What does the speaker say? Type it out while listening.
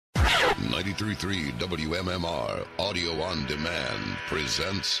93.3 WMMR Audio on Demand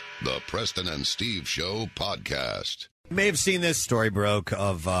presents the Preston and Steve Show podcast. You may have seen this story broke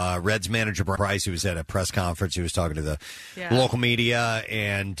of Reds manager Bryce, who was at a press conference. He was talking to the local media,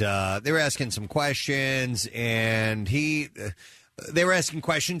 and they were asking some questions, and they were asking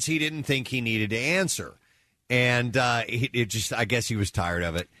questions he didn't think he needed to answer. And I guess he was tired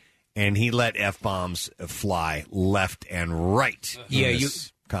of it, and he let F-bombs fly left and right in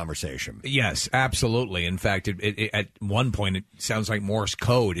this conversation. Yes, absolutely. In fact, at one point, it sounds like Morse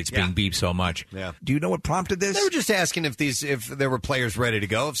code. It's being beeped so much. Yeah. Do you know what prompted this? They were just asking if there were players ready to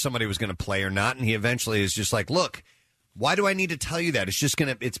go, if somebody was going to play or not, and he eventually is just like, look, why do I need to tell you that?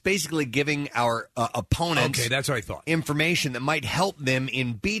 It's basically giving our opponents that's what I thought. Information that might help them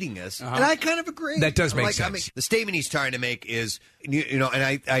in beating us. And I kind of agree. That does make sense. I mean, the statement he's trying to make is, and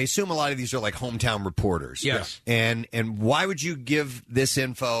I assume a lot of these are like hometown reporters. Yes. And why would you give this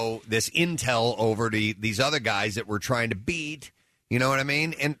info, this intel over to these other guys that we're trying to beat? You know what I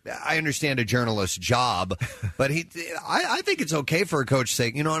mean? And I understand a journalist's job, but I think it's okay for a coach to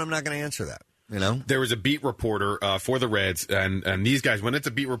say, you know what, I'm not going to answer that. You know, there was a beat reporter for the Reds, and these guys, when it's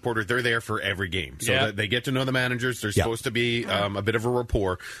a beat reporter, they're there for every game. So they get to know the managers. There's supposed to be a bit of a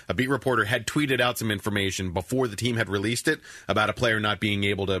rapport. A beat reporter had tweeted out some information before the team had released it about a player not being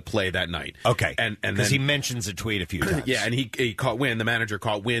able to play that night. Okay. And because he mentions a tweet a few times. Yeah, and he caught wind. The manager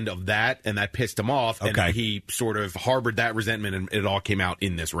caught wind of that, and that pissed him off. And he sort of harbored that resentment, and it all came out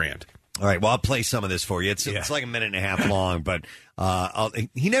in this rant. All right, well, I'll play some of this for you. It's like a minute and a half long, but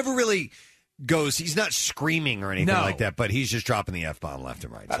he never really goes, he's not screaming or anything like that, but he's just dropping the F-bomb left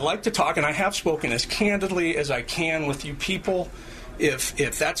and right. I'd like to talk, and I have spoken as candidly as I can with you people.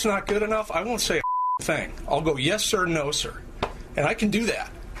 If that's not good enough, I won't say a thing. I'll go yes, sir, no, sir. And I can do that.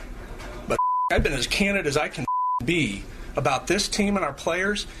 But I've been as candid as I can be about this team and our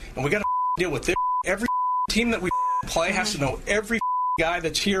players, and we got to deal with this. Every team that we play has to know every guy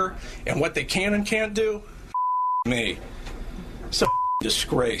that's here and what they can and can't do. Me. So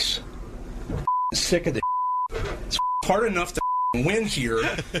disgrace. Sick of the It's hard enough to win here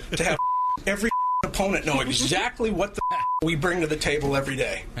to have every opponent know exactly what the we bring to the table every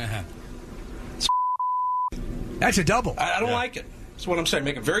day. That's a double. I don't like it. That's what I'm saying.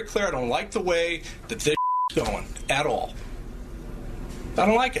 Make it very clear. I don't like the way that this is going at all. I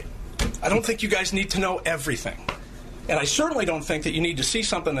don't like it. I don't think you guys need to know everything. And I certainly don't think that you need to see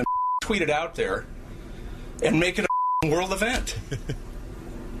something that tweeted out there and make it a world event.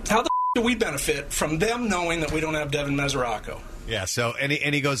 How the do we benefit from them knowing that we don't have Devin Mesoraco? Yeah, so, and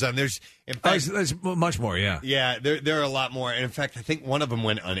he goes on. There's much more, Yeah, there are a lot more. And in fact, I think one of them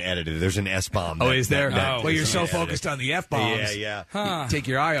went unedited. There's an S-bomb. Oh, is there? Well, you're so focused on the F-bombs. Yeah. Huh. Take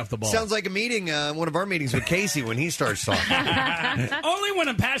your eye off the ball. Sounds like a meeting, one of our meetings with Casey when he starts talking. Only when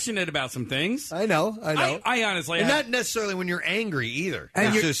I'm passionate about some things. I know. I honestly... And not necessarily when you're angry either.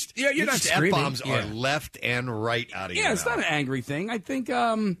 And you're not screaming. F-bombs are left and right out of your mouth. It's not an angry thing. I think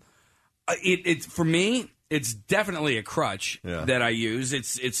it's for me... It's definitely a crutch that I use.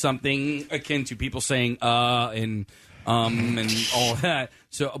 It's something akin to people saying and all that.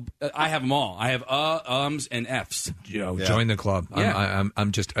 So I have them all. I have ums and Fs. Join the club. Yeah.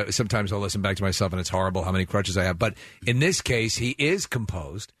 I'm just sometimes I'll listen back to myself and it's horrible how many crutches I have. But in this case, he is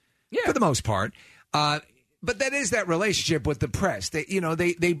composed for the most part. But that is that relationship with the press. They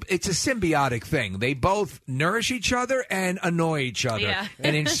it's a symbiotic thing. They both nourish each other and annoy each other. Yeah.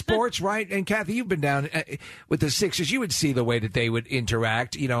 And in sports, right? And Kathy, you've been down with the Sixers. You would see the way that they would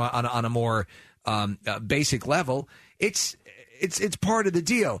interact. On a more basic level. It's part of the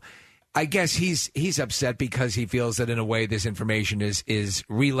deal. I guess he's upset because he feels that in a way this information is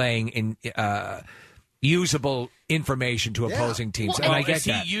relaying in usable information to opposing teams. Well, and I get is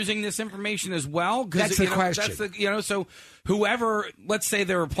he that. using this information as well? That's the question. So whoever, let's say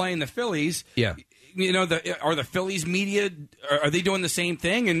they were playing the Phillies. Yeah. Are the Phillies media, are they doing the same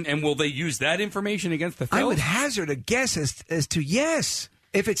thing? And will they use that information against the Phillies? I would hazard a guess as to yes.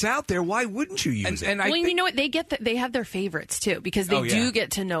 If it's out there, why wouldn't you use it? And you know what? They have their favorites too because they do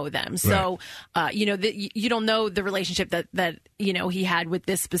get to know them. So, you don't know the relationship that he had with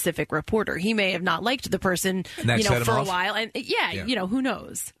this specific reporter. He may have not liked the person, for a while, and who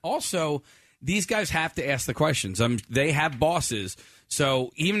knows? Also, these guys have to ask the questions. They have bosses.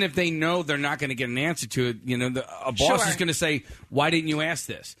 So even if they know they're not going to get an answer to it, a boss is going to say, "Why didn't you ask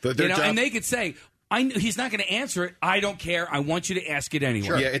this?" And they could say, He's not going to answer it. I don't care. I want you to ask it anyway.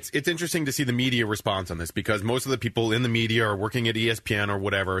 Sure. Yeah, it's interesting to see the media response on this because most of the people in the media are working at ESPN or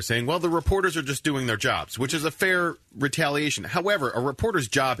whatever are saying, well, the reporters are just doing their jobs, which is a fair retaliation. However, a reporter's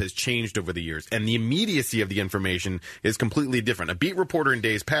job has changed over the years, and the immediacy of the information is completely different. A beat reporter in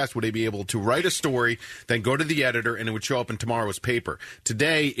days past would be able to write a story, then go to the editor, and it would show up in tomorrow's paper.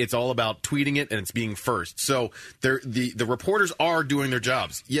 Today, it's all about tweeting it, and it's being first. So the reporters are doing their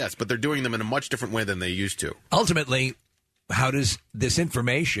jobs, yes, but they're doing them in a much different way than they used to. Ultimately, how does this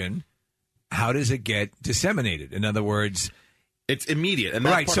information, how does it get disseminated? In other words, it's immediate, and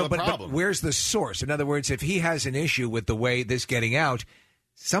that's part of the problem. But where's the source? In other words, if he has an issue with the way this getting out,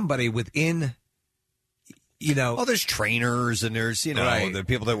 somebody within, there's trainers and there's, the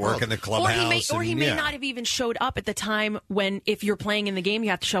people that work in the clubhouse. Or he may not have even showed up at the time when, if you're playing in the game, you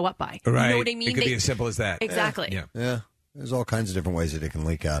have to show up by. Right. You know what I mean? It could be as simple as that. Exactly. Yeah. There's all kinds of different ways that it can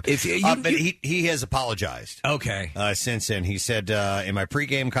leak out. But he has apologized. Okay. Since then, he said in my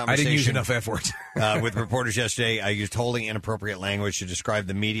pregame conversation, I didn't use enough F words with reporters yesterday. I used wholly inappropriate language to describe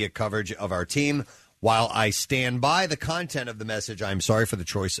the media coverage of our team. While I stand by the content of the message, I'm sorry for the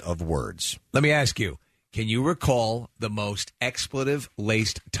choice of words. Let me ask you: can you recall the most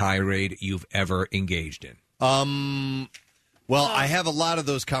expletive-laced tirade you've ever engaged in? Well, I have a lot of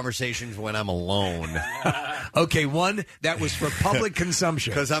those conversations when I'm alone. Okay, one that was for public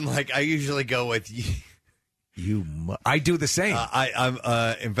consumption. Because I'm like, I usually go with I do the same. I'm.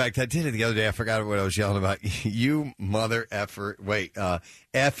 In fact, I did it the other day. I forgot what I was yelling about. You mother effer. Wait,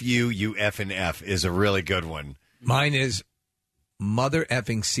 F you effing F is a really good one. Mine is mother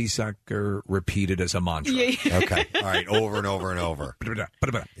effing seasucker repeated as a mantra. Yeah. Okay, all right, over and over and over.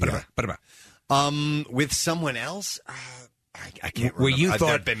 With someone else. I can't remember. Where you thought, there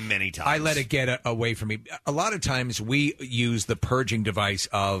have been many times. I let it get away from me. A lot of times we use the purging device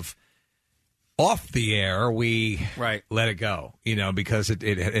of off the air. We let it go, because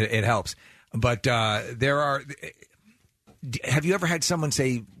it helps. But there are. Have you ever had someone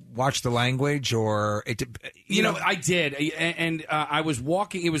say, "Watch the language," or I did, and I was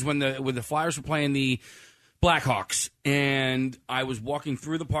walking. It was when the Flyers were playing the Blackhawks, and I was walking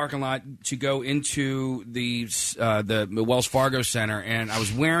through the parking lot to go into the Wells Fargo Center, and I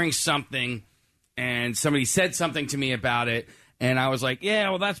was wearing something, and somebody said something to me about it, and I was like, yeah,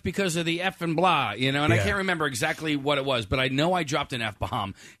 well, that's because of the F and blah, and I can't remember exactly what it was, but I know I dropped an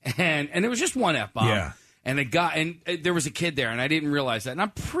F-bomb, and it was just one F-bomb, and there was a kid there, and I didn't realize that, and I'm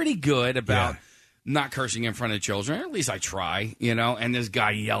pretty good about not cursing in front of children. At least I try, and this guy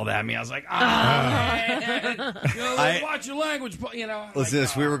yelled at me. I was like, man, watch your language, Listen,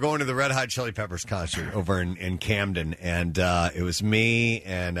 we were going to the Red Hot Chili Peppers concert over in Camden, and it was me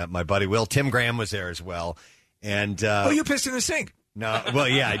and my buddy Will. Tim Graham was there as well. And you pissed in the sink. No, well,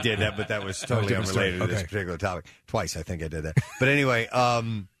 yeah, I did that, but that was totally unrelated to this particular topic. Twice, I think I did that. But anyway,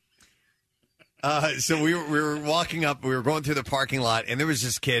 so we were walking up, we were going through the parking lot, and there was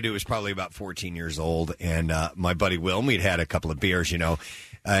this kid who was probably about 14 years old, and my buddy Will, we'd had a couple of beers, and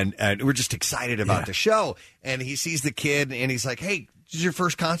we're just excited about the show, and he sees the kid, and he's like, hey, this is your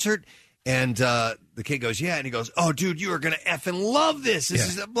first concert? And the kid goes, yeah, and he goes, oh, dude, you are going to effing love this.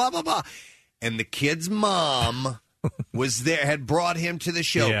 This is blah, blah, blah. And the kid's mom was there, had brought him to the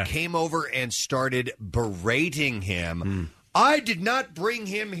show, came over and started berating him. I did not bring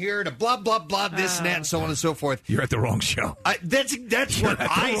him here to blah, blah, blah, this and that, and so on and so forth. You're at the wrong show. That's what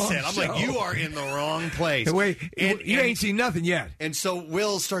I said. I'm like, you are in the wrong place. Wait, you ain't seen nothing yet. And so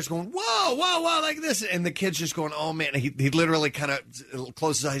Will starts going, whoa, whoa, whoa, like this. And the kid's just going, oh, man. He literally kind of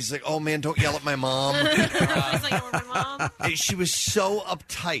closes his eyes. He's like, oh, man, don't yell at my mom. She was so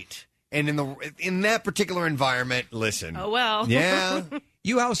uptight. And in that particular environment, listen. Oh, well. Yeah.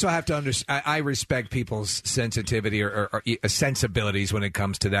 You also have to understand, I respect people's sensitivity or sensibilities when it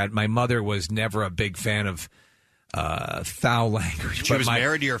comes to that. My mother was never a big fan of foul language. She was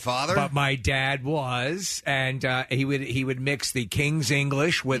married to your father? But my dad was, and he would mix the King's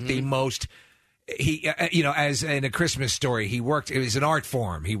English with the most... as in A Christmas Story, he worked. It was an art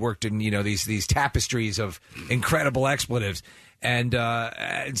form. He worked in these tapestries of incredible expletives, and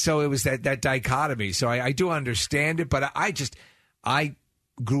so it was that dichotomy. So I do understand it, but I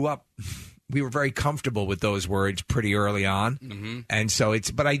grew up. We were very comfortable with those words pretty early on, and so it's.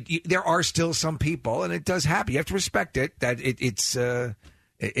 But there are still some people, and it does happen. You have to respect it. That it's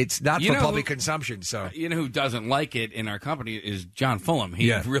not for public consumption. So who doesn't like it in our company is John Fulham.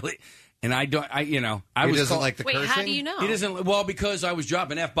 He really. And I don't, I he was doesn't like the cursing? How do you know? He doesn't. Well, because I was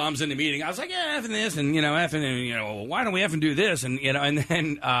dropping F-bombs in the meeting. I was like, effing this, and effing, and why don't we effing do this, and and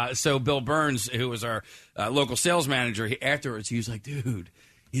then so Bill Burns, who was our local sales manager, afterwards he was like, dude,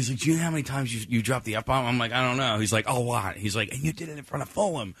 He's like, do you know how many times you dropped the F-bomb? I'm like, I don't know. He's like, oh, what? He's like, and you did it in front of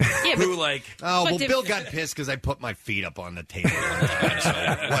Fulham. Yeah, who like... Oh, well, Bill got pissed because I put my feet up on the table. So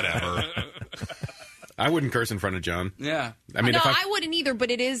whatever. I wouldn't curse in front of John. Yeah. I mean, I wouldn't either,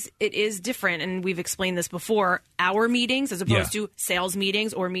 but it is different, and we've explained this before. Our meetings, as opposed to sales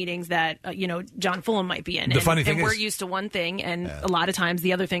meetings or meetings that John Fulham might be in. Funny thing is, we're used to one thing, and a lot of times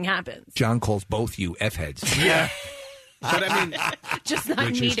the other thing happens. John calls both you F-heads. Yeah. But I mean, just not in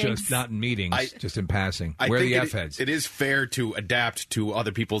which meetings. is just not in meetings, just in passing. We're the F-heads. It is fair to adapt to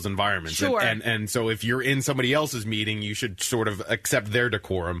other people's environments. Sure. And so if you're in somebody else's meeting, you should sort of accept their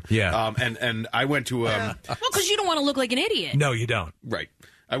decorum. Yeah. And I went to... well, because you don't want to look like an idiot. No, you don't. Right.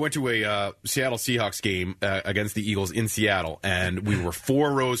 I went to a Seattle Seahawks game against the Eagles in Seattle, and we were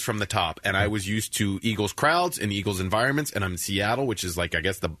 4 rows from the top, and I was used to Eagles crowds and Eagles environments, and I'm in Seattle, which is like, I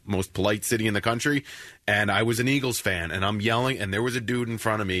guess, the most polite city in the country, and I was an Eagles fan, and I'm yelling, and there was a dude in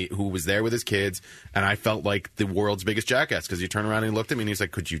front of me who was there with his kids, and I felt like the world's biggest jackass, because he turned around and he looked at me, and he's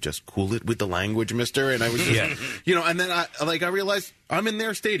like, could you just cool it with the language, mister? And I was just, and then I realized I'm in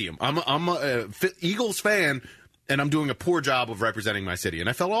their stadium. I'm a Eagles fan, and I'm doing a poor job of representing my city, and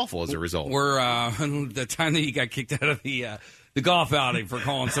I felt awful as a result. We're the time that you got kicked out of the golf outing for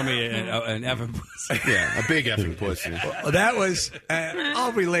calling somebody an effing pussy. Yeah, a big effing pussy. Well, that was.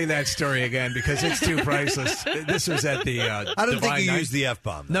 I'll relay that story again because it's too priceless. This was at the. I don't think you used the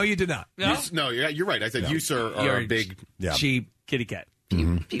F-bomb. No, you did not. No, You're right. I said you, sir, are a big, cheap kitty cat.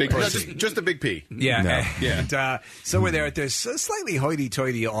 big just a big P. Yeah. No. And, so we're there at this slightly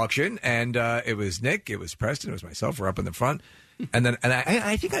hoity-toity auction, and it was Nick, it was Preston, it was myself. We're up in the front, and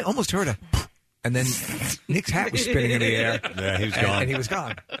I think I almost heard a, and then Nick's hat was spinning in the air. Yeah, he was gone. And he was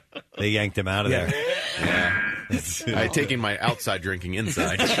gone. They yanked him out of there. Yeah. I had taken my outside drinking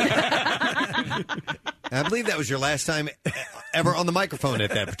inside. I believe that was your last time ever on the microphone at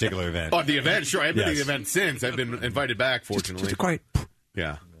that particular event. Oh, the event, sure. I've been to the event since. I've been invited back, fortunately. Just a quiet.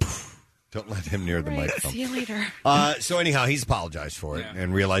 Yeah. Don't let him near the microphone. See you later. So anyhow, he's apologized for it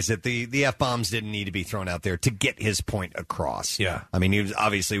and realized that the F-bombs didn't need to be thrown out there to get his point across. Yeah. I mean,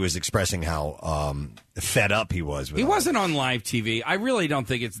 he was expressing how fed up he was with He all wasn't on live TV. I really don't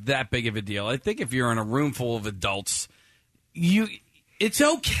think it's that big of a deal. I think if you're in a room full of adults, it's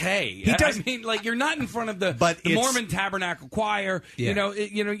okay. I mean, like, you're not in front of the Mormon Tabernacle Choir. Yeah.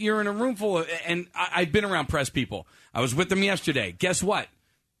 You're in a room full of, and I've been around press people. I was with them yesterday. Guess what?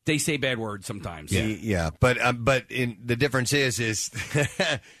 They say bad words sometimes. Yeah. But the difference is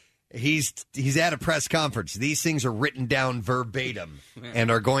he's at a press conference. These things are written down verbatim and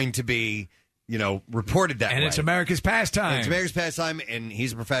are going to be reported that way. And it's America's pastime. It's America's pastime, and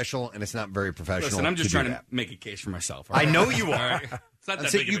he's a professional, and it's not very professional. Listen, I'm just trying to make a case for myself. I know you are. Right? It's not that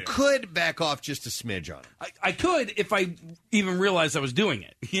So big of a you deal. could back off just a smidge on it. I could if I even realized I was doing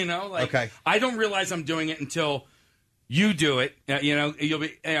it. Okay. I don't realize I'm doing it until you do it. You'll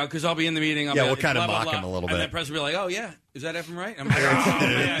be because I'll be in the meeting. I'll be we'll like, kind of blah, mock blah, him a little and bit. then press will be like, "Oh yeah, is that effing right?" I'm like, "Oh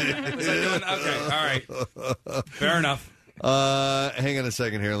yeah, was I doing? Okay, all right, fair enough." Hang on a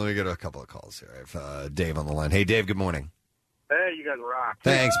second here. Let me get a couple of calls here. I have Dave on the line. Hey, Dave. Good morning. Hey, you guys rock.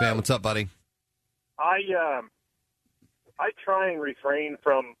 Thanks, man. What's up, buddy? I try and refrain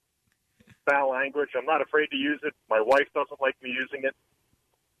from foul language. I'm not afraid to use it. My wife doesn't like me using it.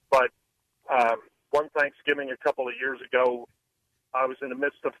 But one Thanksgiving a couple of years ago, I was in the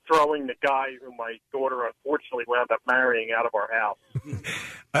midst of throwing the guy who my daughter unfortunately wound up marrying out of our house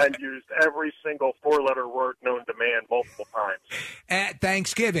and used every single 4-letter word known to man multiple times. At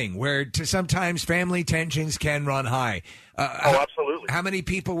Thanksgiving, where sometimes family tensions can run high. Absolutely. How many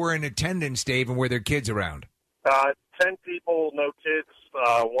people were in attendance, Dave, and were there kids around? 10 people, no kids.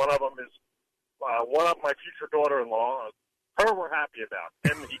 One of them is one of my future daughter-in-law. Her we're happy about.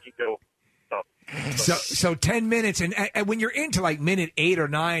 Him, he can go. So 10 minutes, and when you're into like minute 8 or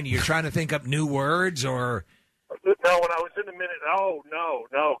 9, you're trying to think up new words, or no? When I was in the minute,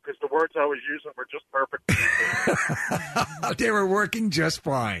 no, because the words I was using were just perfect. They were working just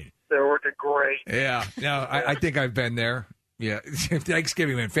fine. They were working great. Yeah, no, I think I've been there. Yeah,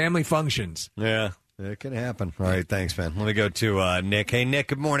 Thanksgiving, man, family functions. Yeah, it can happen. All right, thanks, man. Let me go to Nick. Hey, Nick.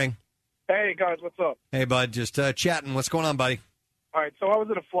 Good morning. Hey guys, what's up? Hey, bud. Just chatting. What's going on, buddy? All right, so I was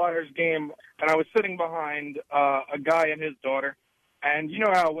at a Flyers game, and I was sitting behind a guy and his daughter. And you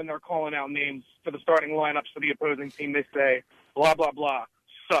know how when they're calling out names for the starting lineups for the opposing team, they say, blah, blah, blah,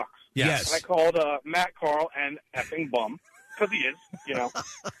 sucks. Yes. And I called Matt Carl an effing bum, because he is,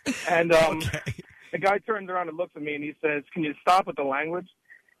 And the guy turns around and looks at me, and he says, can you stop with the language?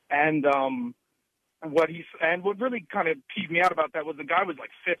 And what really kind of peeved me out about that was the guy was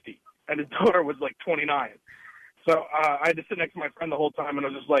like 50, and his daughter was like 29. So I had to sit next to my friend the whole time, and I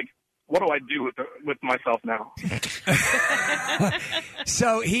was just like, what do I do with myself now?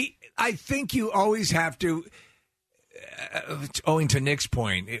 So I think you always have to, owing to Nick's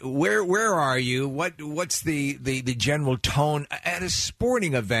point, where are you? What's the general tone at a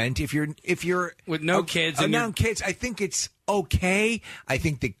sporting event? If you're with no kids, and kids, I think it's okay. I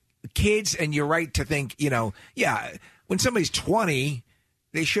think the kids, and you're right to think, when somebody's 20,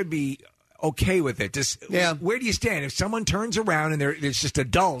 they should be okay with it. Where do you stand? If someone turns around and it's just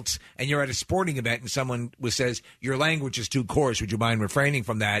adults and you're at a sporting event and someone says, your language is too coarse, would you mind refraining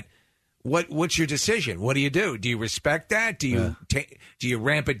from that? What's your decision? What do you do? Do you respect that? Do you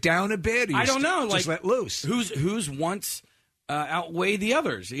ramp it down a bit? Or I don't know. Just let loose. Who's wants outweigh the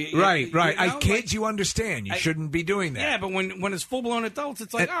others? Right. Kids, you understand. You shouldn't be doing that. Yeah, but when it's full blown adults,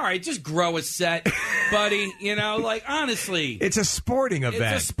 it's like, all right, just grow a set, buddy. Honestly, it's a sporting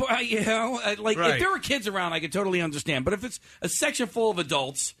event. It's if there were kids around, I could totally understand. But if it's a section full of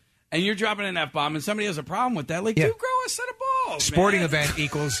adults and you're dropping an F-bomb and somebody has a problem with that, you grow a set of balls. Sporting event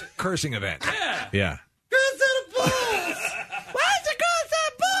equals cursing event. Yeah. Grow a set of balls. Why is it grow a set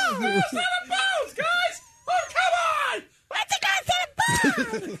of balls? Grow a set of balls, guys. Oh, come on. What's a grow a set of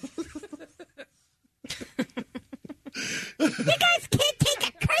balls? You guys can't take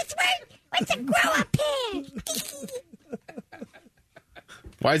a curse word? What's a grow up here?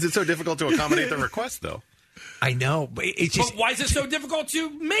 Why is it so difficult to accommodate the request, though? I know, but it's just. But why is it so difficult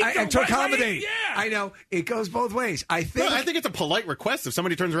to make them? To accommodate? I know. It goes both ways. I think it's a polite request if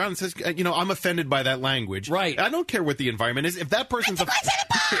somebody turns around and says, I'm offended by that language. Right. I don't care what the environment is. If that person's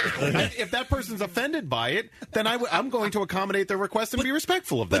offended by it, then I'm going to accommodate their request and be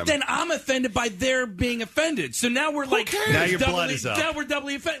respectful of them. But then I'm offended by their being offended. So now we're now your blood is up. Now we're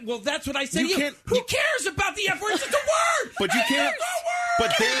doubly offended. Well, that's what I said to you. Who cares about the F word? It's just a word. But you can't.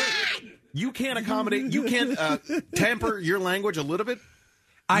 But you can't accommodate. You can't temper your language a little bit.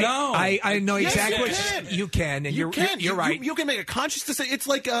 I know exactly what you can, and you're right. You can make a conscious decision. It's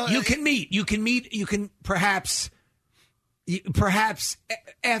like you can meet. You can perhaps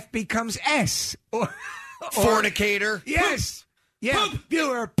F becomes S or fornicator. Yes. Yeah. Poop.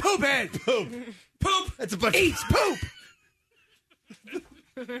 You're a poophead. Poop. That's a bunch. Eats poop.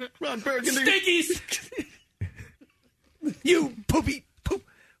 Ron Burgundy. Stinkies. You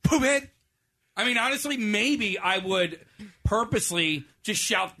poophead. I mean, honestly, maybe I would purposely just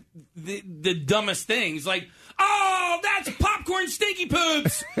shout the dumbest things like, "Oh, that's popcorn stinky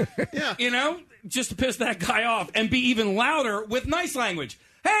poops!" Yeah, just to piss that guy off, and be even louder with nice language.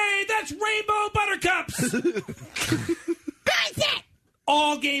 Hey, that's rainbow buttercups. That's it.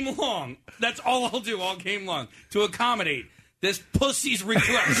 All game long. That's all I'll do all game long to accommodate this pussy's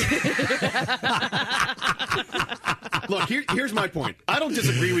request. Look, here's my point. I don't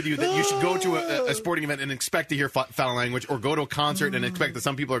disagree with you that you should go to a sporting event and expect to hear foul language, or go to a concert and expect that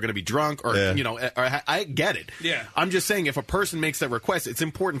some people are going to be drunk, or I get it. Yeah. I'm just saying, if a person makes that request, it's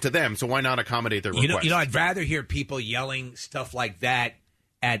important to them, so why not accommodate their request? I'd rather hear people yelling stuff like that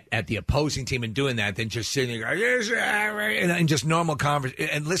at the opposing team and doing that than just sitting there and just normal conversation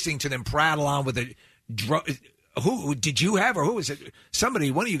and listening to them prattle on with a Who did you have, or who was it?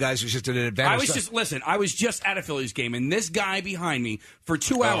 Somebody, one of you guys was just at an event. I was just at a Phillies game, and this guy behind me for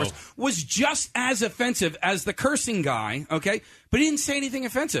 2 hours was just as offensive as the cursing guy, okay? But he didn't say anything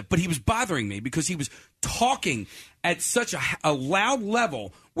offensive, but he was bothering me because he was talking at such a loud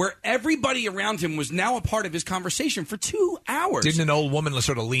level where everybody around him was now a part of his conversation for 2 hours. Didn't an old woman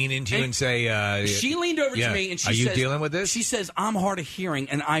sort of lean into you and say... she leaned over to me and she says... Are you says, dealing with this? She says, I'm hard of hearing,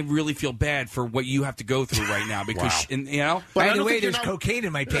 and I really feel bad for what you have to go through right now. Because, But by the way, there's cocaine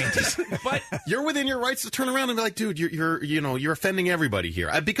in my panties. But you're within your rights to turn around and be like, dude, you're offending everybody here.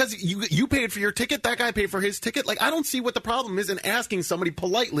 Because you paid for your ticket, that guy paid for his ticket. Like, I don't see what the problem is in asking somebody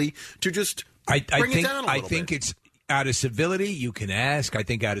politely to just bring it down a little I think it's... Out of civility, you can ask. I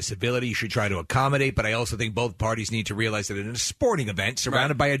think out of civility, you should try to accommodate. But I also think both parties need to realize that in a sporting event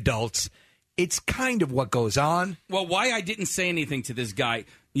surrounded by adults, it's kind of what goes on. Well, why I didn't say anything to this guy,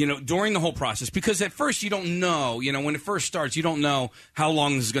 during the whole process, because at first you don't know, when it first starts, you don't know how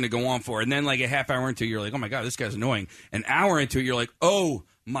long this is going to go on for. And then like a half hour into it, you're like, oh my God, this guy's annoying. An hour into it, you're like, oh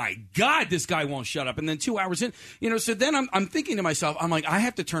my God, this guy won't shut up. And then 2 hours in, so then I'm thinking to myself, I'm like, I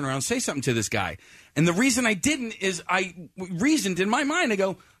have to turn around and say something to this guy. And the reason I didn't is I reasoned in my mind. I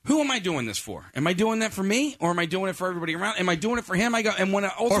go, who am I doing this for? Am I doing that for me, or am I doing it for everybody around? Am I doing it for him? I go, and when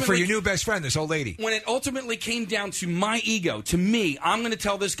or for your new best friend, this old lady. When it ultimately came down to my ego, to me, I'm going to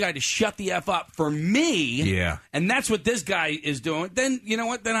tell this guy to shut the F up for me. Yeah. And that's what this guy is doing. Then, you know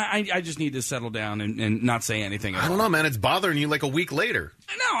what? Then I just need to settle down and not say anything at all. I don't know, man. It's bothering you like a week later.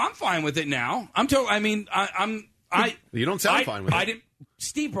 No, I'm fine with it now. I'm You don't sound fine with it. I didn't.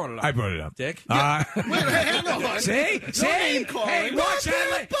 Steve brought it up. I brought it up, Dick. Wait, hang on. See? Hey, watch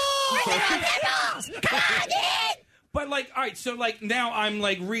that. Come on in! But all right, so now I'm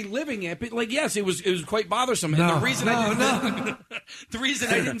reliving it. But yes, it was quite bothersome. And No, the reason the reason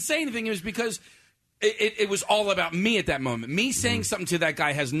I didn't say anything was because it was all about me at that moment. Me saying something to that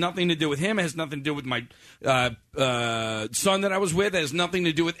guy has nothing to do with him. It has nothing to do with my son that I was with. It has nothing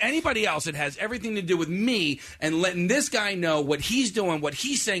to do with anybody else. It has everything to do with me and letting this guy know what he's doing, what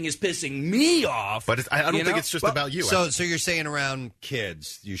he's saying is pissing me off. But I don't think it's just about you. So you're saying around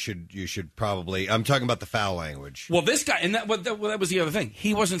kids, you should probably. I'm talking about the foul language. Well, this guy, and that was the other thing.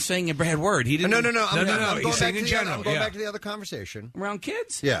 He wasn't saying a bad word. He didn't. No. I'm He's saying in general. I'm going back to the other conversation. Around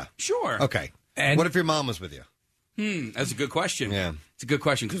kids? Yeah. Sure. Okay. And what if your mom was with you? That's a good question. Yeah. It's a good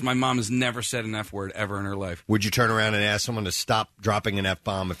question because my mom has never said an F word ever in her life. Would you turn around and ask someone to stop dropping an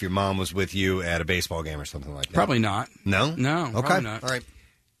F-bomb if your mom was with you at a baseball game or something like that? Probably not. No? No. Okay. Probably not. All right.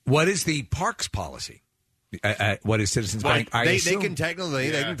 what is the parks policy? What is Citizens Bank? They can technically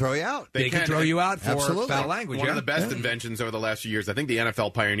they can throw you out. They can throw you out for absolutely. foul language. One of the best inventions over the last few years, I think the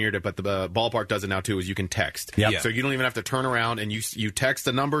NFL pioneered it, but the ballpark does it now too, is you can text. Yep. So you don't even have to turn around and you text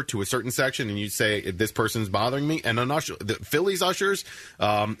a number to a certain section and you say, this person's bothering me. And the Phillies ushers,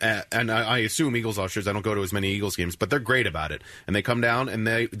 and I assume Eagles ushers, I don't go to as many Eagles games, but they're great about it. And they come down and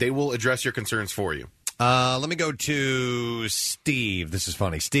they will address your concerns for you. Let me go to Steve. This is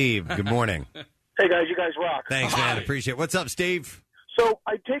funny. Steve, good morning. Hey, guys, you guys rock. Thanks, man. Appreciate it. What's up, Steve? So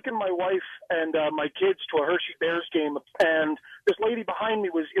I'd taken my wife and my kids to a Hershey Bears game, and this lady behind me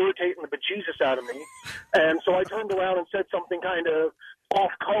was irritating the bejesus out of me. And so I turned around and said something kind of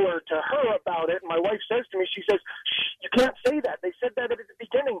off-color to her about it. And my wife says to me, she says, "Shh, you can't say that. They said that at the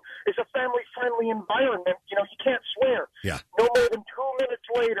beginning. It's a family-friendly environment. You know, you can't swear." Yeah. No more than 2 minutes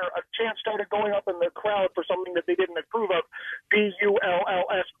later, a chant started going up in the crowd for something that they didn't approve of.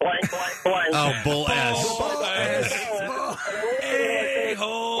 BULLS blank, blank, blank. Oh, bull S. Bull S.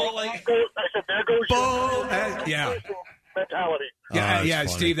 A-hole. I said, there goes Bull your S. Yeah. mentality. Yeah, funny.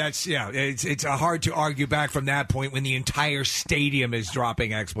 Steve. It's hard to argue back from that point when the entire stadium is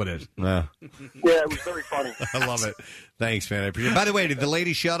dropping expletives. Yeah, it was very funny. I love it. Thanks, man. I appreciate it. By the way, did the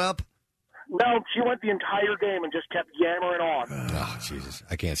lady shut up? No, she went the entire game and just kept yammering on. Oh, Jesus.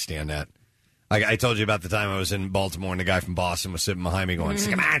 I can't stand that. I told you about the time I was in Baltimore and the guy from Boston was sitting behind me going,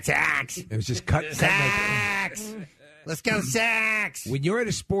 "Come on, Sax." It was just cut. Sax. Let's go, Sax. When you're at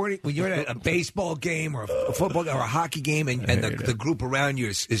a baseball game or a football or a hockey game, and the group around you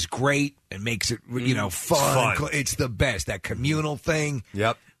is great and makes it fun. It's the best, that communal thing.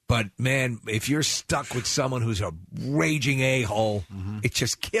 Yep. But man, if you're stuck with someone who's a raging a-hole, it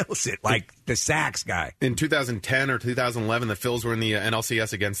just kills it. Like the Sax guy. In 2010 or 2011, the Phils were in the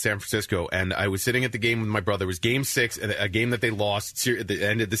NLCS against San Francisco, and I was sitting at the game with my brother. It was Game 6, a game that they lost at the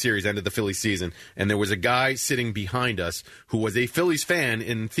end of the series, ended the Phillies season. And there was a guy sitting behind us who was a Phillies fan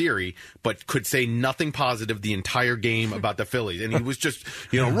in theory, but could say nothing positive the entire game about the Phillies. And he was just,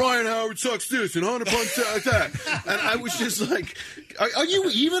 Ryan Howard sucks this and Hunter Punk sucks that. And I was just like, are you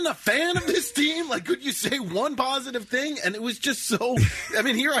even a fan of this team? Like, could you say one positive thing? And it was just so. I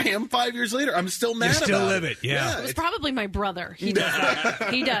mean, here I am 5 years later. I'm still mad about it. You still live it, yeah. It was probably my brother. He does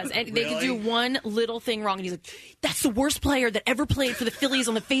that. He does. And they can do one little thing wrong, and he's like, "That's the worst player that ever played for the Phillies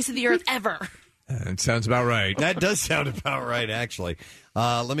on the face of the earth ever." That sounds about right. That does sound about right, actually.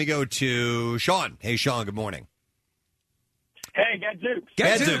 Let me go to Sean. Hey, Sean, good morning. Hey, Gadzooks.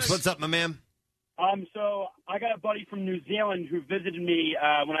 Gadzooks, what's up, my man? So I got a buddy from New Zealand who visited me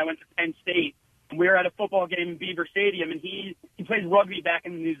when I went to Penn State. We were at a football game in Beaver Stadium, and he plays rugby back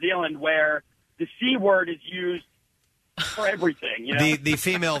in New Zealand, where the C word is used for everything. The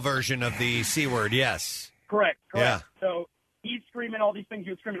female version of the C word, yes. Correct. Yeah. So he's screaming all these things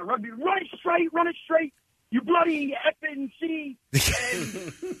he was screaming at rugby. Run it straight, you bloody effing C.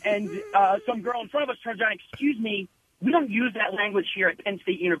 And some girl in front of us turns around, "Excuse me, we don't use that language here at Penn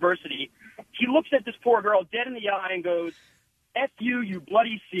State University." He looks at this poor girl dead in the eye and goes, "F you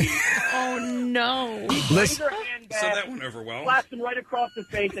bloody C." Oh, no. He brings her hand back, So that went over well. slaps him right across the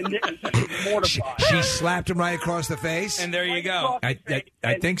face, and he was mortified. She slapped him right across the face? And there you go. I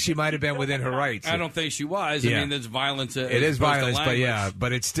think she might have been within her rights. I don't think she was. Yeah. I mean, there's violence. It is violence,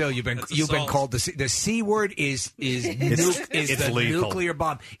 but it's still you've been called the C word is the lethal. nuclear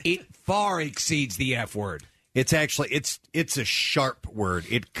bomb. It far exceeds the F word. It's actually it's a sharp word.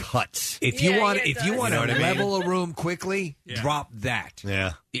 It cuts. If you want it to what I mean? level a room quickly, drop that.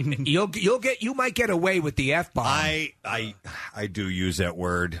 Yeah. You might get away with the F bomb. I do use that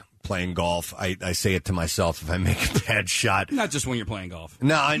word playing golf. I say it to myself if I make a bad shot. Not just when you're playing golf.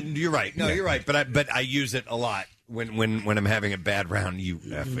 No, you're right. No, you're right. But I use it a lot when I'm having a bad round, you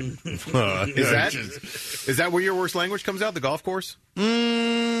effing. Is that where your worst language comes out? The golf course?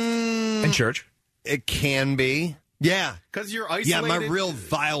 In church? It can be. Yeah. Because you're isolated. Yeah, my real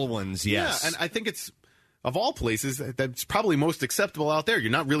vile ones, yes. Yeah, and I think it's, of all places, that's probably most acceptable out there.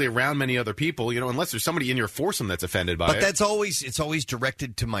 You're not really around many other people, unless there's somebody in your foursome that's offended by it. But it's always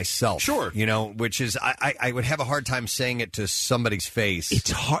directed to myself. Sure. Which is, I would have a hard time saying it to somebody's face.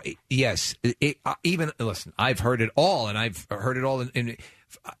 It's hard. Yes. Listen, I've heard it all, and I've heard it all in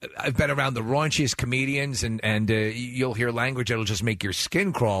I've been around the raunchiest comedians, and you'll hear language that'll just make your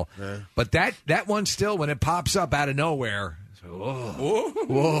skin crawl. Yeah. But that one still, when it pops up out of nowhere,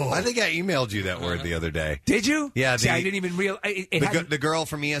 whoa. I think I emailed you that word the other day. Did you? Yeah. See, I didn't even realize. The girl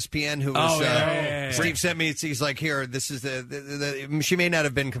from ESPN who was Steve sent me. He's like, here, this is the she may not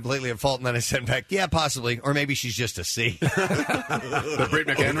have been completely at fault, and then I sent back, yeah, possibly, or maybe she's just a C. The Britt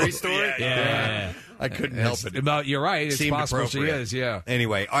McHenry story. Yeah. I couldn't help it. You're right. It's Seemed possible she is. Yeah.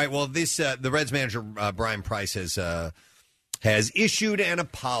 Anyway, all right. Well, the Reds manager Brian Price has issued an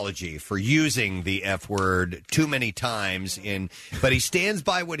apology for using the F word too many times, but he stands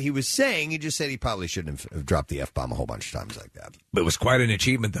by what he was saying. He just said he probably shouldn't have dropped the F-bomb a whole bunch of times like that. But it was quite an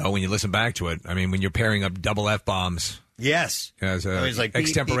achievement, though, when you listen back to it. I mean, when you're pairing up double F-bombs. Yes. It's like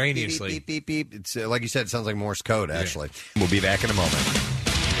extemporaneously. Beep, beep, beep, beep. It's like you said, it sounds like Morse code, actually. Yeah. We'll be back in a moment.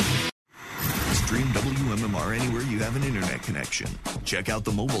 Stream WMMR anywhere you have an internet connection. Check out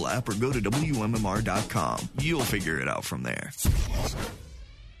the mobile app or go to WMMR.com. You'll figure it out from there.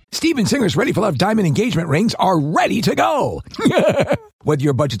 Steven Singer's Ready for Love diamond engagement rings are ready to go. Whether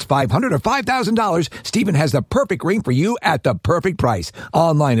your budget's $500 or $5,000, Steven has the perfect ring for you at the perfect price.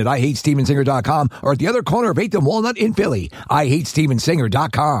 Online at IHateStevenSinger.com or at the other corner of 8th and Walnut in Philly.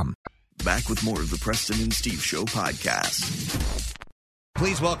 IHateStevenSinger.com. Back with more of the Preston and Steve Show podcast.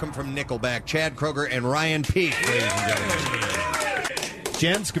 Please welcome from Nickelback, Chad Kroger and Ryan Peake, ladies and gentlemen.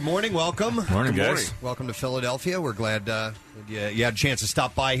 Gents, good morning. Welcome. Morning, guys. Welcome to Philadelphia. We're glad you had a chance to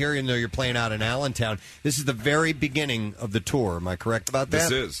stop by here, even though you're playing out in Allentown. This is the very beginning of the tour. Am I correct about that?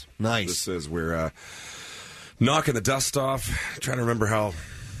 This is. Nice. This is. We're knocking the dust off, trying to remember how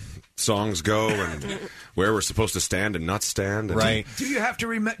songs go and where we're supposed to stand and not stand. And right. Do you have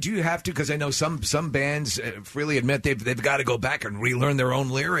to? Because I know some bands freely admit they've got to go back and relearn their own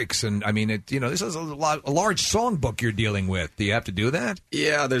lyrics. And I mean, this is a large songbook you're dealing with. Do you have to do that?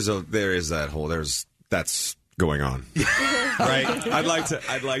 Yeah, that's going on. Right. I'd like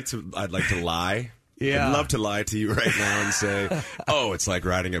to lie. Yeah. I'd love to lie to you right now and say, "Oh, it's like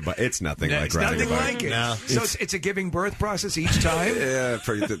riding a bike." It's nothing like riding a bike. Like it. No. So it's a giving birth process each time. Yeah,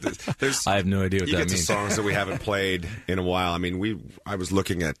 I have no idea what that means. You get to songs that we haven't played in a while. I mean, I was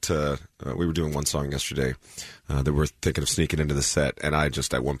looking at we were doing one song yesterday that we're thinking of sneaking into the set, and I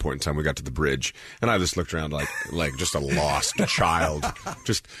just at one point in time we got to the bridge, and I just looked around like just a lost child.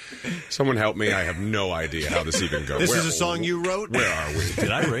 Just someone help me! I have no idea how this even goes. This is a song you wrote. Where are we? Did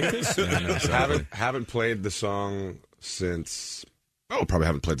I write this? No, haven't played the song since. Probably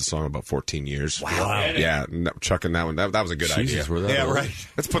haven't played the song in about 14 years. Wow. Yeah, chucking that one. That was a good idea. Yeah, right.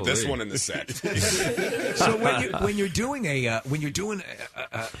 Let's put this one in the set. So when you're doing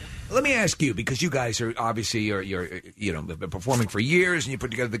let me ask you, because you guys are obviously you're been performing for years, and you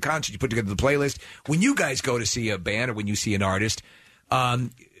put together the concert, you put together the playlist. When you guys go to see a band or when you see an artist, do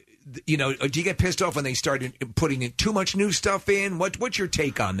you get pissed off when they start putting in too much new stuff in? What's your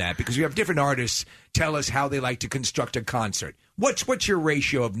take on that? Because we have different artists tell us how they like to construct a concert. What's your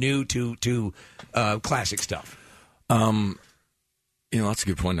ratio of new to classic stuff? That's a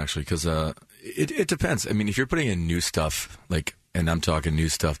good point, actually, because it depends. I mean, if you're putting in new stuff, and I'm talking new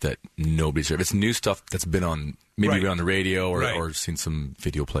stuff that nobody's heard, if it's new stuff that's been on maybe on the radio or seen some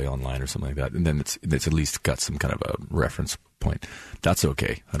video play online or something like that, and then it's at least got some kind of a reference point, that's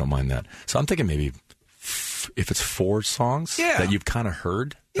okay. I don't mind that. So I'm thinking maybe if it's 4 songs that you've kind of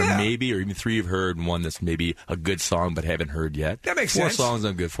heard, or even 3 you've heard, and one that's maybe a good song but haven't heard yet. That makes 4 sense. 4 songs,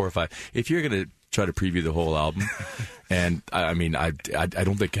 I'm good. 4 or 5. If you're going to try to preview the whole album, and I mean, I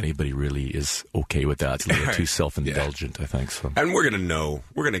don't think anybody really is okay with that. It's a little too self-indulgent, I think. So. And we're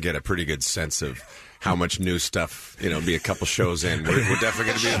going to get a pretty good sense of how much new stuff, be a couple shows in. We're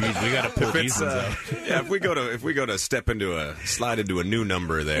definitely going to be. We got to pull these ones out. Yeah, if we go to slide into a new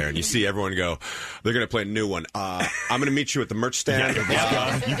number there, and you see everyone go, they're going to play a new one. I'm going to meet you at the merch stand.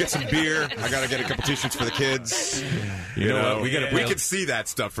 You get some beer. I got to get a couple t-shirts for the kids. You know what? We can see that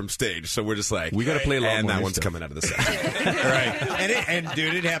stuff from stage, so we're just like, we got to play a lot and more that one's stuff. coming out of the set. Right. And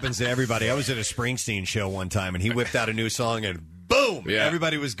dude, it happens to everybody. I was at a Springsteen show one time, and he whipped out a new song, and boom, Yeah.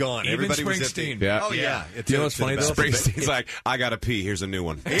 everybody was gone. Even Everybody was Springsteen. Yeah. Oh yeah. You know what's funny though? Springsteen's like, I gotta pee. Here's a new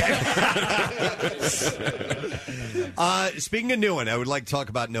one. Speaking of new one, I would like to talk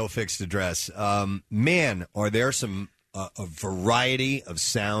about No Fixed Address. Man, are there some a variety of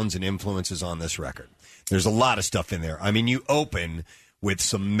sounds and influences on this record. There's a lot of stuff in there. I mean, you open with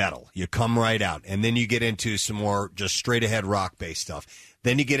some metal. You come right out. And then you get into some more just straight-ahead rock-based stuff.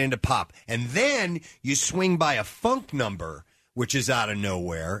 Then you get into pop. And then you swing by a funk number, which is out of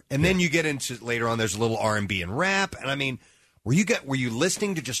nowhere. And then you get into, later on, there's a little R&B and rap. And, I mean, were you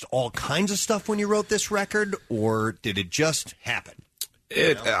listening to just all kinds of stuff when you wrote this record, or did it just happen?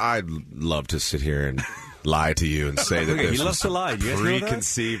 I'd love to sit here and lie to you and say that He loves to lie. You guys know that?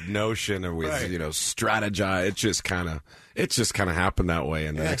 preconceived notion or with strategize. It just kind of happened that way.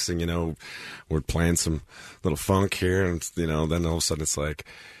 And the next thing you know, we're playing some little funk here, and then all of a sudden it's like,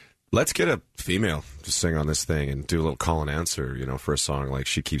 let's get a female to sing on this thing and do a little call and answer, for a song like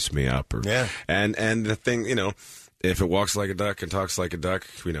 "She Keeps Me Up." And the thing, if it walks like a duck and talks like a duck,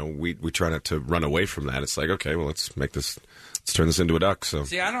 we try not to run away from that. It's like, okay, well, let's turn this into a duck. So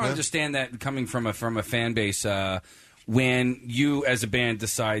see, I don't understand that coming from a fan base. When you as a band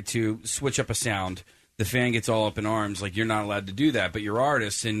decide to switch up a sound, the fan gets all up in arms. Like, you're not allowed to do that, but you're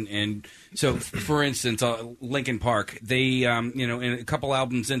artists. And so, for instance, Linkin Park, they in a couple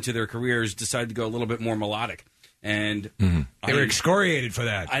albums into their careers decided to go a little bit more melodic. And they were excoriated for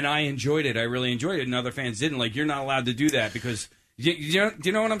that. And I enjoyed it. I really enjoyed it. And other fans didn't. Like, you're not allowed to do that because do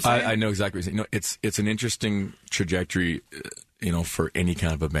you know what I'm saying? I know exactly what you're saying. It's an interesting trajectory, for any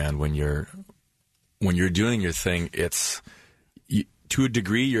kind of a band when you're doing your thing. It's to a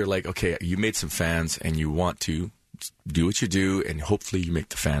degree, you're like, okay, you made some fans and you want to do what you do, and hopefully you make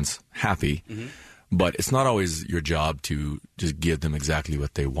the fans happy. Mm-hmm. But it's not always your job to just give them exactly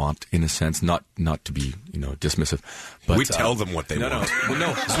what they want, in a sense, not to be, dismissive. But we tell them what they want.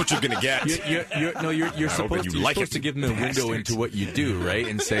 No, that's what you're going to get. You're supposed to give them a window into what you do, right?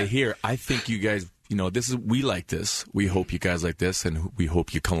 And say, here, I think you guys, we like this. We hope you guys like this, and we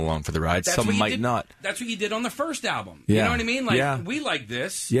hope you come along for the ride. Some might not. That's what you did on the first album. Yeah. You know what I mean? Like, we like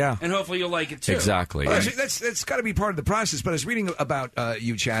this, and hopefully you'll like it too. Exactly. Well, actually, that's got to be part of the process. But I was reading about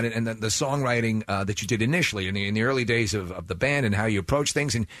you, Chad, and the songwriting that you did initially in the early days of the band and how you approach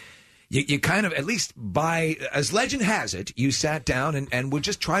things. And you kind of, at least as legend has it, you sat down and would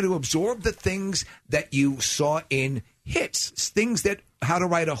just try to absorb the things that you saw in hits, things how to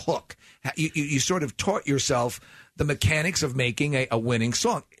write a hook. You sort of taught yourself the mechanics of making a winning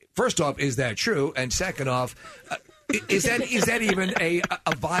song. First off, is that true? And second off, is that even a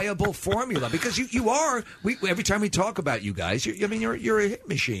viable formula? Because you are. Every time we talk about you guys, you're a hit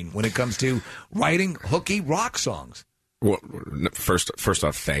machine when it comes to writing hooky rock songs. Well, first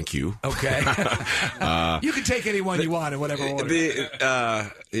off, thank you. Okay. You can take any one you want in whatever order. Be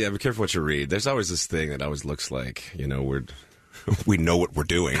careful what you read. There's always this thing that always looks like, we know what we're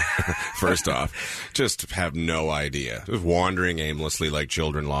doing, first off. Just have no idea. Just wandering aimlessly like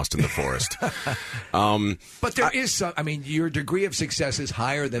children lost in the forest. But there is some, your degree of success is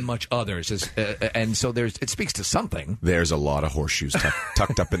higher than much others. And so it speaks to something. There's a lot of horseshoes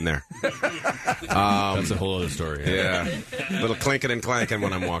tucked up in there. That's a whole other story. Yeah. A little clinking and clanking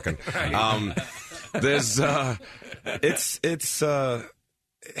when I'm walking.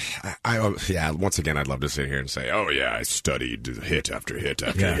 Once again, I'd love to sit here and say, oh, yeah, I studied hit after hit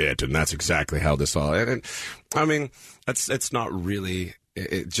after hit, and that's exactly how this all... And it's not really...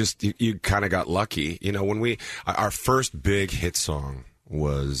 It just, you kind of got lucky. When our first big hit song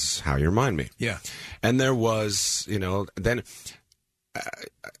was How You Remind Me. Yeah. And there was, then...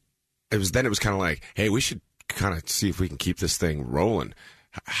 It was kind of like, hey, we should kind of see if we can keep this thing rolling.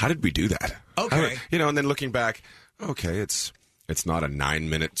 How did we do that? Okay. And then looking back, okay, it's not a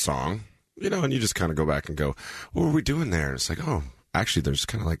 9-minute song, and you just kind of go back and go, what were we doing there? And it's like, oh, actually, there's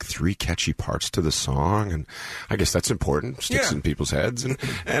kind of like 3 catchy parts to the song, and I guess that's important. Sticks in people's heads, and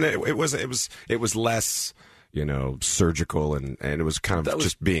it was less, surgical, and it was kind of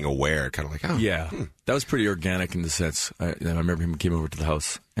just being aware, kind of like, oh, yeah, that was pretty organic in the sense. I remember him came over to the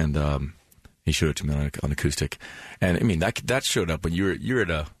house and he showed it to me on acoustic, and that showed up when you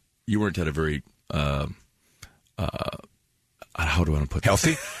weren't at a very how do I want to put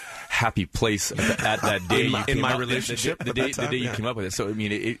healthy. happy place at that day. In my relationship, the day you came up with it. So I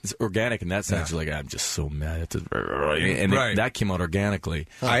mean, it's organic in that sense. You're like, I'm just so mad, and that came out organically.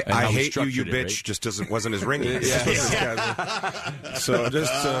 I hate you, bitch. Right? Just wasn't as ringy. So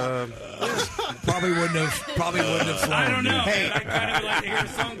just probably wouldn't have flown. I don't know. Hey, I kind of like to hear a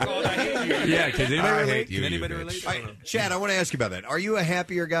song called "I Hate You." Yeah, can anybody relate? Chad, I want to ask you about that. Are you a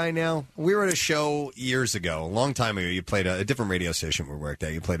happier guy now? We were at a show years ago, a long time ago. You played a different radio station we worked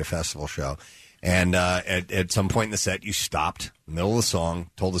at. You played a festival show. And at some point in the set, you stopped, middle of the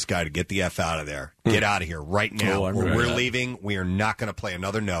song, told this guy to get the F out of there. Get out of here right now. We're leaving. We are not going to play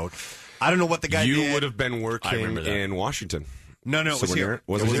another note. I don't know what the guy did. You would have been working in Washington. No, it was here.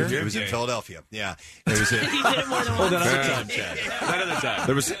 Was it here? It was in Philadelphia. Yeah. It was He did it more than once. Another time, Chad. Another time.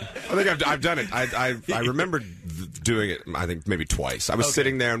 There was. I think I've done it. I remember doing it. I think maybe twice. I was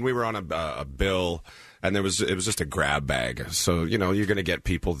sitting there and we were on a bill. And it was just a grab bag. So, you're going to get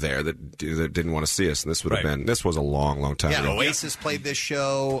people there that didn't want to see us. And this would have been, this was a long time ago. Oasis played this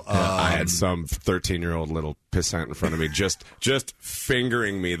show. I had some 13-year-old little pissant in front of me just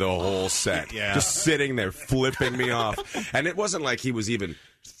fingering me the whole set. Yeah. Just sitting there flipping me off. And it wasn't like he was even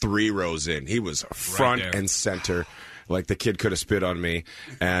 3 rows in. He was front and center. Like the kid could have spit on me,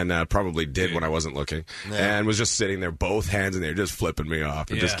 and probably did when I wasn't looking, and was just sitting there, both hands in there, just flipping me off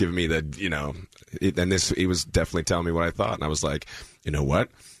and just giving me the, and he was definitely telling me what I thought, and I was like, you know what,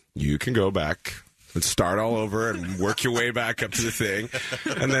 you can go back and start all over and work your way back up to the thing,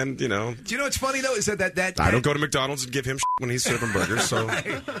 and then Do you know what's funny though is that I don't go to McDonald's and give him shit when he's serving burgers, so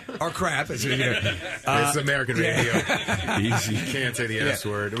or crap. It's American radio. You can't say the S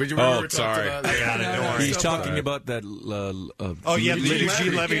word. Sorry. He's talking about that. the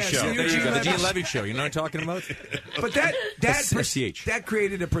Eugene Levy show. There you go, the Gene Levy show. You know what I'm talking about? But that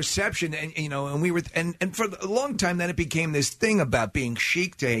created a perception, and and we were and for a long time then it became this thing about being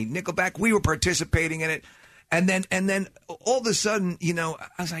chic to hate Nickelback. We were participating in it, and then all of a sudden, I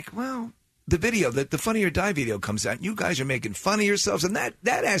was like, well, the video, the Funny or Die video comes out, and you guys are making fun of yourselves, and that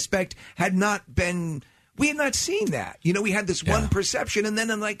aspect had not been, we had not seen that. We had this one perception, and then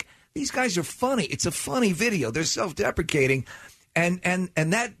I'm like, these guys are funny. It's a funny video. They're self-deprecating. And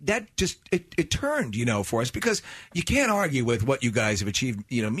that just it turned, for us, because you can't argue with what you guys have achieved,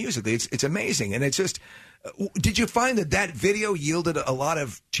 musically. It's amazing, and it's just. Did you find that video yielded a lot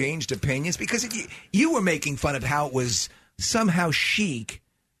of changed opinions? Because you were making fun of how it was somehow chic,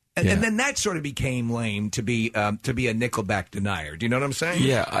 and then that sort of became lame to be a Nickelback denier. Do you know what I'm saying?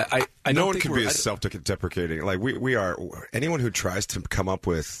 Yeah, I no one can be as self-deprecating. Like we are. Anyone who tries to come up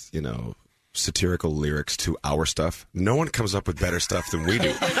with satirical lyrics to our stuff, no one comes up with better stuff than we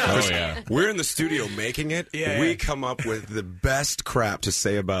do. We're in the studio making it. We come up with the best crap to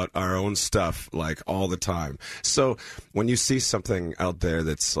say about our own stuff, like, all the time. So when you see something out there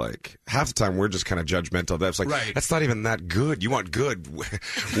that's like, half the time we're just kind of judgmental. That's like, that's not even that good. You want good. We're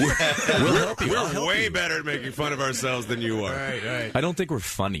way better at making fun of ourselves than you are. Right. I don't think we're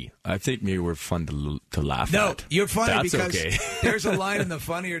funny. I think maybe we're fun to laugh at. No, you're funny. That's because okay. There's a line in the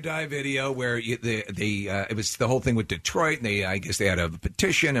Funny or Die video where it was the whole thing with Detroit, and I guess they had a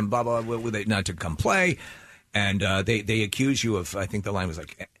petition and blah blah blah not to come play, and they accuse you of, I think the line was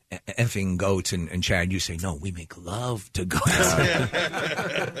like effing goats, and Chad, you say, no, we make love to goats.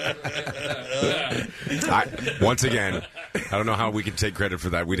 Once again, I don't know how we can take credit for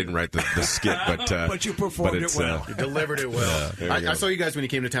that. We didn't write the skit, but you performed it well. You delivered it well. I saw you guys when you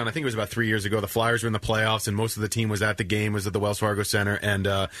came to town. I think it was about 3 years ago. The Flyers were in the playoffs, and most of the team was at the game, was at the Wells Fargo Center. And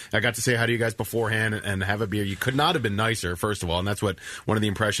I got to say hi to you guys beforehand and have a beer. You could not have been nicer, first of all, and that's what one of the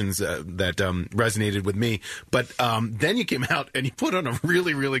impressions that resonated with me. But then you came out and you put on a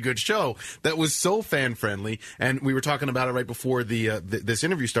really, really good show that was so fan friendly. And we were talking about it right before this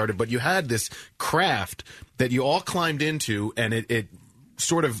interview started. But you had this craft that you all climbed into, and it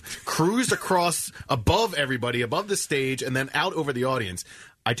sort of cruised across above everybody, above the stage, and then out over the audience.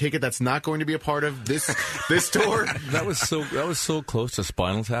 I take it that's not going to be a part of this tour. That was so close to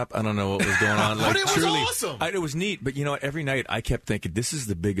Spinal Tap. I don't know what was going on. But it was awesome. It was neat. But every night I kept thinking, this is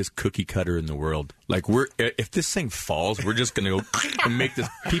the biggest cookie cutter in the world. Like if this thing falls, we're just going to go and make this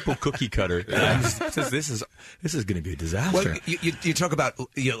people cookie cutter. This is going to be a disaster. Well, you talk about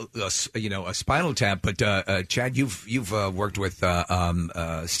a Spinal Tap, but Chad, you've worked with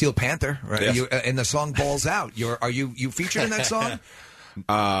Steel Panther, right? Yes. In the song "Balls Out." Are you featured in that song?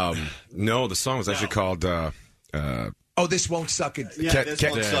 No, the song was actually called This Won't Suck It. This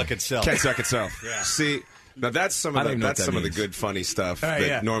Won't Suck Itself. Can't Suck Itself. Yeah. See, now that's some of the good funny stuff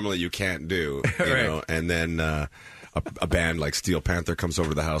that normally you can't do, you know. And then a band like Steel Panther comes over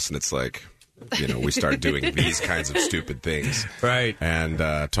to the house, and it's like, we start doing these kinds of stupid things. Right. And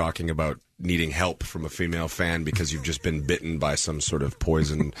talking about needing help from a female fan because you've just been bitten by some sort of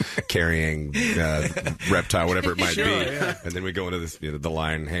poison-carrying reptile, whatever it might be. Yeah. And then we go into this, the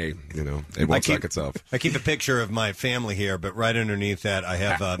line, hey, it won't suck itself. I keep a picture of my family here, but right underneath that, I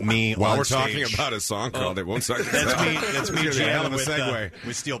have me While on we're stage. talking about a song called It Won't Suck Itself. That's me It's a hell of a jamming segue.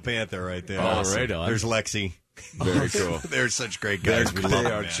 with Steel Panther right there. Oh, right on. There's Lexi. Very cool. They're such great guys. We love They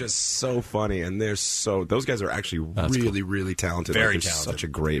them, are man. just so funny, and those guys are actually really, really talented. Very they're talented. Such a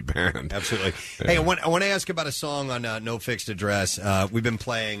great band. Absolutely. Yeah. Hey, I want to ask about a song on No Fixed Address. We've been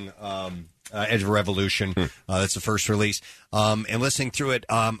playing Edge of Revolution. That's the first release. And listening through it,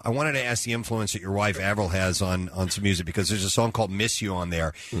 I wanted to ask the influence that your wife Avril has on some music, because there's a song called Miss You on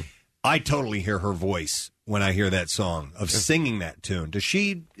there. I totally hear her voice when I hear that song of singing that tune. Does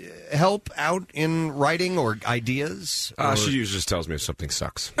she help out in writing or ideas? She usually just tells me if something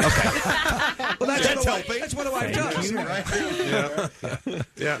sucks. Well, that's helping. That's what a wife does.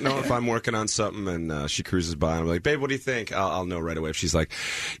 Yeah, no, if I'm working on something and she cruises by and I'm like, babe, what do you think? I'll know right away. If she's like,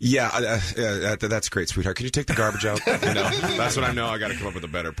 that's great, sweetheart. Can you take the garbage out? That's when I know I got to come up with a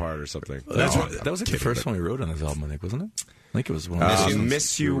better part or something. That was like the first one we wrote on this album, I think, wasn't it? I think it was one of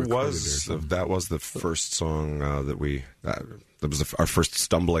Miss You was the first song that we that was our first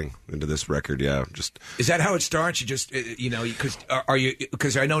stumbling into this record. Yeah, just is that how it starts? You just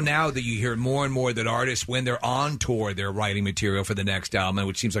because I know now that you hear more and more that artists, when they're on tour, they're writing material for the next album,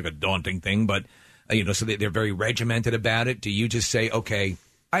 which seems like a daunting thing, but so they're very regimented about it. Do you just say, okay,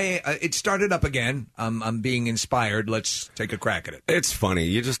 it started up again. I'm being inspired. Let's take a crack at it. It's funny.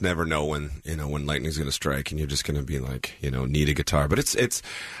 You just never know when lightning's going to strike, and you're just going to be like, need a guitar. But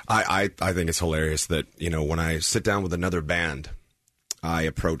I think it's hilarious that when I sit down with another band, I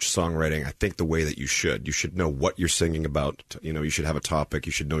approach songwriting, I think, the way that you should. You should know what you're singing about. You should have a topic.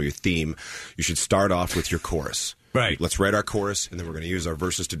 You should know your theme. You should start off with your chorus. Right. Let's write our chorus, and then we're going to use our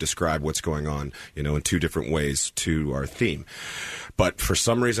verses to describe what's going on, in two different ways to our theme. But for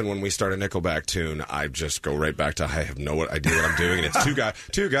some reason, when we start a Nickelback tune, I just go right back to, I have no idea what I'm doing. And it's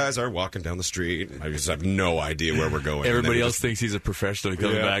two guys are walking down the street. I just have no idea where we're going. Everybody else thinks he's a professional. He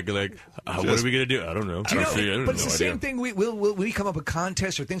comes back like, what are we going to do? I don't know. But it's the same thing. We come up with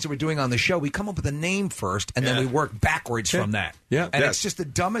contests or things that we're doing on the show. We come up with a name first, and then we work backwards from that. Yeah. And it's just the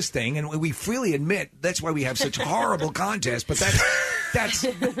dumbest thing. And we freely admit that's why we have such horrible contests. But that's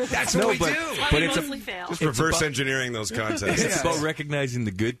what we do. But it's just reverse engineering those contests. It's about recognizing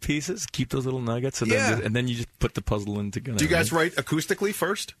the good pieces, keep those little nuggets, and then you just put the puzzle in together. Do you guys write acoustically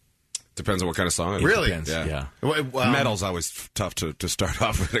first? Depends on what kind of song it is. Really? Depends. Yeah. Well, metal's always tough to start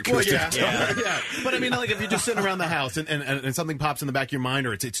off with acoustic guitar. Yeah. But I mean, like if you're just sitting around the house and something pops in the back of your mind,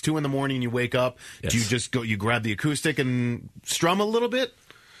 or it's 2 a.m. and you wake up, do you just you grab the acoustic and strum a little bit?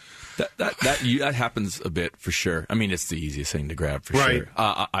 That happens a bit for sure. I mean, it's the easiest thing to grab for right.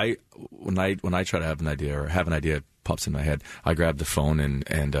 sure. When I try to have an idea or have an idea pops in my head, I grab the phone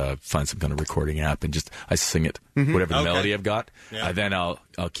and find some kind of recording app and I sing it, whatever melody I've got. Yeah. Then I'll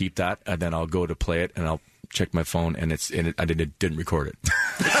keep that, and then I'll go to play it, and I'll check my phone, and I didn't record it.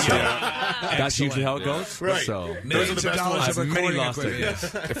 So that's usually how it goes. Right. So millions of dollars of recording equipment.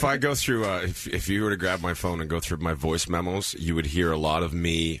 Yes. If I go through, if you were to grab my phone and go through my voice memos, you would hear a lot of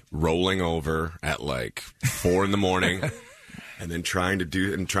me rolling over at like 4 a.m. and then trying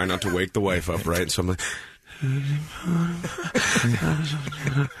not to wake the wife up. Right. So I'm like.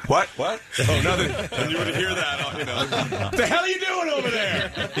 What? Oh, nothing. And you would hear that. What the hell are you doing over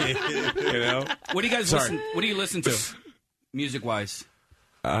there? What do you guys listen? What do you listen to, music wise?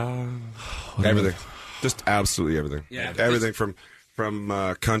 Everything. Just absolutely everything. Yeah. Everything from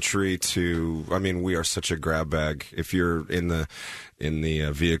country to. I mean, we are such a grab bag. If you're in the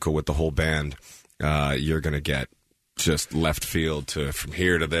vehicle with the whole band, you're gonna get. Just left field to from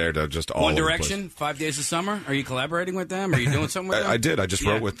here to there to just all One over Direction, the place. 5 Days of Summer. Are you collaborating with them? Are you doing something with them? I did. I just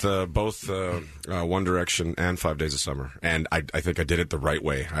wrote with both One Direction and 5 Days of Summer, and I think I did it the right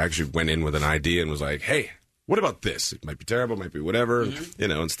way. I actually went in with an idea and was like, "Hey, what about this? It might be terrible, might be whatever."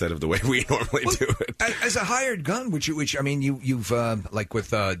 Instead of the way we normally do it. As a hired gun, which I mean, you've like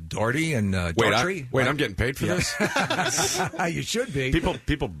with Doherty and Daughtry. Wait, I'm getting paid for this. You should be.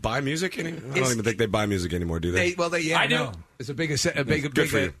 People buy music. I don't even think they buy music anymore, do they? I do. There's a big bit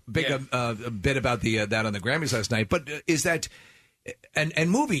about that on the Grammys last night. But is that and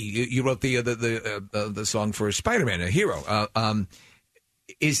movie? You wrote the song for Spider-Man, a hero.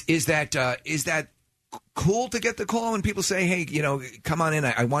 Is that cool to get the call when people say, "Hey, come on in.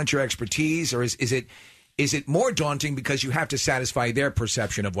 I want your expertise," or is it more daunting because you have to satisfy their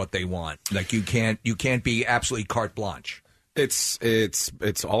perception of what they want? Like you can't be absolutely carte blanche. It's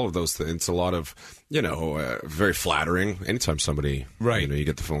all of those things. It's a lot of, very flattering. Anytime somebody, you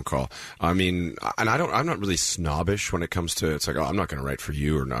get the phone call. I mean, and I'm not really snobbish when it comes to, it's like, oh, I'm not going to write for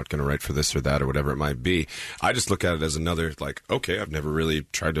you or not going to write for this or that or whatever it might be. I just look at it as another, like, okay, I've never really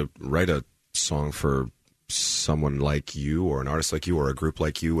tried to write a song for someone like you or an artist like you or a group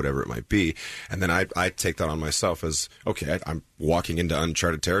like you, whatever it might be. And then I take that on myself as, okay, I'm walking into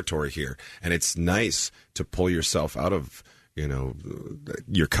uncharted territory here. And it's nice to pull yourself out of,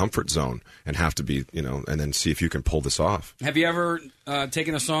 your comfort zone and have to be, and then see if you can pull this off. Have you ever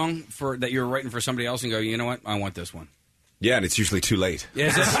taken a song that you're writing for somebody else and go, you know what, I want this one? Yeah, and it's usually too late.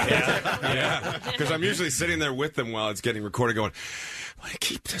 Yeah. Because I'm usually sitting there with them while it's getting recorded going, I want to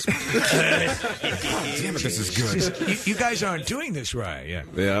keep this one. Damn it, this is good. You guys aren't doing this right. Yeah.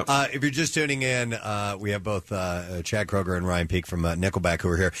 If you're just tuning in, we have both Chad Kroeger and Ryan Peake from Nickelback who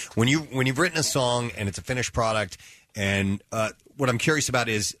are here. When you've written a song and it's a finished product, and what I'm curious about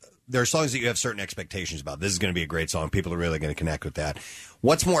is there are songs that you have certain expectations about. This is going to be a great song. People are really going to connect with that.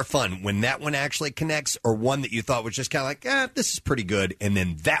 What's more fun, when that one actually connects or one that you thought was just kind of like, this is pretty good, and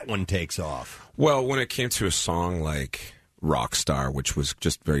then that one takes off? Well, when it came to a song like Rockstar, which was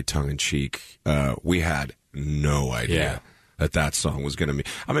just very tongue-in-cheek, we had no idea that song was going to be...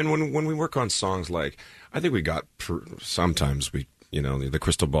 I mean, when we work on songs like... I think we got... sometimes we... the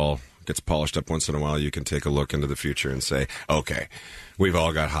crystal ball gets polished up once in a while. You can take a look into the future and say, okay, we've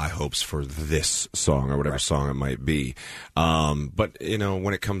all got high hopes for this song or whatever song it might be. But,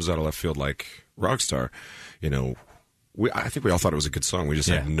 when it comes out of left field like Rockstar, I think we all thought it was a good song. We just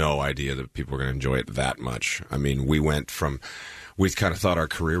had no idea that people were going to enjoy it that much. I mean, we kind of thought our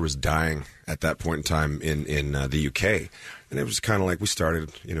career was dying at that point in time in the UK. And it was kind of like we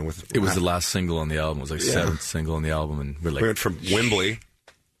started, with... It was the last single on the album. It was like seventh single on the album. And we went from Wembley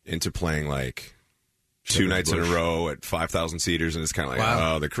into playing like 2 nights in a row at 5,000 seaters. And it's kind of like,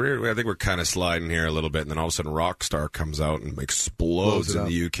 oh, the career, I think we're kind of sliding here a little bit. And then all of a sudden Rockstar comes out and explodes in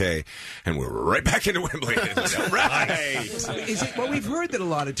the UK. And we're right back into Wembley. Right. Well, we've heard that a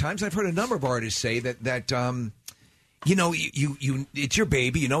lot of times. I've heard a number of artists say that you it's your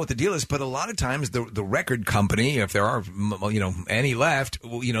baby, you know what the deal is, but a lot of times the record company, if there are any left,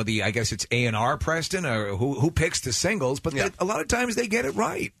 I guess it's A&R Preston or who picks the singles, but a lot of times they get it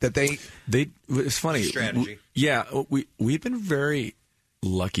right. That they it's funny strategy. We've been very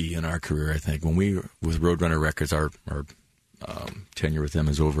lucky in our career. I think when we with Roadrunner Records, our tenure with them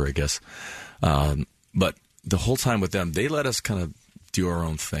is over, I guess. But the whole time with them, they let us kind of do our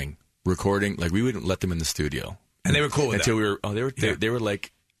own thing, recording. Like we wouldn't let them in the studio. And they were cool with until that. They were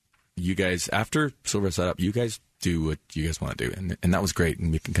like, you guys, after Silver Set Up, you guys do what you guys want to do. And that was great.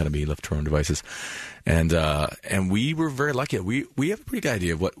 And we can kind of be left to our own devices. And we were very lucky. We have a pretty good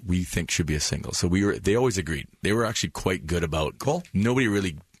idea of what we think should be a single. So they always agreed. They were actually quite good about, nobody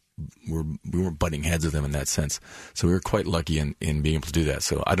really, we weren't butting heads with them in that sense. So we were quite lucky in being able to do that.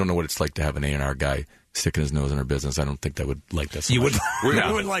 So I don't know what it's like to have an A&R guy sticking his nose in our business. I don't think that would like that so much. We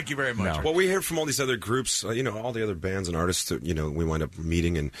wouldn't like you very much. No. Well, we hear from all these other groups, all the other bands and artists that, we wind up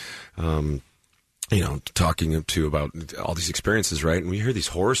meeting and, talking to about all these experiences, right? And we hear these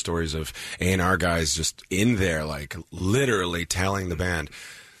horror stories of A&R guys just in there, like literally telling the band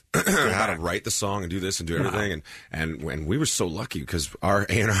how to write the song and do this and do everything. And we were so lucky because our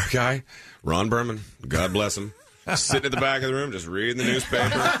A&R guy, Ron Berman, God bless him, sitting at the back of the room, just reading the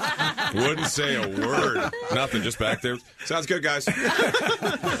newspaper. Wouldn't say a word. Nothing, just back there. Sounds good, guys.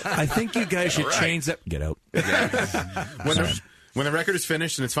 I think you guys should change that. Get out. When the record is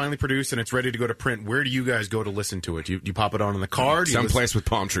finished and it's finally produced and it's ready to go to print, where do you guys go to listen to it? You pop it on in the car? Someplace with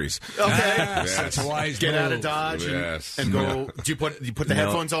palm trees. Okay. Yes. That's a wise Get move. out of Dodge and go. Do you put the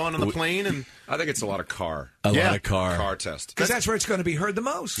headphones on the plane? And I think it's a lot of car. A lot of car. Car test. Because that's where it's going to be heard the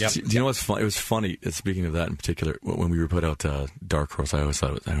most. Yep. Do you know what's funny? It was funny, speaking of that in particular, when we were put out Dark Horse, I always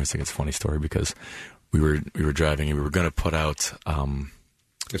think it's a funny story because we were driving and we were going to put out...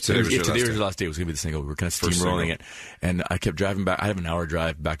 If today was your last day, it was going to be the single. We were kind of steamrolling it. And I kept driving back. I have an hour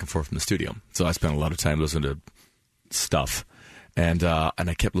drive back and forth from the studio. So I spent a lot of time listening to stuff. And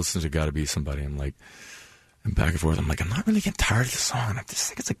I kept listening to Gotta Be Somebody. And back and forth. I'm like, I'm not really getting tired of the song. I just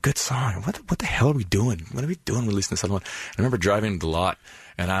think it's a good song. What the hell are we doing? What are we doing releasing this other one? I remember driving the lot,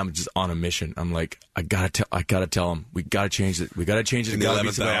 and I'm just on a mission. I'm like, I gotta tell them, we gotta change it. We gotta change it. Gotta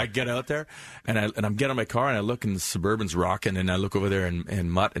Be Somebody. I get out there, and I'm getting in my car, and I look, and the Suburban's rocking, and I look over there,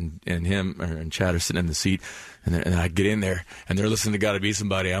 and Mutt and him and Chad are sitting in the seat, and I get in there, and they're listening to Gotta Be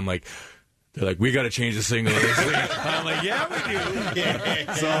Somebody. I'm like, They're like, we got to change the signal. I'm like, yeah, we do.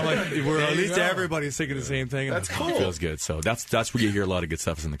 Yeah. So I'm like, we're at least everybody's thinking the same thing. That's cool. It feels good. So that's where you hear a lot of good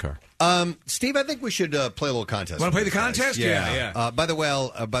stuff is in the car. Steve, I think we should play a little contest. Want to play the contest? Yeah. By the way,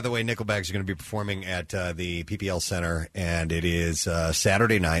 Nickelback's are going to be performing at the PPL Center, and it is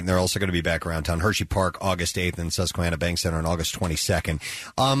Saturday night. And they're also going to be back around town, Hershey Park, August 8th, and Susquehanna Bank Center on August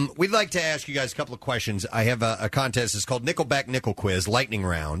 22nd. We'd like to ask you guys a couple of questions. I have a contest. It's called Nickelback Nickel Quiz Lightning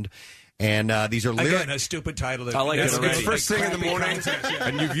Round. And these are again a stupid title. I like it. It's first thing in the morning,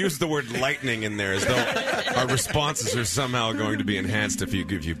 and you've used the word lightning in there as though our responses are somehow going to be enhanced if you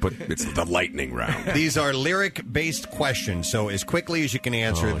put it's the lightning round. These are lyric-based questions, so as quickly as you can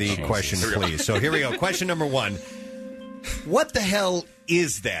answer the question, please. So here we go. Question number 1: what the hell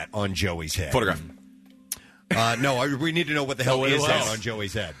is that on Joey's head? Photograph. No, we need to know what the hell is that on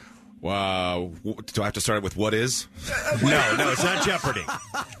Joey's head. Wow. Do I have to start it with what is? No, it's not Jeopardy.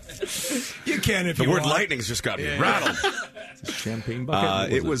 You can if the you word want. lightning's just got me rattled. Champagne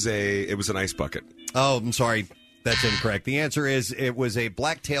bucket. It was an ice bucket. Oh, I'm sorry. That's incorrect. The answer is it was a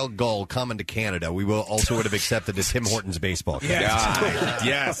black-tailed gull common to Canada. We would have accepted as Tim Hortons baseball.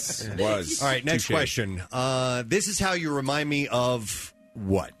 Yes, it was. All right, next question. This is how you remind me of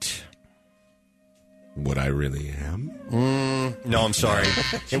what? What I really am? No, I'm sorry.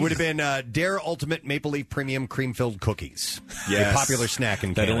 It would have been Dare Ultimate Maple Leaf Premium Cream-Filled Cookies. Yes. A popular snack in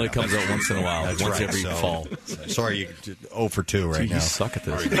That Canada. only comes out once in a while. That's once right. every fall. Sorry, you 0 for 2 right now. You suck at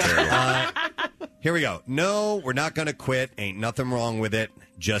this. Here we go. No, we're not going to quit. Ain't nothing wrong with it.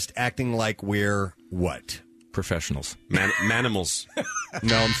 Just acting like we're what? Professionals. Manimals.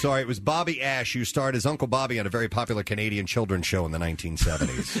 No, I'm sorry. It was Bobby Ash who starred as Uncle Bobby on a very popular Canadian children's show in the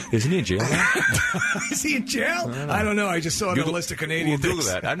 1970s. Isn't he in jail now? Is he in jail? I don't know. I just saw it on a list of Canadian Google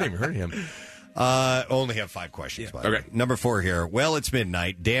things. that. I've never heard of him. Only have 5 questions, by the way. Number 4 here. Well, it's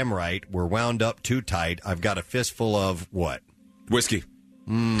midnight. Damn right. We're wound up too tight. I've got a fistful of what? Whiskey.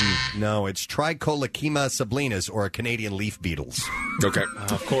 No, it's Tricholecema sublinus, or a Canadian leaf beetles. Okay.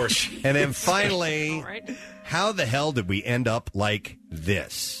 Of course. And then finally, how the hell did we end up like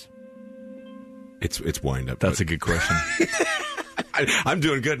this? It's wind up. That's a good question. I'm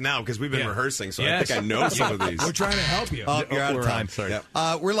doing good now because we've been rehearsing, so I think I know some of these. We're trying to help you. Oh, you're out of time. Sorry.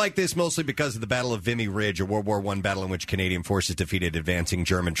 We're like this mostly because of the Battle of Vimy Ridge, a World War I battle in which Canadian forces defeated advancing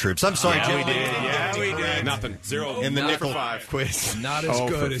German troops. I'm sorry, Jim. We did. Yeah, we did. Nothing. 0. In the nickel 5 quiz. Not as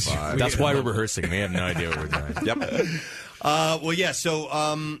good as That's why we're rehearsing. We have no idea what we're doing. Yep. Well, yeah. So,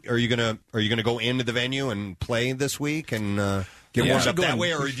 are you gonna go into the venue and play this week and get warmed up that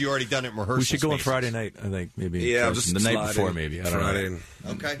way, or have you already done it in rehearsal? We should go on spaces? Friday night. I think maybe. Yeah, just the night slide before, in. maybe. I don't Friday. know.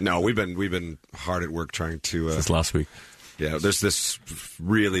 Okay. No, we've been hard at work trying to. Since last week. Yeah, there's this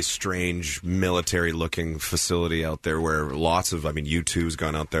really strange military-looking facility out there where lots of, U2's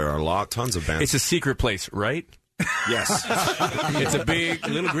gone out there. Tons of bands. It's a secret place, right? Yes. It's a big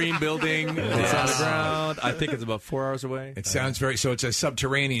little green building. It's on the ground. I think it's about 4 hours away. It sounds very so. It's a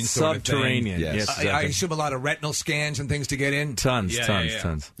subterranean sort of thing. Subterranean. Yes. I exactly. assume a lot of retinal scans and things to get in. Tons. You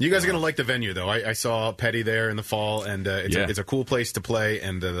guys are going to like the venue, though. I saw Petty there in the fall, and it's a cool place to play.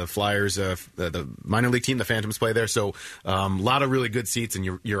 And the Flyers, the minor league team, the Phantoms, play there. So a lot of really good seats,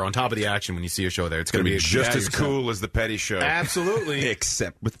 and you're on top of the action when you see a show there. It's going to be just as cool as the Petty show. Absolutely.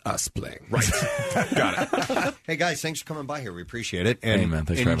 Except with us playing. Right. Got it. Hey, guys, thanks for coming by here. We appreciate it. And hey, man,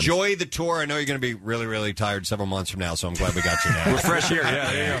 thanks for having us. enjoy the tour. I know you're going to be really, really tired several months from now, so I'm glad we got you now. We're fresh here.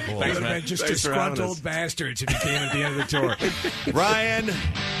 Yeah. Cool. Thanks, man. Just disgruntled bastards if you came at the end of the tour. Ryan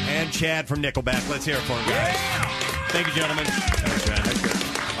and Chad from Nickelback. Let's hear it for them, guys. Thank you, gentlemen. Thanks, man.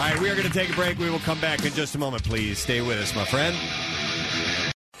 All right, we are going to take a break. We will come back in just a moment. Please stay with us, my friend.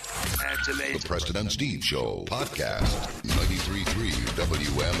 The Preston and Steve Show podcast. 93.3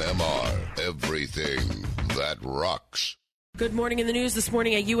 WMMR. Everything that rocks. Good morning. In the news this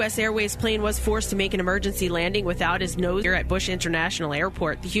morning, a U.S. Airways plane was forced to make an emergency landing without his nose here at Bush International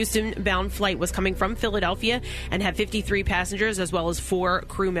Airport. The Houston-bound flight was coming from Philadelphia and had 53 passengers as well as 4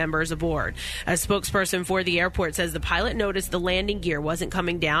 crew members aboard. A spokesperson for the airport says the pilot noticed the landing gear wasn't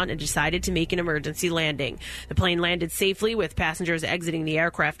coming down and decided to make an emergency landing. The plane landed safely with passengers exiting the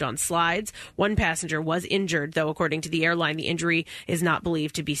aircraft on slides. One passenger was injured, though according to the airline, the injury is not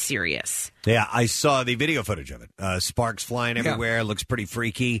believed to be serious. Yeah, I saw the video footage of it. Sparks flying everywhere. Looks pretty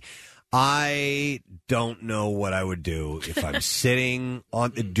freaky. I don't know what I would do if I'm sitting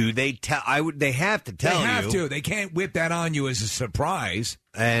on. Do they tell? They have to tell you. They have to. They can't whip that on you as a surprise.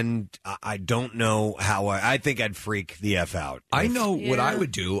 And I don't know how. I think I'd freak the F out. I know what I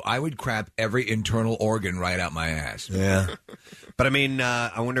would do. I would crap every internal organ right out my ass. Yeah. But I mean,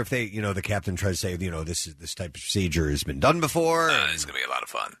 I wonder if they, the captain tries to say, this type of procedure has been done before. It's going to be a lot of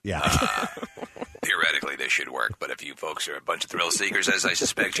fun. Yeah. Theoretically, this should work, but if you folks are a bunch of thrill seekers, as I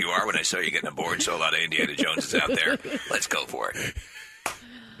suspect you are when I saw you getting aboard, so a lot of Indiana Joneses out there, let's go for it.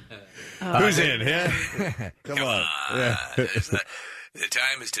 Who's in? Yeah? Come on. Yeah. The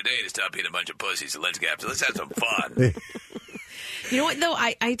time is today to stop being a bunch of pussies, so let's have some fun. You know what, though?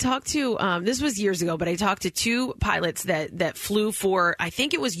 I talked to, this was years ago, but I talked to two pilots that flew for, I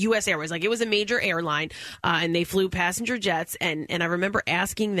think it was U.S. Airways. Like, it was a major airline, and they flew passenger jets. And I remember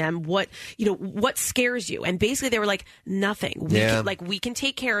asking them what scares you? And basically they were like, nothing. We can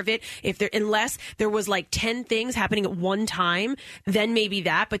take care of it. Unless there was like 10 things happening at one time, then maybe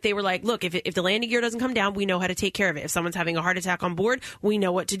that. But they were like, look, if the landing gear doesn't come down, we know how to take care of it. If someone's having a heart attack on board, we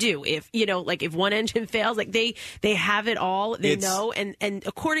know what to do. If one engine fails, like they have it all. They know. And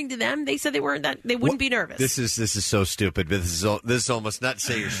according to them, they said they wouldn't be nervous. This is so stupid. But this is almost, not to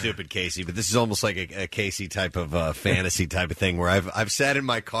say you're stupid, Casey, but this is almost like a Casey type of fantasy type of thing where I've sat in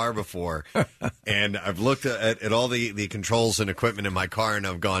my car before and I've looked at all the controls and equipment in my car and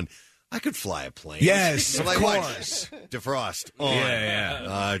I've gone, I could fly a plane. Yes, of course. Defrost on.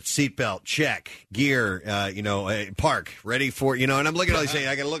 Yeah. Seatbelt, check. Gear, park, ready for, and I'm looking at all these things.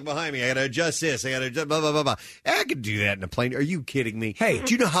 I got to look behind me. I got to adjust this. I got to adjust blah, blah, blah, blah. I could do that in a plane. Are you kidding me? Hey.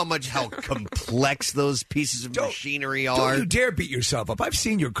 Do you know how complex those pieces of machinery are? Don't you dare beat yourself up. I've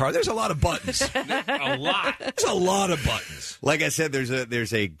seen your car. There's a lot of buttons. A lot. There's a lot of buttons. Like I said,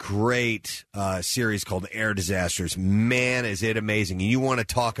 there's a great series called Air Disasters. Man, is it amazing. And you want to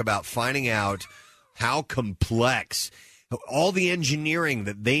talk about finding out how complex all the engineering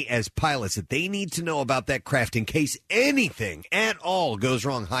that they, as pilots, that they need to know about that craft in case anything at all goes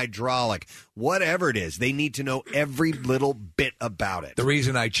wrong, hydraulic, whatever it is, they need to know every little bit about it. The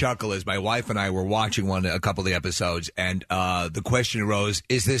reason I chuckle is my wife and I were watching a couple of the episodes, and the question arose,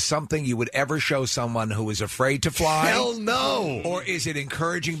 is this something you would ever show someone who is afraid to fly? Hell no! Or is it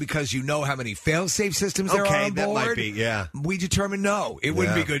encouraging because you know how many fail-safe systems there are on board? That might be, yeah. We determined no. It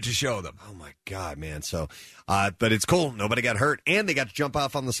wouldn't be good to show them. Oh, my God, man. So, but it's cool. Nobody got hurt, and they got to jump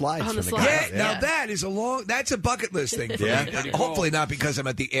off on the slides. Yeah, now that is that's a bucket list thing for me. Hopefully not because I'm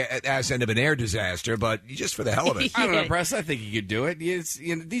at the ass end of an air disaster, but just for the hell of it. I don't know, Preston. I think you could do it.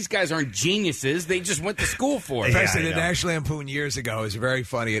 These guys aren't geniuses. They just went to school for it. Preston, the National Lampoon years ago was very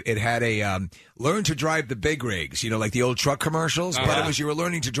funny. It had a learn to drive the big rigs, like the old truck commercials, but it was you were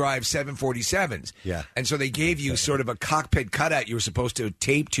learning to drive 747s. Yeah. And so they gave you sort of a cockpit cutout you were supposed to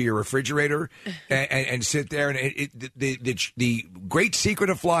tape to your refrigerator and sit there. And the great secret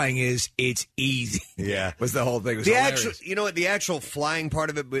of flying is it's easy. Yeah. Was the whole thing. It was hilarious. The actual flying part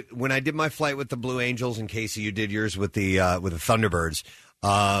of it, when I did my flight with the Blue Angels, and Casey, you did yours with the Thunderbirds,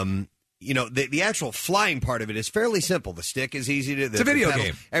 the actual flying part of it is fairly simple. The stick is easy to... It's a video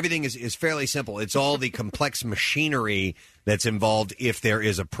game. Everything is fairly simple. It's all the complex machinery that's involved if there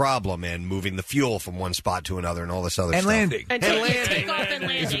is a problem, and moving the fuel from one spot to another and all this other stuff. Landing. And take off and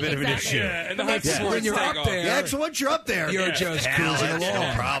landing. It's a bit of an issue. Yeah, and when you're up there. Yeah, so once you're up there, you're just cruising along.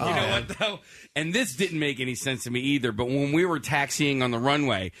 No problem. You know what, though? And this didn't make any sense to me either, but when we were taxiing on the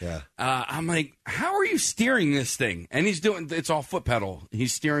runway, I'm like, how are you steering this thing? And it's all foot pedal.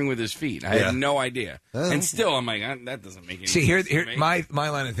 He's steering with his feet. I had no idea. And still, I'm like, that doesn't make any sense. See, here my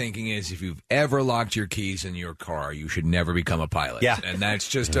line of thinking is, if you've ever locked your keys in your car, you should never become a pilot. Yeah. And that's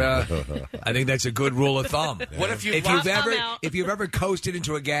just, I think that's a good rule of thumb. What if you've ever coasted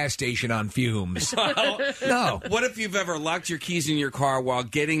into a gas station on fumes? No. What if you've ever locked your keys in your car while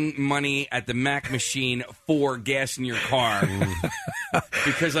getting money at the Mac machine for gas in your car?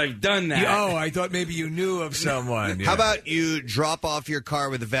 Because I've done that. I thought maybe you knew of someone. Yeah. How about you drop off your car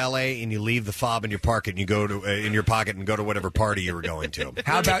with the valet and you leave the fob in your pocket and you go to in your pocket and go to whatever party you were going to?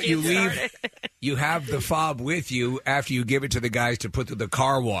 How about you have the fob with you after you give it to the guys to put through the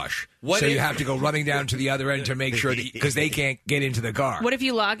car wash? You have to go running down to the other end to make sure that, because they can't get into the car. What if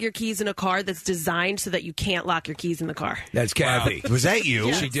you lock your keys in a car that's designed so that you can't lock your keys in the car? That's Kathy. Was that you?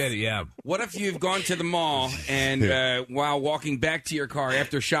 Yes. She did it, yeah. What if you've gone to the mall and while walking back to your car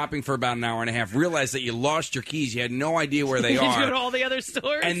after shopping for about an hour and a half, realized that you lost your keys, you had no idea where they are. You go to all the other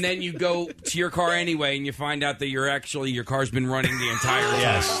stores. And then you go to your car anyway and you find out that your car's been running the entire time.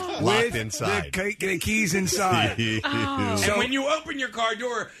 Yes, locked inside. The keys inside. And when you open your car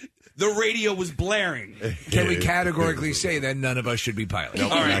door, the radio was blaring. Can we categorically say that none of us should be pilots? No,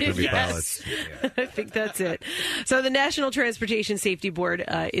 we're not going to be Yes. pilots. I think that's it. So the National Transportation Safety Board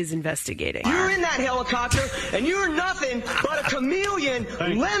is investigating. You're in that helicopter, and you're nothing but a chameleon,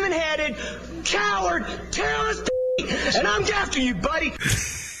 lemon-headed, coward, terrorist, and I'm after you, buddy.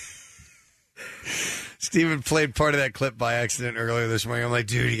 Steven played part of that clip by accident earlier this morning. I'm like,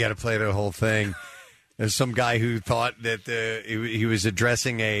 dude, you got to play the whole thing. There's some guy who thought that he was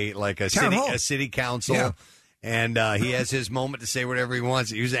addressing a city council, Yeah. and he has his moment to say whatever he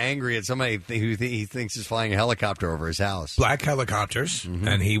wants. He was angry at somebody who he thinks is flying a helicopter over his house. Black helicopters,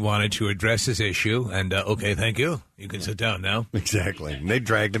 and he wanted to address this issue. And okay, thank you. You can sit down now. Exactly. And they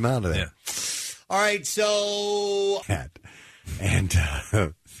dragged him out of there. All right, so and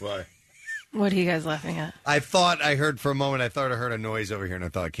why? What are you guys laughing at? I thought I heard for a moment. I thought I heard a noise over here, and I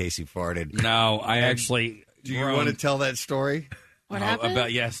thought Casey farted. No, I actually. Do you want to tell that story? What happened?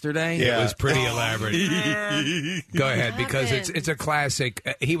 About yesterday? Yeah. It was pretty elaborate. Go ahead, because it's a classic.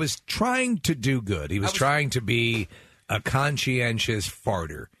 He was trying to do good. He was trying to be a conscientious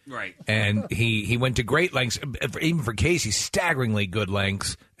farter. Right. And he went to great lengths, even for Casey, staggeringly good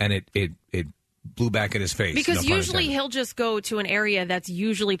lengths, and it blew back in his face. Because no pun usually intended. he'll just go to an area that's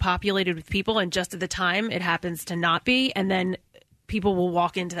usually populated with people, and just at the time it happens to not be, and then people will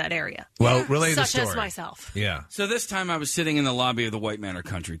walk into that area. Well, relay the Such story. as myself. Yeah. So this time I was sitting in the lobby of the White Manor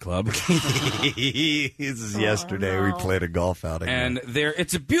Country Club. This is yesterday. We played a golf outing. And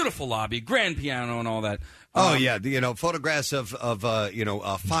it's a beautiful lobby, grand piano and all that. Oh yeah, photographs of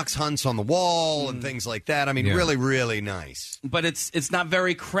fox hunts on the wall and things like that. I mean, really, really nice. But it's not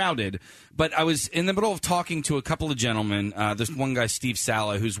very crowded. But I was in the middle of talking to a couple of gentlemen. There's one guy, Steve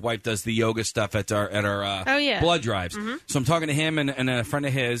Sala, whose wife does the yoga stuff at our blood drives. Mm-hmm. So I'm talking to him and a friend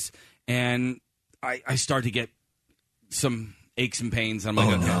of his, and I start to get some aches and pains. I'm like,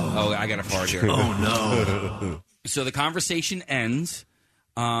 I got to fart here. Oh no! So the conversation ends.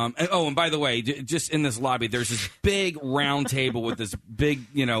 And by the way, just in this lobby, there's this big round table with this big,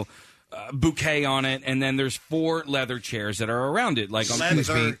 bouquet on it, and then there's 4 leather chairs that are around it. Like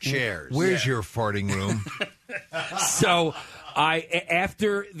leather chairs. Where's your farting room? So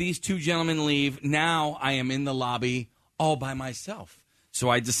after these 2 gentlemen leave, now I am in the lobby all by myself. So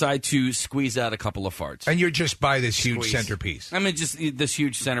I decide to squeeze out a couple of farts. And you're just by this huge centerpiece. I mean, just this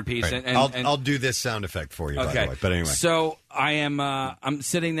huge centerpiece. Right. And I'll do this sound effect for you, by the way. But anyway. So I am I'm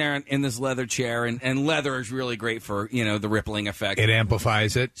sitting there in this leather chair, and leather is really great for, the rippling effect. It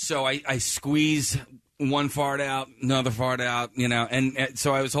amplifies it. So I squeeze one fart out, another fart out, and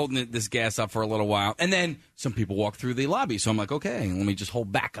so I was holding this gas up for a little while. And then some people walk through the lobby. So I'm like, okay, let me just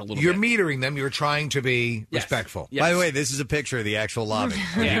hold back a little You're bit. metering them. You're trying to be respectful. Yes. By the way, this is a picture of the actual lobby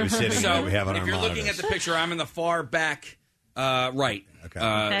where he was sitting So that we have on if our you're monitors. looking at the picture, I'm in the far back right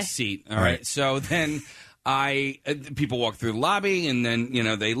seat. All right. So then people walk through the lobby, and then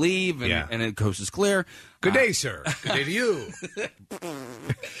they leave, and the coast is clear. Good day, sir. Good day to you.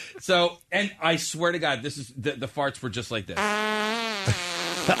 So, and I swear to God, this is the farts were just like this.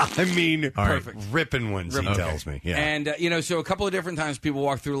 I mean, perfect, ripping ones. He tells me, yeah. And so a couple of different times people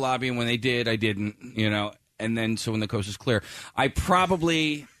walked through the lobby, and when they did, I didn't. And then so when the coast is clear, I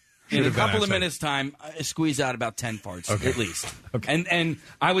probably. In a couple of minutes' time, I squeeze out about 10 farts, at least. Okay. And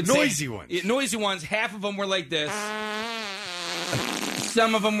I would noisy say... ones. Noisy ones. Half of them were like this.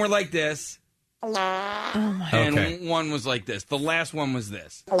 Some of them were like this. Oh, my And one was like this. The last one was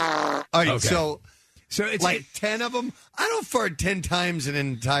this. All right, Okay. so it's like 10 of them. I don't fart 10 times in an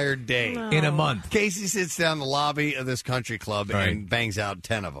entire day. In a month. Casey sits down in the lobby of this country club and bangs out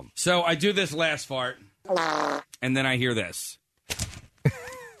 10 of them. So I do this last fart, and then I hear this.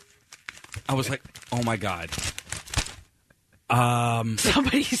 I was like, oh, my God.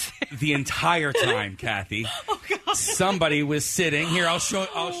 Somebody's there. The entire time, Kathy. Oh, God. Somebody was sitting here. I'll show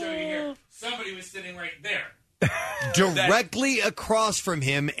you here. Somebody was sitting right there. Directly across from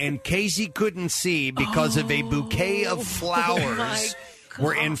him, and Casey couldn't see because of a bouquet of flowers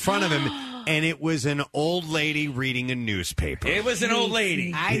were in front of him, and it was an old lady reading a newspaper. It was an old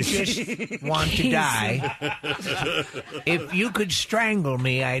lady. I just want to die. If you could strangle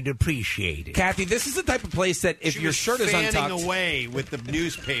me, I'd appreciate it. Kathy, this is the type of place that if She your was shirt is fanning untucked... away with the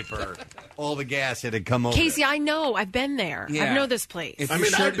newspaper, all the gas had come over. Casey, I know. I've been there. Yeah. I know this place.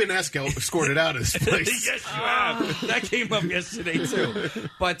 I've been escorted out of this place. Yes, you have. That came up yesterday, too.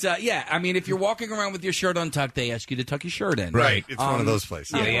 But, if you're walking around with your shirt untucked, they ask you to tuck your shirt in. Right. It's one of those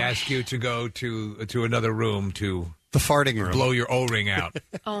places. Yeah, they ask you to go to another room to the farting room, blow your O-ring out.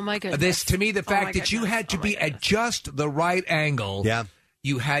 Oh, my goodness. This, to me, the fact that you had to be at just the right angle. Yeah.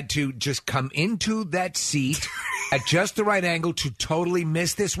 you had to just come into that seat at just the right angle to totally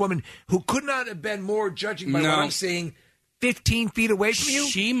miss this woman who could not have been more, judging by what I'm seeing, 15 feet away from you?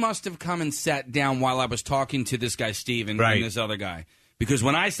 She must have come and sat down while I was talking to this guy, Steve, and this other guy. Because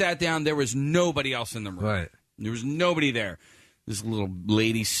when I sat down, there was nobody else in the room. Right. There was nobody there. This little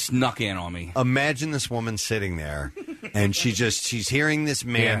lady snuck in on me. Imagine this woman sitting there, and she's hearing this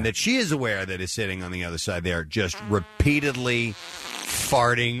man that she is aware that is sitting on the other side there, just repeatedly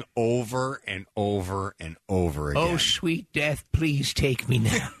farting over and over and over again. Oh, sweet death, please take me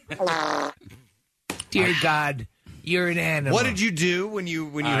now. Dear God, you're an animal. What did you do when you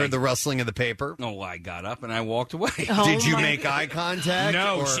heard the rustling of the paper? Oh, I got up and I walked away. Did you make eye contact?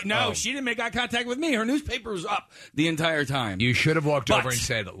 No, she didn't make eye contact with me. Her newspaper was up the entire time. You should have walked over and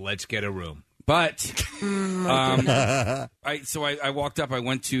said, let's get a room. But, I walked up. I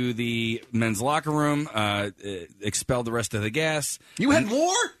went to the men's locker room, expelled the rest of the gas. You had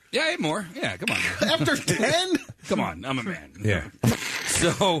more? Yeah, I had more. Yeah, come on. After 10? Come on, I'm a man. Yeah.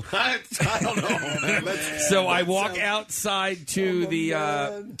 So I don't know. So I walk outside to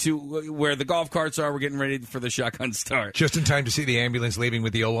to where the golf carts are. We're getting ready for the shotgun start. Just in time to see the ambulance leaving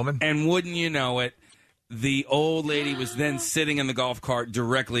with the old woman. And wouldn't you know it, the old lady was then sitting in the golf cart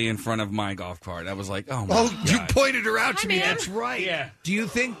directly in front of my golf cart. I was like, oh my God. You pointed her out to me. That's right. Yeah. Do you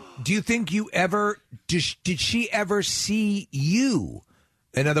think you ever did she ever see you?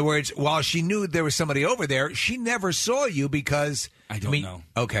 In other words, while she knew there was somebody over there, she never saw you because I don't know.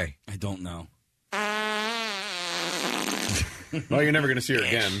 Okay. I don't know. Well, you're never going to see her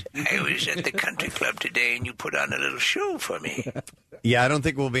again. I was at the country club today, and you put on a little show for me. Yeah, I don't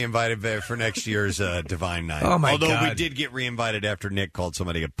think we'll be invited back for next year's Divine Night. Oh, my Although God. we did get re-invited after Nick called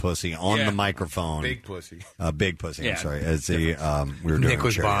somebody a pussy on the microphone. Big pussy. Big pussy, Yeah. I'm sorry. As we were doing Nick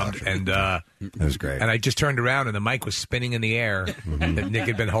was charity bombed, auction. and it was great. And I just turned around, and the mic was spinning in the air that Nick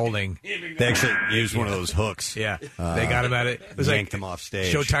had been holding. They actually used one of those hooks. Yeah, they got him at it. It was yanked like him off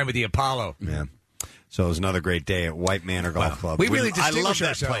stage. Showtime with the Apollo. Yeah. So it was another great day at White Manor Golf Club. We really I love distinguish that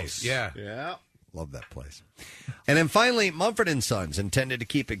ourselves. place. Yeah. Love that place. And then finally, Mumford & Sons intended to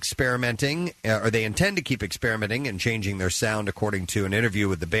keep experimenting, or they intend to keep experimenting and changing their sound according to an interview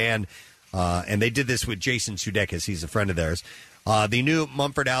with the band. And they did this with Jason Sudeikis. He's a friend of theirs. The new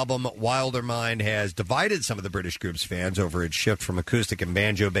Mumford album, Wilder Mind, has divided some of the British group's fans over its shift from acoustic and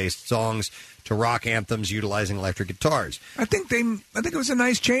banjo-based songs to rock anthems utilizing electric guitars. I think it was a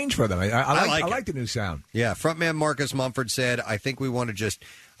nice change for them. I like like the new sound. Yeah, frontman Marcus Mumford said, I think we want to just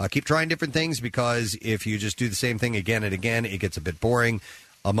keep trying different things because if you just do the same thing again and again, it gets a bit boring.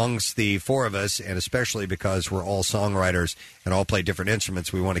 Amongst the four of us, and especially because we're all songwriters and all play different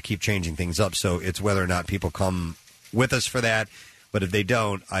instruments, we want to keep changing things up. So it's whether or not people come with us for that. But if they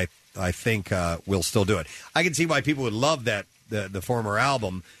don't, I think we'll still do it. I can see why people would love that the former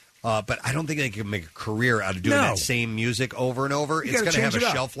album, but I don't think they can make a career out of doing that same music over and over. It's going to have a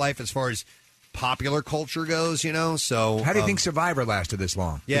shelf life as far as popular culture goes, you know. So how do you think Survivor lasted this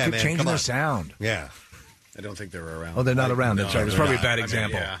long? Yeah, they kept man, changing come their on. sound. Yeah. I don't think they were around. Oh, they're not around. That's right. It's probably a bad I mean,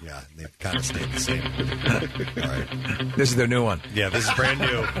 example. yeah. They kind of stayed the same. All right. This is their new one. Yeah, this is brand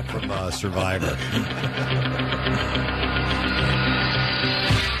new from Survivor.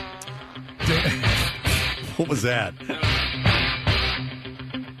 What was that?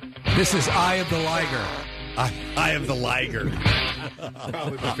 This is Eye of the Liger. Eye of the Liger.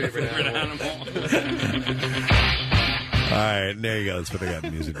 Probably my favorite animal. All right, there you go. That's what they got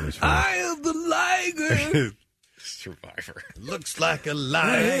in music news for. Eye of the Liger. Survivor. Looks like a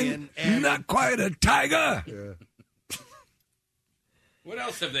lion and not quite a tiger. What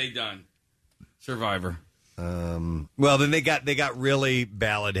else have they done? Survivor. Well, then they got really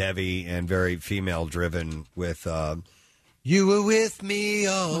ballad heavy and very female driven with "You Were With Me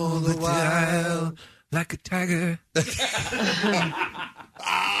All the While." Like a tiger.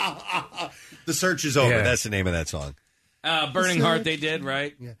 The search is over. Yeah. That's the name of that song. Burning Heart they did,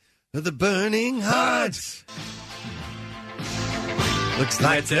 right? Yeah. The Burning Hearts. Looks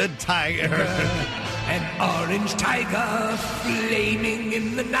like a tiger. An orange tiger flaming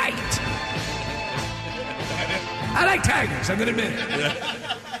in the night. I like tigers, I'm going to admit it.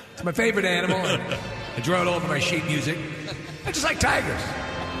 It's my favorite animal. I draw it all over my sheet music. I just like tigers.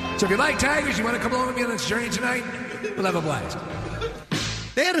 So if you like tigers, you want to come along with me on this journey tonight, we'll have a blast.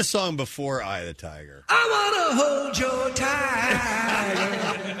 They had a song before Eye of the Tiger. I want to hold your tiger.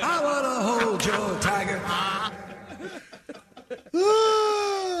 I want to hold your tiger.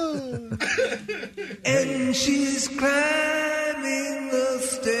 And she's climbing the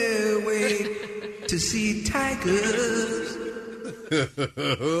stairway to see tigers.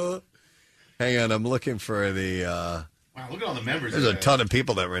 Hang on, I'm looking for the Wow, look at all the members. There's a ton of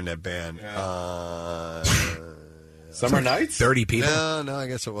people that were in that band. Summer Nights? 30 people? No, I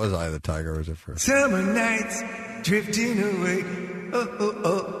guess it was Eye of the Tiger. Was it first? Summer nights drifting away.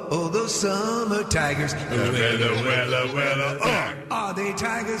 Oh, those summer tigers. Are they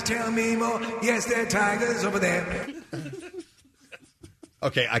tigers? Tell me more. Yes, they're tigers over there.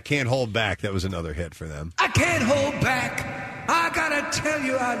 Okay, I Can't Hold Back. That was another hit for them. I can't hold back. I gotta tell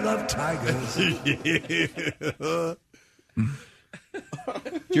you, I love tigers. Do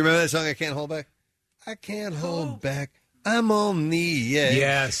you remember that song, I Can't Hold Back? I can't hold back. I'm on the edge.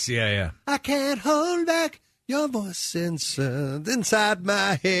 Yes, yeah. I can't hold back your voice inside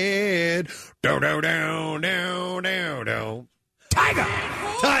my head. Do.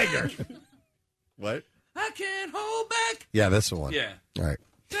 Tiger. What? I can't hold back. Yeah, that's the one. Yeah. All right.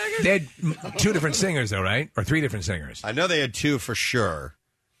 They had 2 different singers, though, right? Or 3 different singers. I know they had 2 for sure.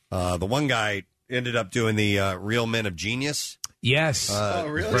 The one guy ended up doing the Real Men of Genius. Yes.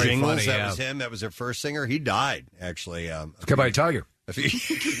 Really? Jingles, that was him. That was their first singer. He died, actually. It's cut by a tiger.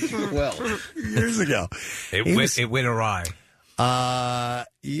 Years ago. It went awry.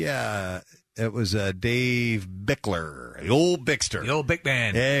 Yeah. It was Dave Bickler, the old Bixter. The old Bick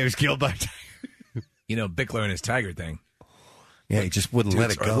Man. Yeah, he was killed by a tiger. You know, Bickler and his tiger thing. Yeah, he just wouldn't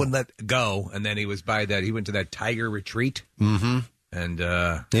let it go. Wouldn't let it go, and then he was by that. He went to that tiger retreat. Mm-hmm. And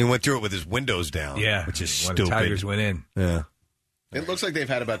he went through it with his windows down. Yeah. Which is When stupid. the tigers went in. Yeah. It looks like they've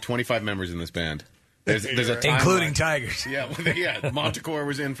had about 25 members in this band. There's a including tigers. Yeah, Montecore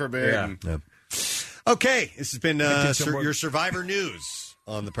was in for a bit. Yeah. Okay, this has been your Survivor News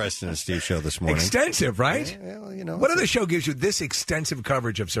on the Preston and Steve Show this morning. Extensive, right? Yeah, well, you know, what other show gives you this extensive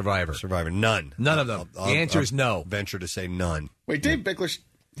coverage of Survivor? None. None of them. The answer is no. Venture to say none. Wait, Dave Bickler,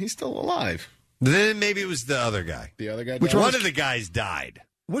 he's still alive. Then maybe it was the other guy. The other guy? Which one of the guys died?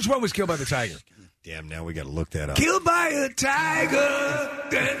 Which one was killed by the tiger? Damn, now we got to look that up. Killed by a tiger.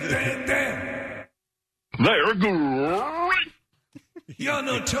 They're great. Y'all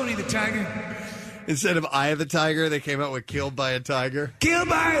know Tony the Tiger? Instead of Eye of the Tiger, they came out with Killed by a Tiger. Killed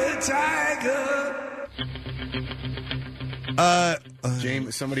by a tiger.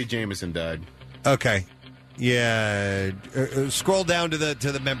 Somebody Jameson died. Okay. Yeah. Scroll down to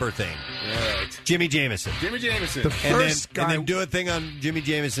the member thing. Right. Jimmy Jameson. Jimmy Jameson. And then do a thing on Jimmy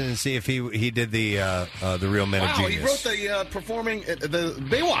Jameson and see if he did the Real Men of Genius. He wrote the performing the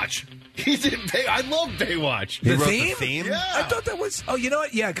Baywatch. He did. I love Baywatch. He wrote the theme? Yeah. I thought that was. Oh, you know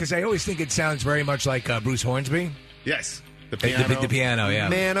what? Yeah, because I always think it sounds very much like Bruce Hornsby. Yes. The piano, yeah.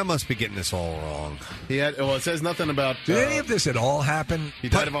 Man, I must be getting this all wrong. It says nothing about. Did any of this at all happen? He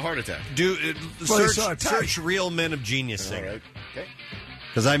died of a heart attack. Search Real Men of Genius singer. All right. Okay.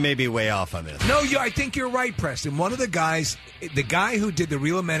 Because I may be way off on this. No, I think you're right, Preston. One of the guys, the guy who did the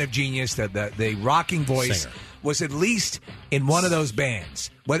Real Men of Genius, the rocking voice, Singer. was at least in one of those bands.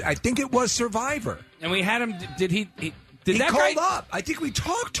 But I think it was Survivor. And we had him. Did he He that called guy up. I think we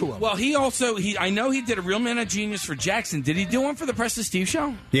talked to him. Well, he also I know he did a Real Man of Genius for Jackson. Did he do one for the Preston Steve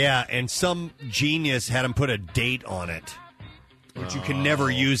Show? Yeah, and some genius had him put a date on it, which you can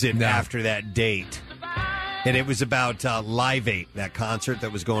never use it after that date. And it was about Live 8, that concert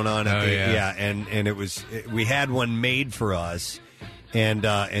that was going on. And it was we had one made for us, and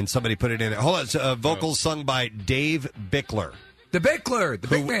somebody put it in. Hold on, it's, vocals sung by Dave Bickler. The Bickler, the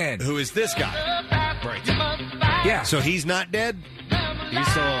big man. Who is this guy? Right. Yeah. So he's not dead? He's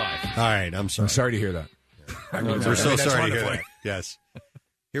still alive. All right, I'm sorry. I'm sorry to hear that. We're so sorry to hear that. Yes.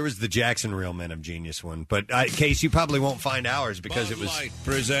 Here was the Jackson Real Men of Genius one. But, Case, you probably won't find ours because Bud it was... Light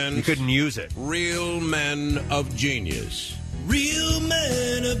presents you couldn't use it. Real Men of Genius. Real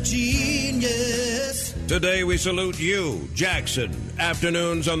Men of Genius. Today we salute you, Jackson.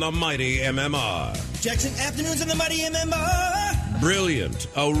 Afternoons on the mighty MMR. Jackson Afternoons on the mighty MMR. Brilliant.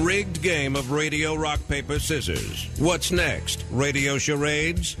 A rigged game of radio rock, paper, scissors. What's next? Radio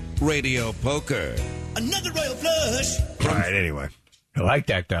charades? Radio poker. Another royal flush. All right, anyway. I like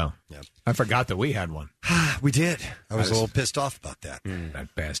that, though. Yep. I forgot that we had one. We did. I was a little pissed off about that.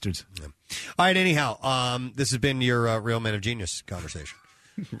 That bastards. Yeah. All right, anyhow, this has been your Real Men of Genius conversation.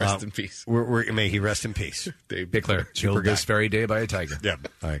 Rest in peace. May he rest in peace. Dave Bickler, killed this very day by a tiger. Yeah.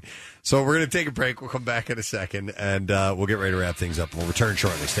 All right. So we're going to take a break. We'll come back in a second, and we'll get ready to wrap things up. We'll return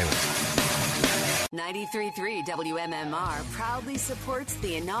shortly. Stay with us. 93.3 WMMR proudly supports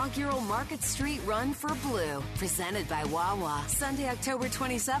the inaugural Market Street Run for Blue, presented by Wawa. Sunday, October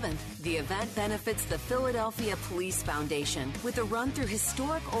 27th. The event benefits the Philadelphia Police Foundation with a run through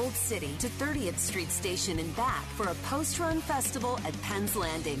historic Old City to 30th Street Station and back for a post-run festival at Penn's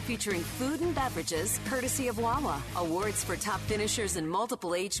Landing, featuring food and beverages courtesy of Wawa, awards for top finishers in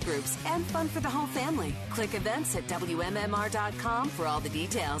multiple age groups, and fun for the whole family. Click events at WMMR.com for all the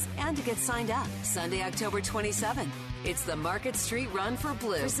details and to get signed up. Sunday, October 27th. It's the Market Street Run for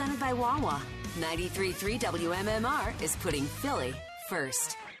Blue, presented by Wawa. 93.3 WMMR is putting Philly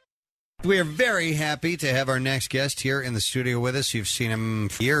first. We are very happy to have our next guest here in the studio with us. You've seen him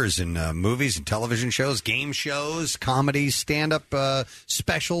for years in movies and television shows, game shows, comedies, stand-up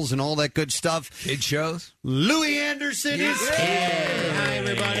specials, and all that good stuff. Kid shows. Louis Anderson is here. Hi,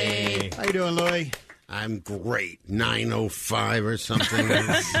 everybody. How you doing, Louis? I'm great. 9:05 or something.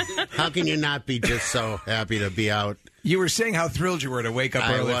 How can you not be just so happy to be out? You were saying how thrilled you were to wake up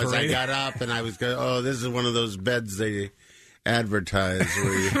early for radio. I got up and I was going, oh, this is one of those beds they advertise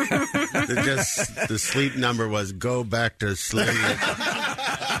where the sleep number was go back to sleep.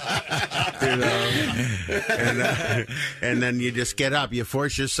 And then you just get up. You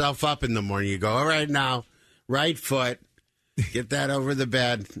force yourself up in the morning. You go, all right, now, right foot. Get that over the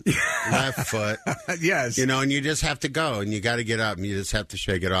bed, left foot. Yes. And you just have to go, and you got to get up, and you just have to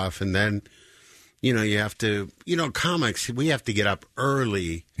shake it off. And then, you have to, comics, we have to get up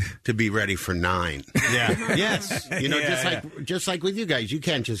early to be ready for 9. Yeah. Yes. Just like with you guys, you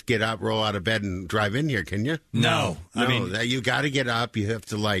can't just get up, roll out of bed, and drive in here, can you? No. I mean, you got to get up. You have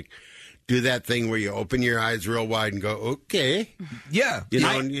to, do that thing where you open your eyes real wide and go, okay. Yeah.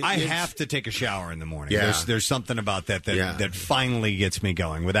 I have to take a shower in the morning. Yeah. There's something about that finally gets me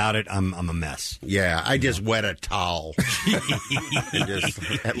going. Without it, I'm a mess. Yeah, I just wet a towel and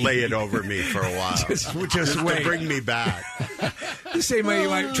just lay it over me for a while. Just wait. To bring me back. The same way you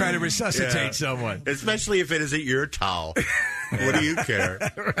might try to resuscitate someone. Especially if it isn't your towel. What do you care?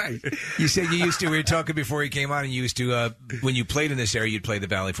 Right. You said you used to, we were talking before you came on, and you used to, when you played in this area, you'd play the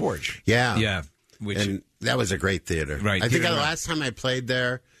Valley Forge. Yeah. Yeah. And that was a great theater. Right. I think the last time I played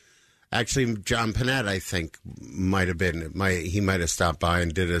there, actually, John Panette, I think, might have been, he might have stopped by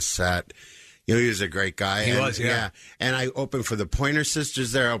and did a set. He was a great guy. He was, yeah. And I opened for the Pointer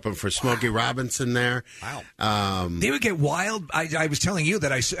Sisters there. I opened for Smokey Robinson there. Wow. They would get wild. I was telling you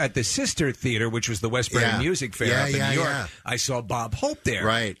that at the Sister Theater, which was the Westbury Music Fair up in New York, I saw Bob Hope there.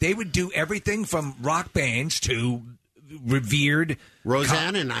 Right. They would do everything from rock bands to revered.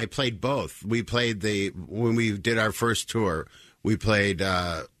 Roseanne and I played both. We played when we did our first tour, we played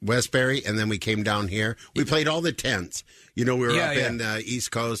Westbury, and then we came down here. We played all the tents. We were up in the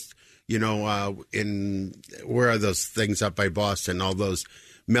East Coast. In where are those things up by Boston? All those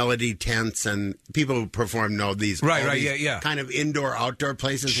melody tents, and people who perform know these. Right, kind of indoor, outdoor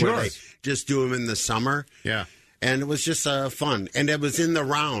places Sure. where they just do them in the summer. Yeah. And it was just fun. And it was in the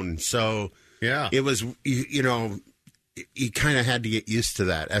round, so it was, you kind of had to get used to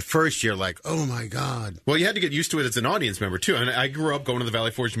that. At first, you're like, oh, my God. Well, you had to get used to it as an audience member, too. And I grew up going to the Valley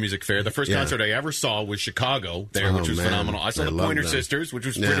Forge Music Fair. The first concert I ever saw was Chicago there, which was phenomenal. I saw the Pointer Sisters, which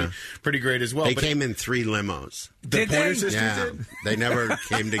was pretty great as well. They came in 3 limos. The Pointer Sisters did? They never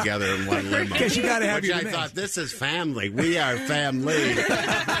came together in one limo. Because you got to have your I thought, this is family. We are family.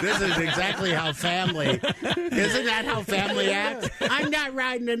 This is exactly how family. Isn't that how family acts? I'm not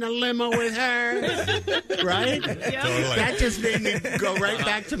riding in a limo with her. Right? Totally. That just made me go right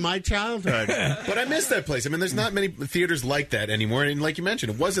back to my childhood. But I miss that place. I mean, there's not many theaters like that anymore. And like you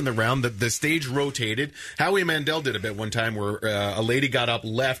mentioned, it was in the round. The stage rotated. Howie Mandel did a bit one time where a lady got up,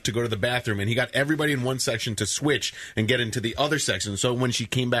 left to go to the bathroom, and he got everybody in one section to switch and get into the other section. So when she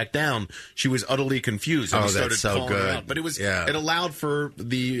came back down, she was utterly confused. And he started that's so calling her good. out. But it allowed for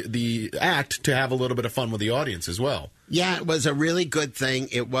the act to have a little bit of fun with the audience as well. Yeah, it was a really good thing.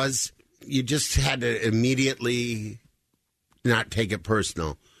 It was, you just had to immediately not take it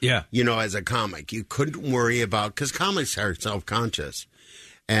personal. Yeah. As a comic. You couldn't worry about, because comics are self-conscious.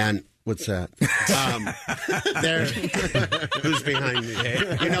 And what's that? Who's behind me?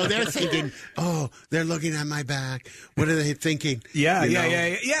 They're thinking, oh, they're looking at my back. What are they thinking? Yeah.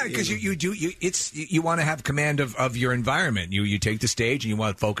 Because you want to have command of your environment. You take the stage and you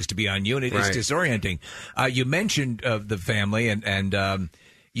want focus to be on you, and it's disorienting. You mentioned the family, and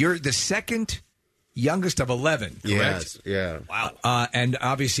you're the second youngest of 11, correct? Yes, yeah. Wow. And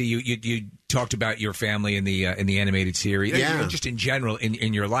obviously, you talked about your family in the animated series. Yeah. Just in general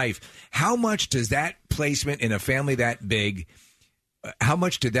in your life. How much does that placement in a family that big? How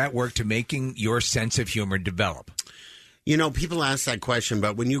much did that work to making your sense of humor develop? people ask that question,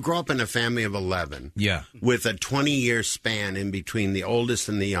 but when you grow up in a family of 11, with a 20-year span in between the oldest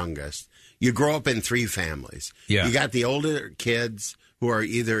and the youngest, you grow up in 3 families. Yeah. You got the older kids who are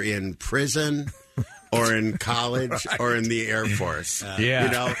either in prison or in college or in the Air Force.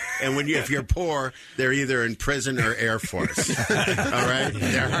 And if you're poor, they're either in prison or Air Force. All right?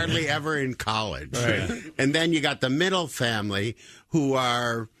 They're hardly ever in college. Right. And then you got the middle family who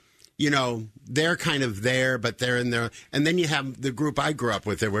are, they're kind of there, but they're in there. And then you have the group I grew up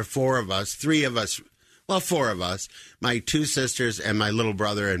with. There were 4 of us, 3 of us, 4 of us, my 2 sisters and my little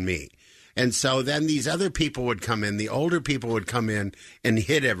brother and me. And so then these other people would come in, the older people would come in and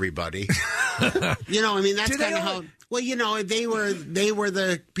hit everybody. That's kind of how. Well, they were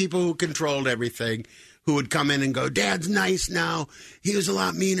the people who controlled everything, who would come in and go, "Dad's nice now. He was a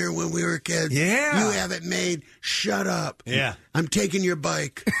lot meaner when we were kids. Yeah, you have it made. Shut up. Yeah, I'm taking your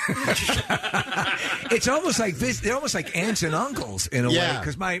bike." It's almost like this. They're almost like aunts and uncles in a way,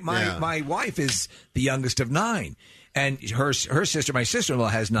 because my wife is the youngest of 9. And her sister, my sister-in-law,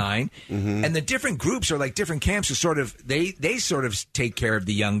 has 9, and the different groups are like different camps. Who sort of they sort of take care of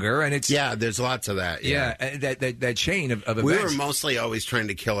the younger, and it's there's lots of that. Yeah, that chain of events. We were mostly always trying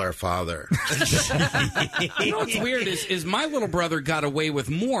to kill our father. What's weird is my little brother got away with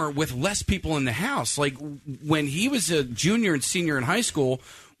more with less people in the house. Like when he was a junior and senior in high school,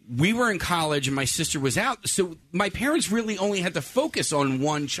 we were in college and my sister was out, so my parents really only had to focus on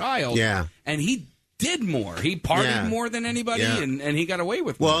one child. Yeah, and he did more. He partied more than anybody, and he got away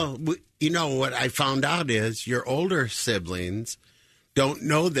with more. Well, what I found out is your older siblings don't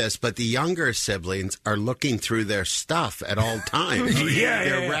know this, but the younger siblings are looking through their stuff at all times.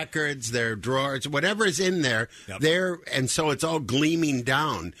 Their records, their drawers, whatever's in there, and so it's all gleaming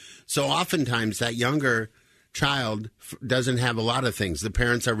down. So oftentimes that younger child doesn't have a lot of things. The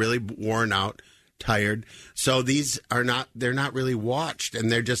parents are really worn out, tired, so they're not really watched,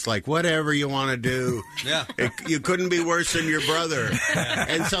 and they're just like, whatever you want to do. You couldn't be worse than your brother.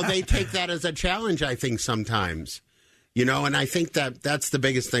 And so they take that as a challenge, I think, sometimes, and I think that's the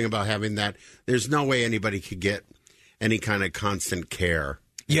biggest thing about having that. There's no way anybody could get any kind of constant care.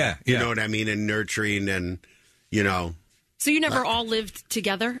 You know what I mean, and nurturing, and So you never all lived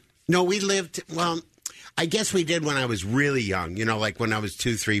together? No, we lived, I guess we did when I was really young, like when I was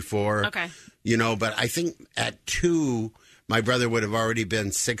 2, 3, 4. Okay. But I think at 2, my brother would have already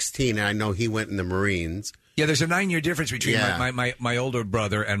been 16, and I know he went in the Marines. Yeah, there's a 9-year difference between my older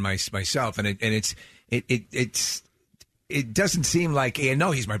brother and myself, and it doesn't seem like, I know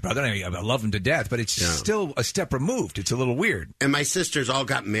he's my brother, and I love him to death, but it's still a step removed. It's a little weird. And my sisters all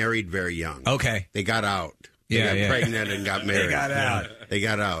got married very young. Okay. They got out. They got pregnant and got married. They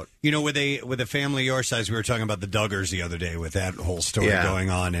got out. With a family your size, we were talking about the Duggars the other day with that whole story going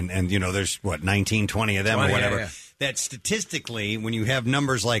on, and there's 19, 20 of them or whatever. That statistically, when you have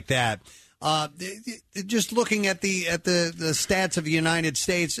numbers like that, just looking at the stats of the United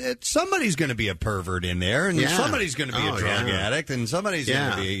States, somebody's going to be a pervert in there, and somebody's going to be a drug addict, and somebody's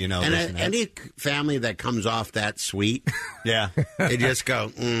going to be, And any family that comes off that sweet, they just go,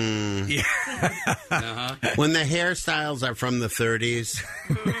 When the hairstyles are from the 30s,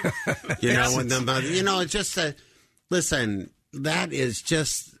 when the it's just listen.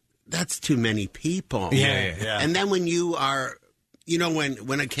 That's too many people. And then when you are.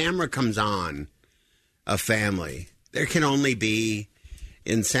 When a camera comes on a family, there can only be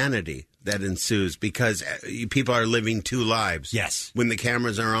insanity that ensues because people are living 2 lives. Yes. When the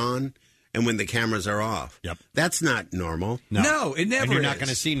cameras are on and when the cameras are off. Yep. That's not normal. No, it never And you're is. not going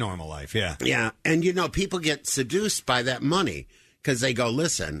to see normal life, Yeah, and people get seduced by that money because they go,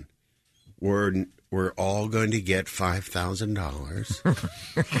 listen, we're all going to get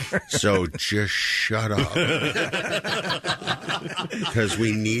 $5,000, so just shut up because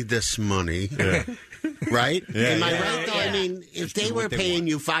we need this money, right? Am I right? Though, I mean, if they were paying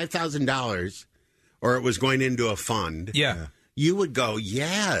you $5,000, or it was going into a fund, you would go,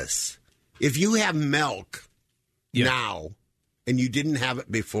 yes. If you have milk now, and you didn't have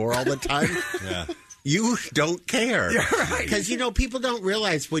it before all the time, you don't care, because people don't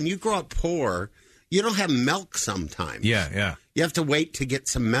realize when you grow up poor. You don't have milk sometimes. Yeah. You have to wait to get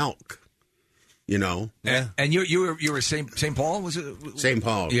some milk. And you were St. Paul, was it? St.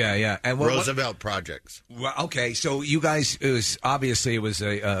 Paul. Yeah. And Roosevelt Projects. Well, okay, so you guys, there was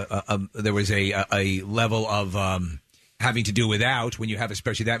a level of having to do without when you have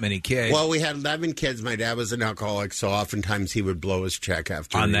especially that many kids. Well, we had 11 kids. My dad was an alcoholic, so oftentimes he would blow his check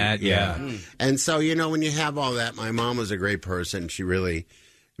after on that. And so when you have all that, my mom was a great person. She really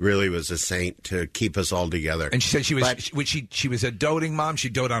really was a saint to keep us all together. And she said she was a doting mom. She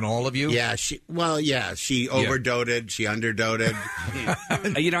doted on all of you. Yeah, she overdoted. She underdoted.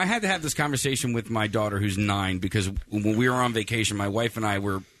 I had to have this conversation with my daughter, who's 9, because when we were on vacation, my wife and I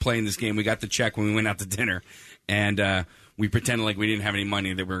were playing this game. We got the check when we went out to dinner, and we pretended like we didn't have any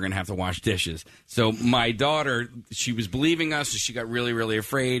money, that we were going to have to wash dishes. So my daughter, she was believing us, so she got really, really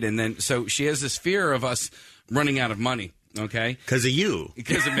afraid, and then so she has this fear of us running out of money. Okay, because of you,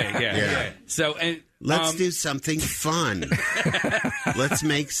 because of me. Yeah. So and let's do something fun. Let's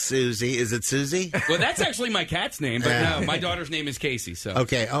make Susie. Is it Susie? Well, that's actually my cat's name, but no, my daughter's name is Casey. So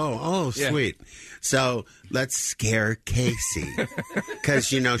okay. Oh, sweet. So let's scare Casey because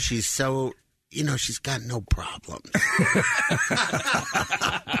she's so. She's got no problems.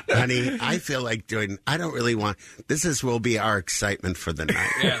 Honey, I feel like I don't really want... will be our excitement for the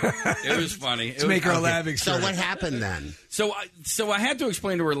night. Yeah, it was funny. To make her laugh. So what happened then? So I had to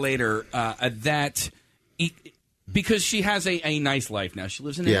explain to her later that... Because she has a nice life now. She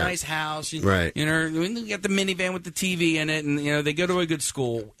lives in a nice house. Right. We got the minivan with the TV in it, and they go to a good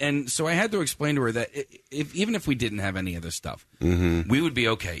school. And so I had to explain to her that even if we didn't have any of this stuff, we would be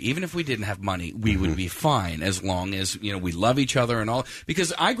okay. Even if we didn't have money, we would be fine as long as we love each other and all.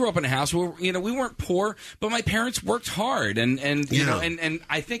 Because I grew up in a house where we weren't poor, but my parents worked hard, and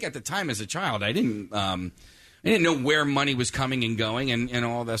I think at the time as a child I didn't know where money was coming and going and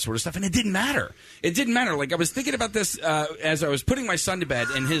all that sort of stuff. And it didn't matter. It didn't matter. Like, I was thinking about this as I was putting my son to bed,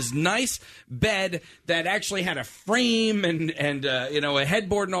 and his nice bed that actually had a frame and a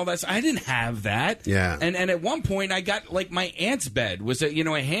headboard and all that. So I didn't have that. Yeah. And at one point, I got, like, my aunt's bed was a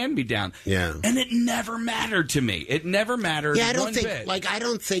hand-me-down. Yeah. And it never mattered to me. It never mattered I don't one think, bit. I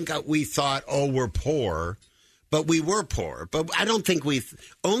don't think we thought, we're poor. But we were poor. But I don't think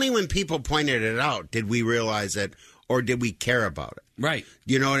only when people pointed it out did we realize it, or did we care about it. Right.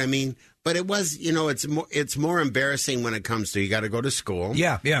 You know what I mean? But it was, it's more embarrassing when it comes to you got to go to school.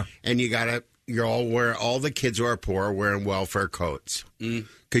 Yeah. And all the kids who are poor are wearing welfare coats.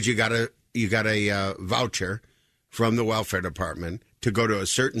 Because you got a voucher from the welfare department to go to a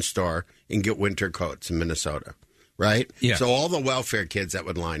certain store and get winter coats in Minnesota. Right? Yeah. So all the welfare kids that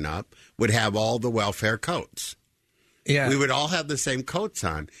would line up would have all the welfare coats. Yeah. We would all have the same coats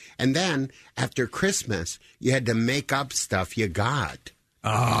on. And then after Christmas, you had to make up stuff you got.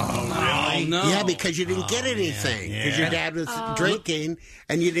 Oh, no. Yeah, because you didn't get anything. Because your dad was drinking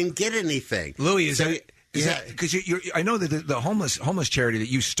and you didn't get anything. Louis, because I know that the homeless charity that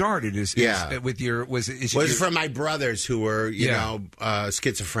you started is with your was from my brothers who were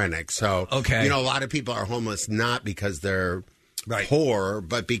schizophrenic. So okay, a lot of people are homeless not because they're poor,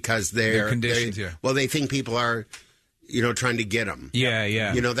 but because their conditions. They think people are trying to get them.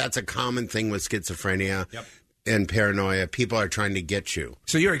 Yeah. That's a common thing with schizophrenia. Yep. And paranoia. People are trying to get you.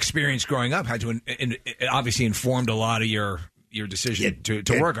 So your experience growing up had to obviously informed a lot of your decision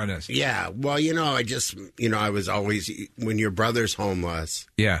to work on this. Yeah. Well, I was always, when your brother's homeless,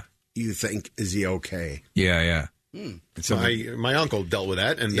 you think, is he okay? Yeah. So my uncle dealt with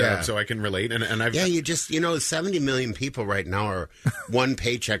that, and so I can relate. And I've 70 million people right now are one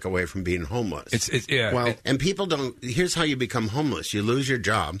paycheck away from being homeless. And people don't. Here's how you become homeless: you lose your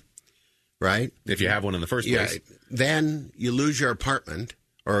job, right? If you have one in the first place, then you lose your apartment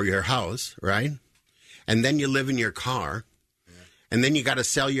or your house, right? And then you live in your car, and then you got to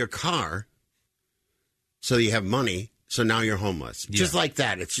sell your car so you have money. So now you're homeless, just like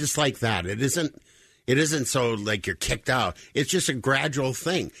that. It's just like that. It isn't so like you're kicked out. It's just a gradual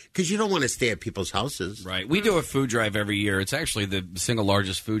thing because you don't want to stay at people's houses. Right. We do a food drive every year. It's actually the single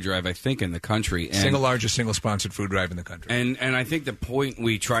largest food drive, I think, in the country. And single largest, single sponsored food drive in the country. And I think the point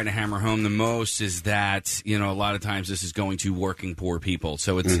we try to hammer home the most is that, a lot of times this is going to working poor people.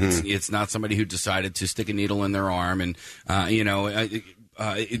 So it's not somebody who decided to stick a needle in their arm. And,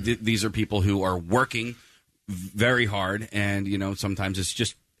 these are people who are working very hard. And, sometimes it's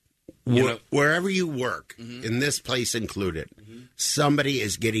just, wherever you work, in this place included, somebody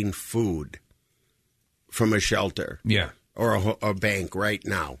is getting food from a shelter, or a bank right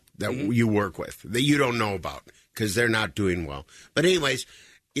now that you work with that you don't know about because they're not doing well. But anyways,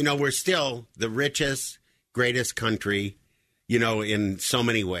 we're still the richest, greatest country, in so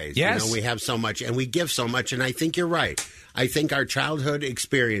many ways. Yes. We have so much and we give so much. And I think you're right. I think our childhood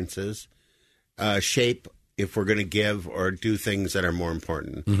experiences shape if we're going to give or do things that are more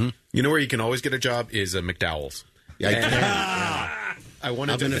important. You know where you can always get a job is McDowell's. Yeah, I can. I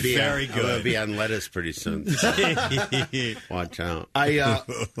wanted to be very good. I'm going to be on lettuce pretty soon. Watch out. I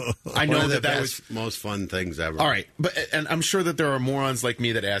know One of the that was most fun things ever. All right, and I'm sure that there are morons like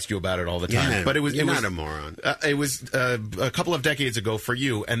me that ask you about it all the time. Yeah, but you're not a moron. It was a couple of decades ago for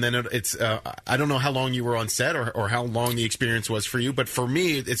you, and then it's I don't know how long you were on set or how long the experience was for you, but for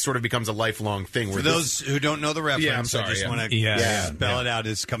me, it sort of becomes a lifelong thing. For those who don't know the reference, I'm sorry, I just want to spell it out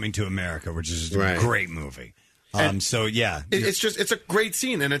as Coming to America, which is a great movie. It's a great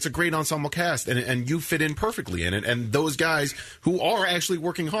scene, and it's a great ensemble cast, and you fit in perfectly in it. And those guys who are actually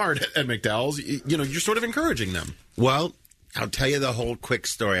working hard at McDowell's, you're sort of encouraging them. Well, I'll tell you the whole quick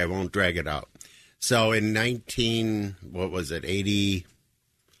story. I won't drag it out. So in 88?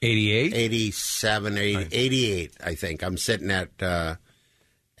 87, 88, I think. I'm sitting at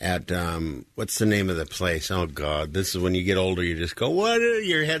what's the name of the place? Oh, God. This is when you get older, you just go, what?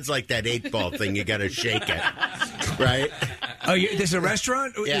 Your head's like that 8-ball thing. You got to shake it, right? Oh, this is a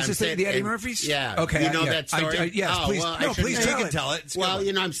restaurant? Yeah, is this the Eddie Murphy's? Yeah. Okay. You know that story? Yes, please. Well, Please tell it. Well,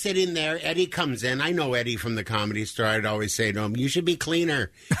 I'm sitting there. Eddie comes in. I know Eddie from the Comedy Store. I'd always say to him, you should be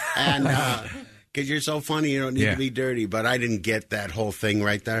cleaner. And because you're so funny, you don't need to be dirty. But I didn't get that whole thing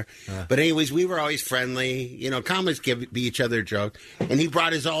right there. But anyways, we were always friendly. Comics give each other jokes. And he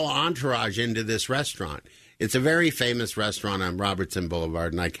brought his whole entourage into this restaurant. It's a very famous restaurant on Robertson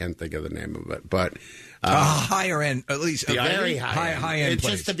Boulevard, and I can't think of the name of it. But higher end, at least the very high end. It's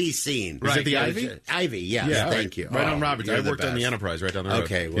place. just to be seen. Is it the Ivy? Ivy, yes. Yeah, thank you. Right on Robertson. I worked on the best. Enterprise right down the road.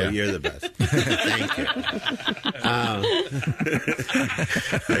 Okay, well, you're the best. Thank you.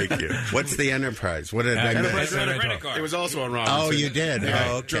 Thank you. What's the Enterprise? What did I miss? It was also on Robertson. Oh, you did? Yeah,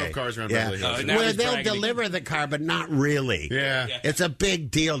 oh, okay. Drove cars around Beverly Hills. Where they'll deliver the car, but not really. Yeah. It's a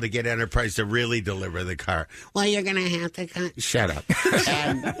big deal to get Enterprise to really deliver the car. Well, you're going to have to... Shut up.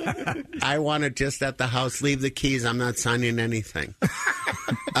 And I want it just at the house. Leave the keys. I'm not signing anything.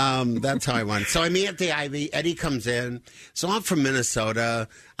 That's how I want it. So I meet at the Ivy. Eddie comes in. So I'm from Minnesota.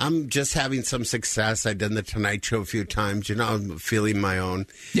 I'm just having some success. I've done the Tonight Show a few times. I'm feeling my own.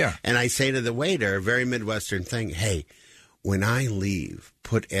 Yeah. And I say to the waiter, a very Midwestern thing, hey, when I leave,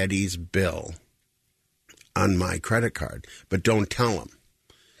 put Eddie's bill on my credit card, but don't tell him.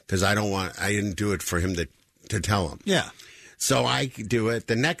 Because I didn't do it for him to tell him. Yeah. So I do it.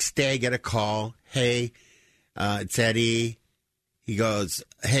 The next day I get a call. Hey, it's Eddie. He goes,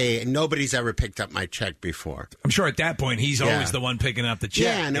 hey, nobody's ever picked up my check before. I'm sure at that point he's always the one picking up the check.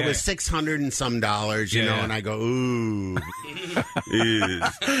 Yeah, and it was $600 and some dollars, you know, and I go, ooh.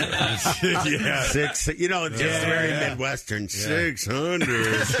 yeah. Just very Midwestern. 600.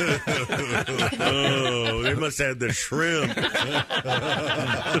 Oh, they must have the shrimp.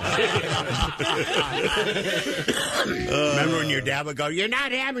 Remember when your dad would go, you're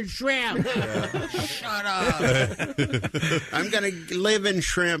not having shrimp. Shut up. I'm going to live in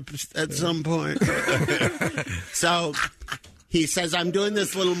shrimp at some point. So he says, I'm doing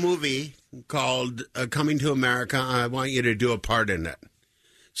this little movie called Coming to America. I want you to do a part in it.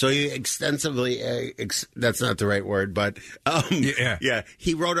 So he extensively, that's not the right word, but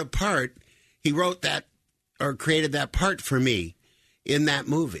he wrote a part. He wrote that or created that part for me in that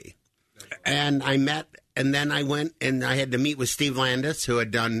movie. And then I went and I had to meet with Steve Landis, who had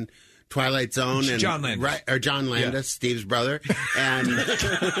done Twilight Zone and John Landis, John Landis, Steve's brother, and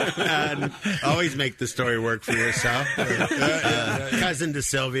always make the story work for yourself. Cousin to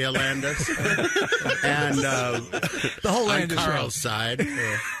Sylvia Landis, and the whole Landis on Carl's side.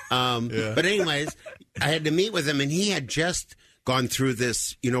 But anyways, I had to meet with him, and he had just gone through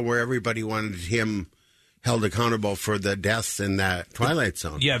this, where everybody wanted him held accountable for the deaths in that Twilight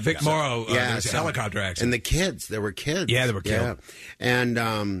Zone. Yeah, Vic Morrow, helicopter accident. And the kids, there were kids. Yeah, they were killed. Yeah.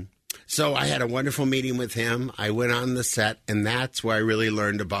 And so I had a wonderful meeting with him. I went on the set, and that's where I really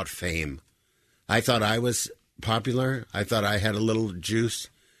learned about fame. I thought I was popular. I thought I had a little juice.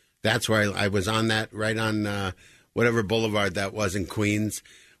 That's where I was on that, right on whatever boulevard that was in Queens,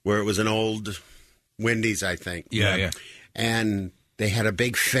 where it was an old Wendy's, I think. Yeah. And they had a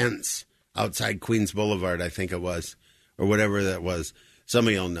big fence outside Queens Boulevard, I think it was, or whatever that was.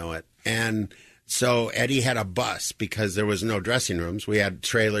 Somebody will know it. And so Eddie had a bus because there was no dressing rooms. We had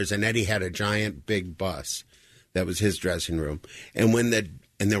trailers, and Eddie had a giant big bus that was his dressing room. And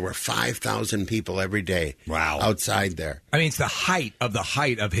there were 5,000 people every day outside there. I mean, it's the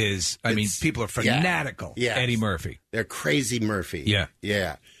height of his. People are fanatical. Yeah. Eddie Murphy. They're crazy Murphy. Yeah.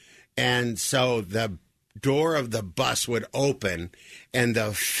 Yeah. And so the door of the bus would open, and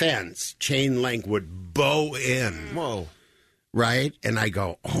the fence, chain link, would bow in. Whoa. Right? And I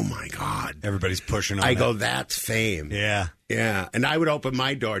go, oh, my God. Everybody's pushing on I go, that's fame. Yeah. Yeah, and I would open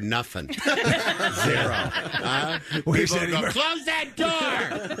my door, nothing. Zero. People would go, close that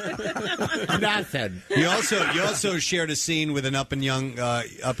door! Nothing. You also shared a scene with an up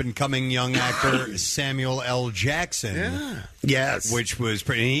and coming young actor, Samuel L. Jackson. Yeah. Yes. Which was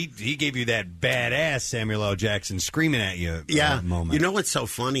pretty. He gave you that badass Samuel L. Jackson screaming at you moment. You know what's so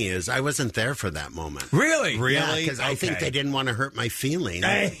funny is I wasn't there for that moment. Really? Yeah, because I think they didn't want to hurt my feelings.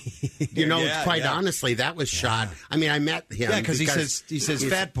 Quite honestly, that was shot. I mean, I met him. Yeah, because he says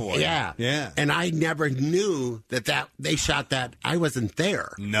fat boy. Yeah. And I never knew that they shot that. I wasn't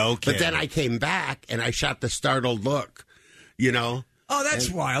there. No kidding. But then I came back and I shot the startled look, you know. Oh, that's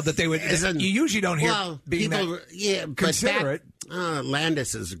wild that they would. You usually don't hear people considerate.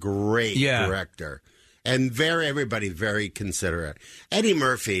 Landis is a great director. And everybody very considerate. Eddie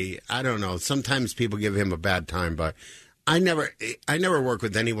Murphy, I don't know. Sometimes people give him a bad time, but I never worked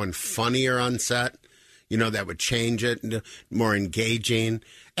with anyone funnier on set. You know, that would change it, more engaging.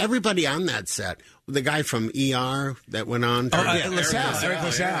 Everybody on that set, the guy from ER that went on. Eric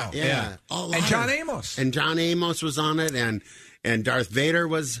LaSalle. Yeah. And John Amos. And John Amos was on it, and Darth Vader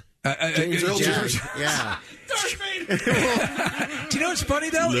was. James Earl Jones. Yeah. Darth Vader. Do you know what's funny,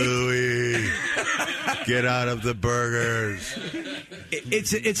 though? Louis, get out of the burgers.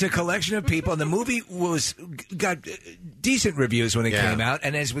 It's a collection of people, and the movie got decent reviews when it came out.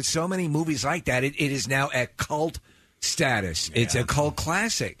 And as with so many movies like that, it is now at cult status. Yeah. It's a cult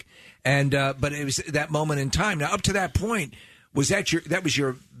classic. And but it was that moment in time. Now, up to that point, was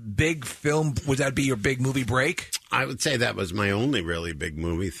your big film? Would that be your big movie break? I would say that was my only really big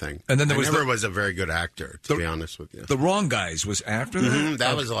movie thing. And then I never was a very good actor, to be honest with you. The Wrong Guys was after that? Mm-hmm.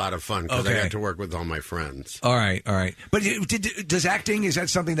 That was a lot of fun because I got to work with all my friends. All right. But does acting, is that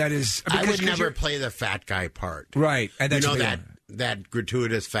something that is... I would never play the fat guy part. Right. And that's that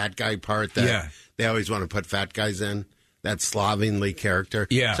gratuitous fat guy part that they always want to put fat guys in, that slovenly character.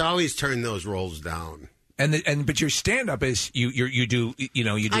 Yeah. So I always turn those roles down. But your stand up is you do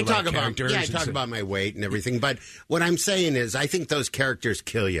I talk about my weight and everything, but what I'm saying is I think those characters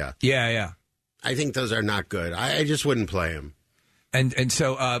kill you. Yeah. I think those are not good. I just wouldn't play them. And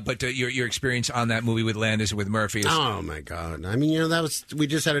so but your experience on that movie with Landis and with Murphy is... Oh my God. I mean, we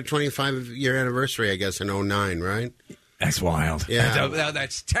just had a 25-year anniversary, I guess, in 2009, right? That's wild. Yeah.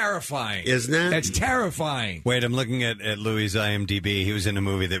 That's terrifying. Isn't it? That's terrifying. Wait, I'm looking at Louis' IMDb. He was in a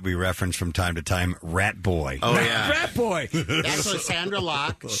movie that we reference from time to time, Rat Boy. Oh, yeah. Rat Boy. That's with Sandra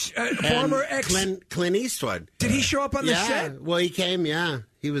Locke. Former Clint Eastwood. Did he show up on the set? Well, he came,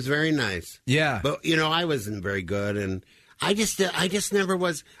 He was very nice. Yeah. But, I wasn't very good, and I just never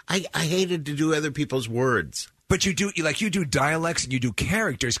was. I hated to do other people's words. But you do dialects and you do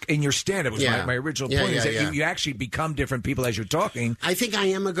characters in your stand-up. Was my original point is that you actually become different people as you're talking. I think I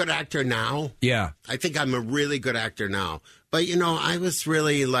am a good actor now. Yeah. I think I'm a really good actor now. But, I was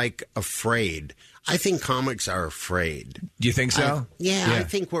really, afraid. I think comics are afraid. Do you think so? I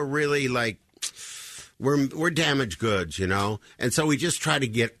think we're really, we're damaged goods, and so we just try to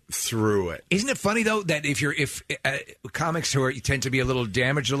get through it. Isn't it funny though that if comics who tend to be a little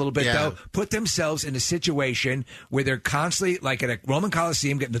damaged a little bit though put themselves in a situation where they're constantly like at a Roman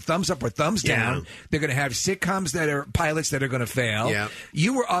Coliseum getting the thumbs up or thumbs down, they're going to have sitcoms that are pilots that are going to fail. Yeah.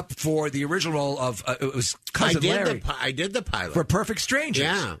 You were up for the original role of it was Cousin Larry. I did the pilot for Perfect Strangers.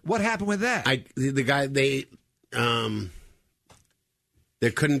 Yeah. What happened with that?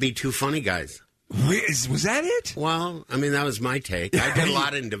 There couldn't be two funny guys. Was that it? Well, I mean, that was my take. I did a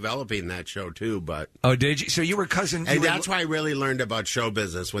lot in developing that show, too, but... Oh, did you? So you were cousin... And that's why I really learned about show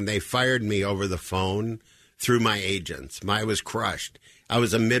business, when they fired me over the phone through my agents. I was crushed. I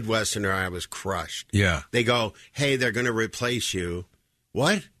was a Midwesterner. I was crushed. Yeah. They go, hey, they're going to replace you.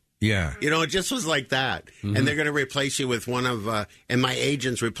 What? Yeah. It just was like that. Mm-hmm. And they're going to replace you with one of... and my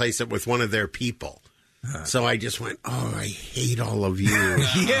agents replace it with one of their people. So I just went, I hate all of you.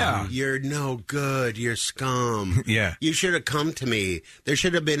 Yeah. You're no good. You're scum. Yeah. You should have come to me. There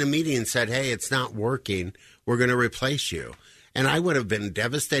should have been a meeting and said, hey, it's not working. We're going to replace you. And I would have been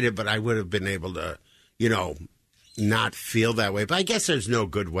devastated, but I would have been able to, not feel that way. But I guess there's no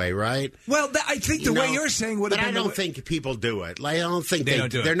good way, right? Well, I think the way you're saying would have been... But I don't think people do it. I don't think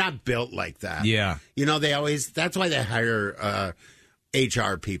they're not built like that. Yeah. That's why they hire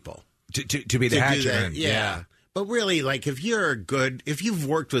HR people. To be the hatcher. Yeah. But really, if you've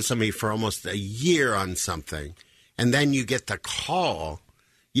worked with somebody for almost a year on something, and then you get the call,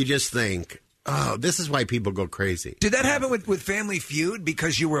 you just think, oh, this is why people go crazy. Did that happen with Family Feud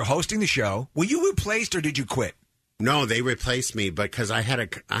because you were hosting the show? Were you replaced or did you quit? No, they replaced me because I had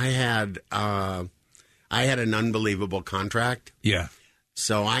an unbelievable contract. Yeah.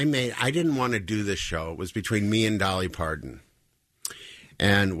 So I didn't want to do this show. It was between me and Dolly Parton.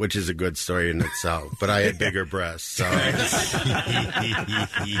 And which is a good story in itself, but I had bigger breasts. So,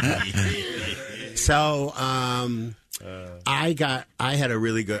 I have a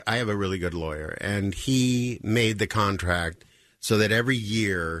really good lawyer, and he made the contract so that every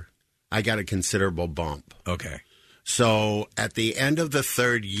year I got a considerable bump. Okay. So at the end of the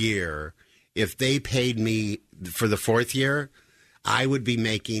third year, if they paid me for the fourth year, I would be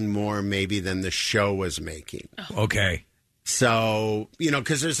making more maybe than the show was making. Okay. So,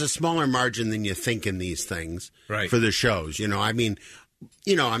 because there's a smaller margin than you think in these things for the shows. I mean,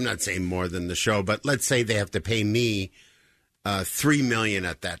 I'm not saying more than the show, but let's say they have to pay me $3 million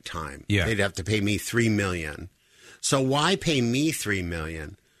at that time. Yeah. They'd have to pay me $3 million. So why pay me $3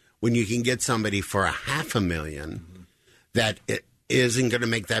 million when you can get somebody for $500,000 that it isn't going to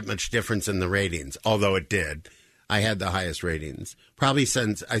make that much difference in the ratings, although it did. I had the highest ratings. Probably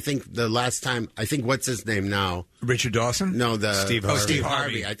since, I think the last time, what's his name now? Richard Dawson? No, Steve Harvey. Steve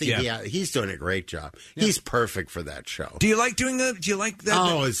Harvey. I think he's doing a great job. Yeah. He's perfect for that show. Do you like doing that? Do you like that?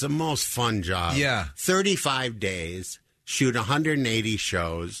 Oh, it's the most fun job. Yeah. 35 days, shoot 180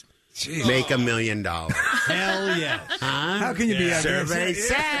 shows, Jeez. make $1 million. Hell yes. Huh? How can you be out there? Survey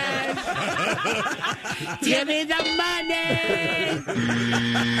says, give me the money.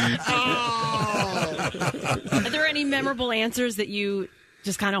 Are there any memorable answers that you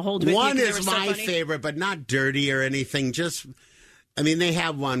just kind of hold with One you? is my favorite, but not dirty or anything. Just, they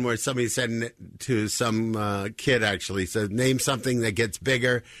have one where somebody said to some kid, actually, said, name something that gets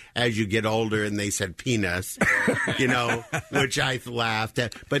bigger as you get older, and they said penis, which I laughed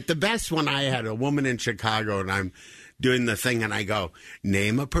at. But the best one, I had a woman in Chicago, and I'm doing the thing, and I go,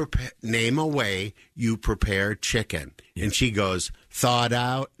 name a way you prepare chicken. And she goes, thawed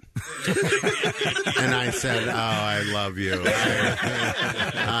out. And I said, oh, I love you.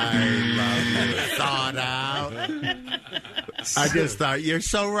 I love you. Thawed out. I just thought, you're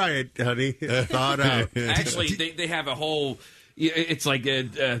so right, honey. Thawed out. Actually, they have a whole... It's like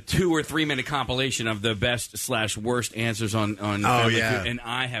a 2 or 3 minute compilation of the best / worst answers on Family Feud, and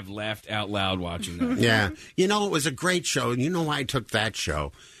I have laughed out loud watching that. Yeah. It was a great show. And you know why I took that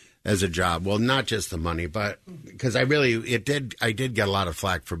show as a job? Well, not just the money, but because I did get a lot of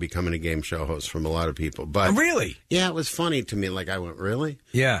flack for becoming a game show host from a lot of people. But really? Yeah, it was funny to me. Like, I went, really?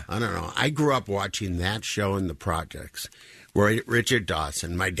 Yeah. I don't know. I grew up watching that show and the projects where Richard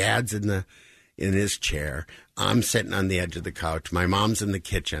Dawson, my dad's in his chair. I'm sitting on the edge of the couch. My mom's in the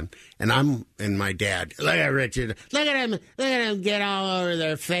kitchen, and my dad. Look at Richard. Look at him get all over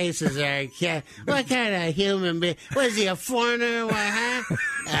their faces. There. What kind of human being? Was he a foreigner? What,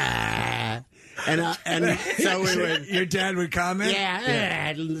 huh? And so we would. Your dad would comment?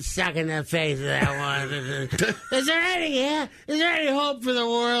 Yeah. Suck in the face of that one. Is there any hope for the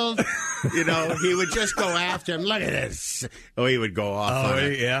world? He would just go after him. Look at this. Oh, he would go off on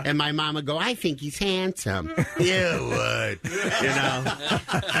it. Yeah. And my mom would go, I think he's handsome. You would.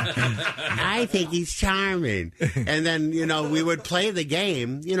 I think he's charming. And then, we would play the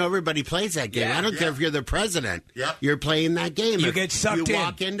game. Everybody plays that game. I don't care if you're the president. Yep. You're playing that game. You get sucked in. You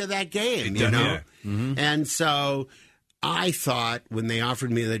walk into that game, Mm-hmm. And so I thought when they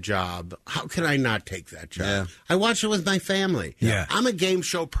offered me the job, how could I not take that job? Yeah. I watch it with my family. Yeah. I'm a game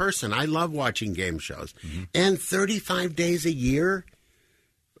show person. I love watching game shows. Mm-hmm. And 35 days a year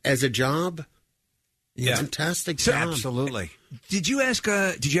as a job, fantastic job. Absolutely. Did you ask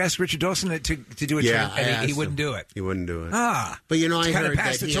Richard Dawson to do a yeah, trip? And he wouldn't do it. He wouldn't do it. Ah. But I heard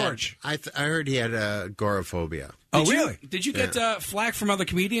pass that the torch. I heard he had agoraphobia. Really? Did you get flack from other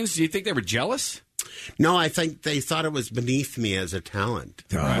comedians? Do you think they were jealous? No, I think they thought it was beneath me as a talent,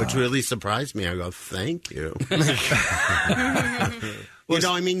 which really surprised me. I go, thank you. It was.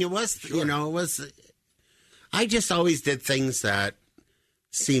 I just always did things that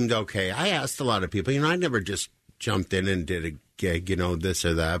seemed okay. I asked a lot of people. I never just jumped in and did a gig, this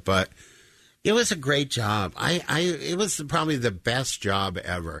or that, but it was a great job. It was probably the best job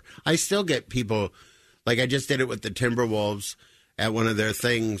ever. I still get people, like I just did it with the Timberwolves at one of their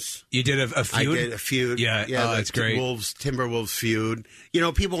things. You did a feud? I did a feud. Yeah, that's great. Timberwolves feud.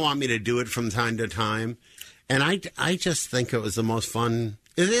 People want me to do it from time to time, and I just think it was the most fun.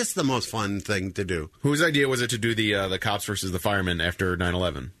 It is the most fun thing to do. Whose idea was it to do the cops versus the firemen after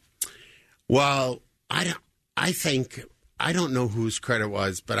 9/11? Well, I don't know whose credit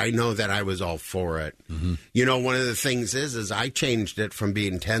was, but I know that I was all for it. Mm-hmm. One of the things is I changed it from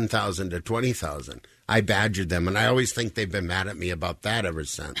being 10,000 to 20,000. I badgered them, and I always think they've been mad at me about that ever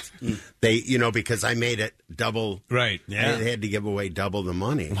since. They, because I made it double. Right. Yeah. They had to give away double the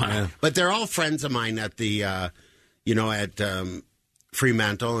money. Wow. But they're all friends of mine at the,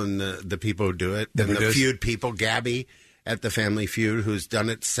 Fremantle and the people who do it. And the Feud people, Gabby at the Family Feud, who's done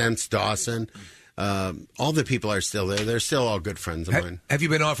it since Dawson. All the people are still there. They're still all good friends of mine. Have you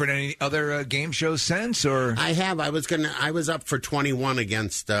been offered any other game shows since? Or I have. I was up for 21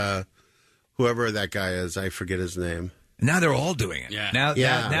 against whoever that guy is. I forget his name. Now they're all doing it.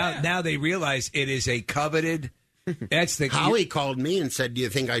 Yeah. Now they realize it is a coveted. That's the Howie called me and said, "Do you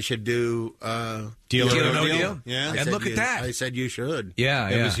think I should do Deal or No Deal?" Yeah, And look at that. I said you should. Yeah,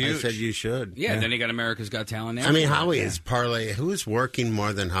 it yeah. was huge. I I said you should. Yeah, then he got America's Got Talent. I mean, Howie is parlay. Who's working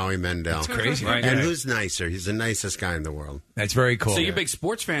more than Howie Mandel? That's crazy. Right. And who's nicer? He's the nicest guy in the world. That's very cool. So you're a big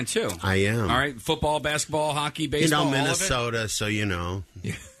sports fan too. I am. All right, football, basketball, hockey, baseball. You know, all Minnesota, so you know.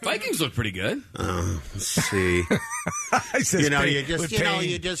 Vikings look pretty good. Let's see. You know, you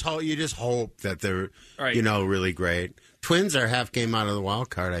just hope that they're really great. Twins are half game out of the wild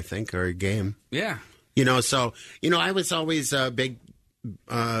card, I think, or a game. Yeah. You know, so I was always a big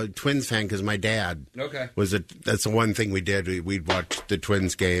Twins fan because my dad that's the one thing we did. We'd watch the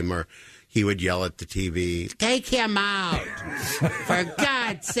Twins game, or he would yell at the TV, "Take him out! For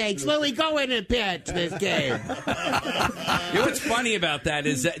God's sakes, Louie, go in and pitch this game." You know what's funny about that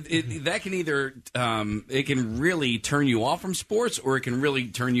is that that can either it can really turn you off from sports, or it can really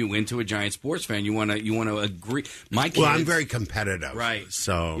turn you into a giant sports fan. You want to agree. My kids, well, I'm very competitive, right?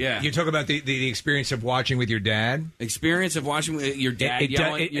 So yeah, you talk about the experience of watching with your dad. Experience of watching with your dad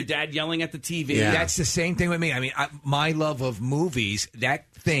your dad yelling at the TV. Yeah. That's the same thing with me. I mean, my love of movies, that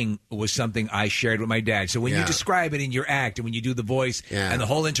thing was something I shared with my dad. So when you describe it in your act and when you do the voice and the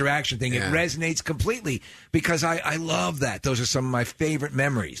whole interaction thing, it resonates completely because I love that. Those are some of my favorite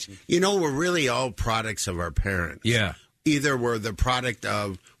memories. You know, we're really all products of our parents. Yeah. Either we're the product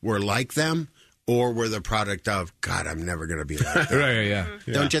of we're like them, or we're the product of, God, I'm never going to be like them. Right, yeah.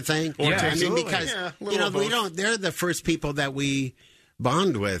 Don't you think? Yeah, I mean, absolutely. because you know, they're the first people that we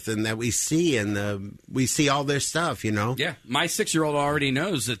bond with and that we see, and we see all their stuff, you know? Yeah, my 6-year-old already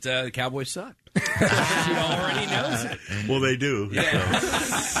knows that the Cowboys suck. She already knows it. Well, they do. Yeah.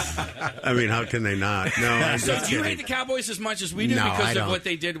 I mean, how can they not? No, I'm So just do you kidding. hate the Cowboys as much as we do No, because I of don't. what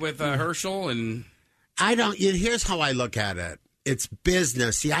they did with Herschel? And I don't. Here's how I look at it. It's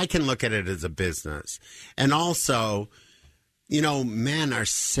business. See, I can look at it as a business. And also, you know, men are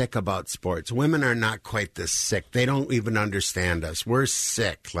sick about sports. Women are not quite this sick. They don't even understand us. We're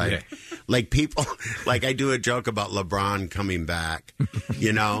sick. Like people, like I do a joke about LeBron coming back,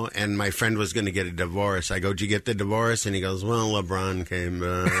 you know, and my friend was going to get a divorce. I go, "Did you get the divorce?" And he goes, "Well, LeBron came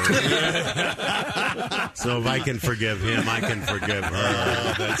back." So if I can forgive him, I can forgive her.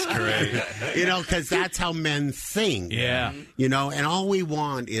 Oh, that's great. You know, because that's how men think. Yeah. You know, and all we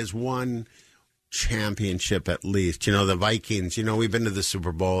want is one championship at least. You know, the Vikings, you know, we've been to the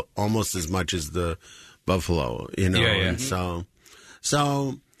Super Bowl almost as much as the Buffalo, you know. Yeah, yeah. And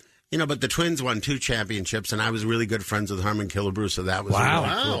so, you know, but the Twins won 2 championships, and I was really good friends with Harmon Killebrew, so that was a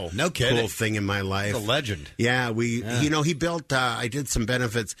really cool, No kidding. cool thing in my life. He's a legend. Yeah, you know, he built, I did some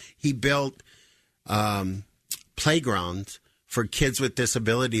benefits. He built playgrounds for kids with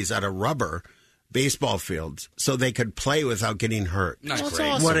disabilities out of rubber baseball fields so they could play without getting hurt. That's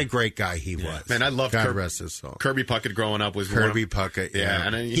What great. a great guy he was. Man, I love God rest his soul. Kirby Puckett growing up was Kirby Puckett, yeah.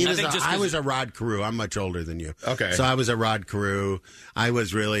 And I was a Rod Carew. I'm much older than you. Okay. So I was a Rod Carew. I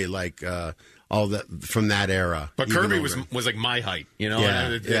was really like all that from that era. But even Kirby older. was like my height, you know. Yeah,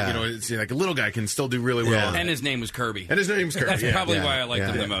 And yeah. You know, it's like a little guy can still do really well. and his name was Kirby. And his name's Kirby. That's yeah. probably Yeah. why I liked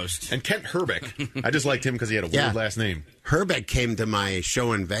Yeah. him the most. And Kent Herbeck, I just liked him because he had a weird last name. Herbeck came to my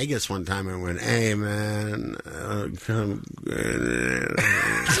show in Vegas one time and went, "Hey, man, come." What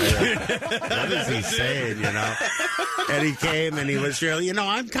is he saying, you know? And he came and he was really, you know,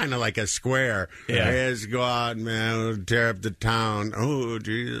 I'm kind of like a square. Yeah. Let's go out, man. We'll tear up the town. Oh,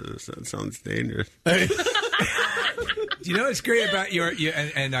 Jesus, that sounds dangerous. You know what's great about your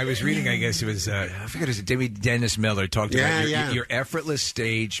and I was reading, I guess it was I forget, it was David Dennis Miller talked about your effortless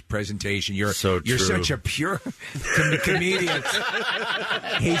stage presentation. You're true. such a pure comedian.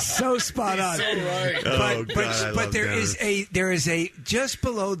 He's so spot on. So right. But there is a just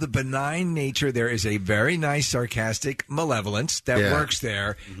below the benign nature, there is a very nice sarcastic malevolence that works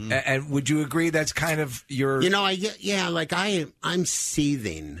there. Mm-hmm. And would you agree that's kind of your? You know, I'm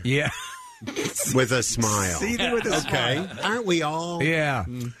seething. Yeah. With a smile. Seething with a smile. Aren't we all? Yeah.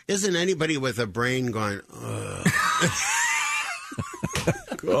 Isn't anybody with a brain going, ugh?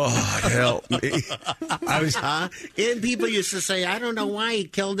 God help me. I was, and people used to say, I don't know why he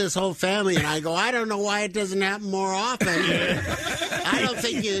killed his whole family, and I go, I don't know why it doesn't happen more often. I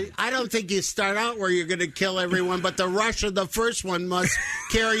don't think you start out where you're going to kill everyone, but the rush of the first one must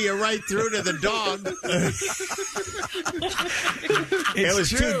carry you right through to the dog. It was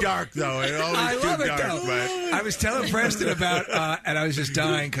too dark, though. It always too dark. But I was telling Preston about, and I was just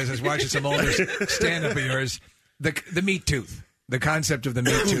dying because I was watching some older stand-up of yours. The meat tooth. The concept of the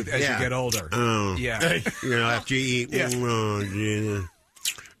meat tooth as you get older. Yeah. After you eat.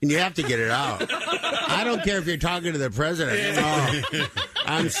 And you have to get it out. I don't care if you're talking to the president. Oh,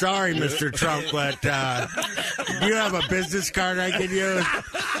 I'm sorry, Mr. Trump, but do you have a business card I can use?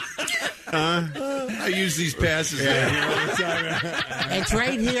 I use these passes right here all the time. It's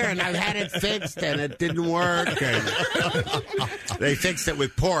right here, and I've had it fixed, and it didn't work. And they fixed it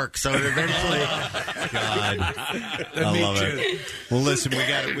with pork, so it eventually. God, I love it. Well, listen,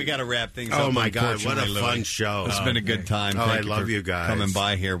 we got to wrap things up. Oh my God, what a fun show! It's been a good time. Oh, Thank I love you guys coming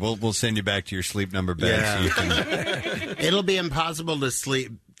by here. We'll send you back to your sleep number bed. Yeah. So you can... It'll be impossible to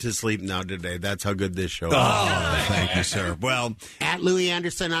sleep now today. That's how good this show is. Oh, thank you, sir. Well, at Louis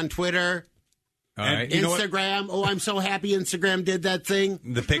Anderson on Twitter. All right. Instagram. Oh, I'm so happy Instagram did that thing.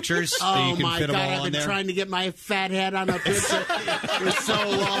 The pictures? Oh, you can my fit God. them all I've been in trying to get my fat head on a picture for so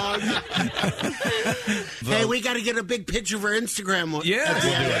long. Hey, we got to get a big picture for Instagram.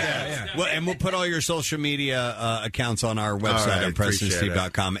 Yeah. Well, and we'll put all your social media accounts on our website on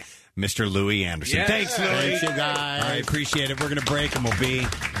PrestonSteve.com. Mr. Louis Anderson. Yes. Thanks, Louis. Thanks, you guys. I appreciate it. We're going to break, and we'll be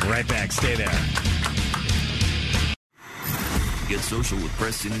right back. Stay there. Get social with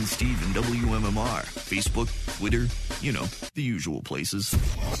Preston and Steve and WMMR. Facebook, Twitter, the usual places.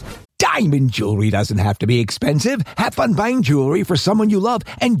 Diamond jewelry doesn't have to be expensive. Have fun buying jewelry for someone you love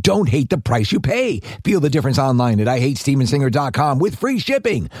and don't hate the price you pay. Feel the difference online at IHateStevenSinger.com with free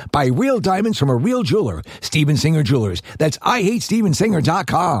shipping. Buy real diamonds from a real jeweler. Steven Singer Jewelers. That's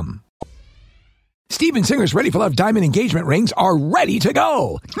IHateStevenSinger.com. Steven Singer's Ready for Love diamond engagement rings are ready to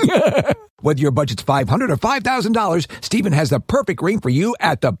go. Whether your budget's $500 or $5,000, Steven has the perfect ring for you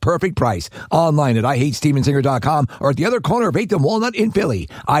at the perfect price. Online at IHateStevenSinger.com or at the other corner of 8th and Walnut in Philly.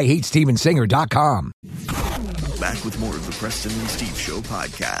 IHateStevenSinger.com. Back with more of the Preston and Steve Show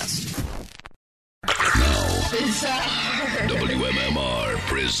podcast. WMMR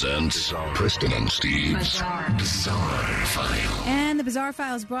presents Preston and Steve's Bizarre File. And the Bizarre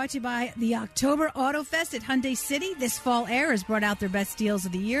File is brought to you by the October Auto Fest at Hyundai City. This fall air has brought out their best deals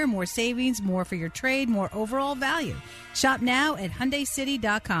of the year. More savings, more for your trade, more overall value. Shop now at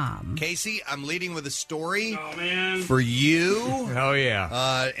HyundaiCity.com. Casey, I'm leading with a story for you. Oh,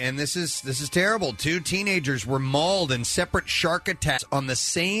 yeah. And this is terrible. 2 teenagers were mauled in separate shark attacks on the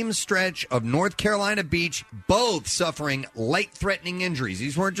same stretch of North Carolina beach, both suffering life-threatening injuries.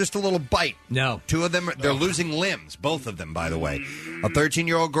 These weren't just a little bite. No. 2 of them, they're losing limbs, both of them, by the way. A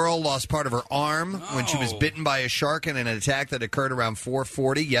 13-year-old girl lost part of her arm when she was bitten by a shark in an attack that occurred around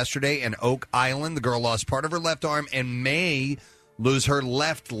 4:40 yesterday in Oak Island. The girl lost part of her left arm and may lose her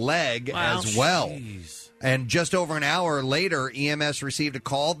left leg as well. Geez. And just over an hour later, EMS received a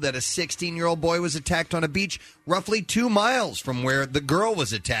call that a 16-year-old boy was attacked on a beach roughly 2 miles from where the girl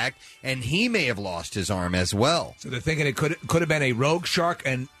was attacked, and he may have lost his arm as well. So they're thinking it could have been a rogue shark,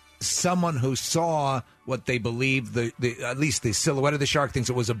 and someone who saw what they believe, at least the silhouette of the shark, thinks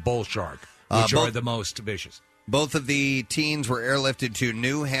it was a bull shark, which are the most vicious. Both of the teens were airlifted to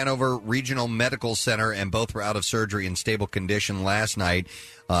New Hanover Regional Medical Center, and both were out of surgery in stable condition last night.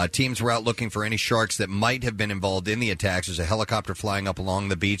 Teams were out looking for any sharks that might have been involved in the attacks. There's a helicopter flying up along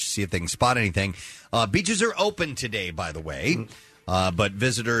the beach to see if they can spot anything. Beaches are open today, by the way, but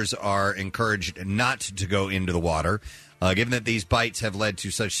visitors are encouraged not to go into the water. Given that these bites have led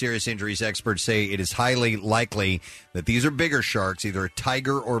to such serious injuries, experts say it is highly likely that these are bigger sharks, either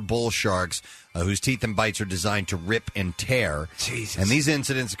tiger or bull sharks, whose teeth and bites are designed to rip and tear. Jesus. And these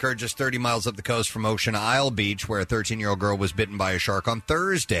incidents occurred just 30 miles up the coast from Ocean Isle Beach, where a 13-year-old girl was bitten by a shark on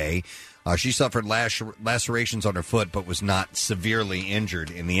Thursday. She suffered lacerations on her foot, but was not severely injured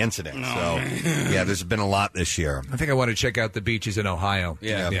in the incident. Yeah, there's been a lot this year. I think I want to check out the beaches in Ohio.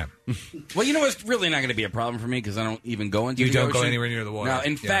 Yeah. Well, it's really not going to be a problem for me because I don't even go into the ocean. You don't go anywhere near the water. No,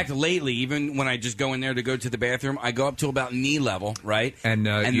 in fact, lately, even when I just go in there to go to the bathroom, I go up to about knee level, right? And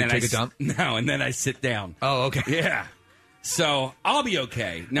you then take a dump? No, and then I sit down. Oh, okay. Yeah. So I'll be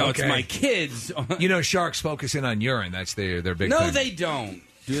okay. No, It's my kids. Sharks focus in on urine. That's their big thing. No, they don't.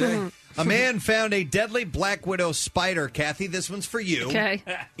 Do they? A man found a deadly black widow spider, Kathy. This one's for you. Okay.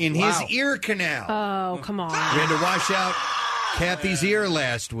 In his ear canal. Oh, come on. We had to wash out Kathy's ear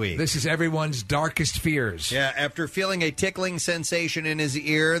last week. This is everyone's darkest fears. Yeah, after feeling a tickling sensation in his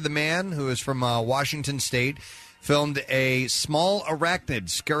ear, the man, who is from Washington State, filmed a small arachnid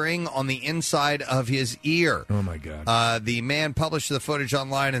scurrying on the inside of his ear. Oh, my God. The man published the footage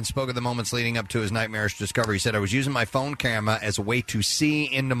online and spoke of the moments leading up to his nightmarish discovery. He said, I was using my phone camera as a way to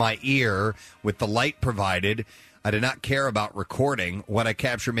see into my ear with the light provided. I did not care about recording. What I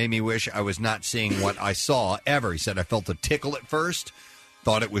captured made me wish I was not seeing what I saw ever. He said, I felt a tickle at first,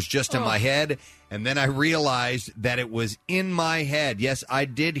 thought it was just in my head, and then I realized that it was in my head. Yes, I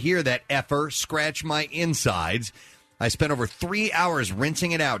did hear that effer scratch my insides. I spent over 3 hours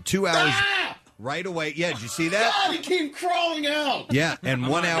rinsing it out. 2 hours right away. Yeah, did you see that? God, it came crawling out. Yeah, and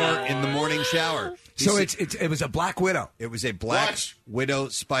 1 hour in the morning shower. So it was a black widow. It was a black widow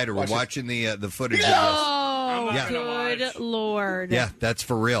spider. We're watching the footage of this. Oh, good Lord. Yeah, that's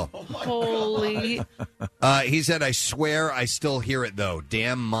for real. Holy. He said, I swear I still hear it, though.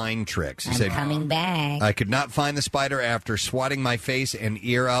 Damn mind tricks. He said, coming back. I could not find the spider after swatting my face and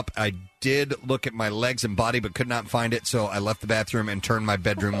ear up. I did look at my legs and body, but could not find it, so I left the bathroom and turned my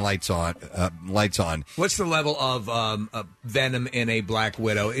bedroom lights on. What's the level of venom in a black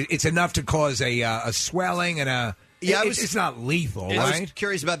widow? It's enough to cause a swelling and a... Yeah, it's not lethal, right? I was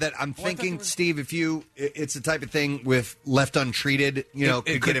curious about that. I'm thinking, Steve, it's the type of thing with left untreated,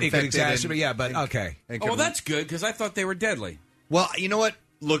 it could get infected. Exacerbate, but okay. Oh, that's good, because I thought they were deadly. Well, you know what?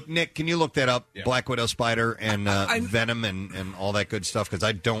 Look, Nick, can you look that up? Yeah. Black widow spider and venom and all that good stuff, because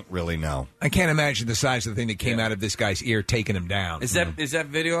I don't really know. I can't imagine the size of the thing that came out of this guy's ear taking him down. Is that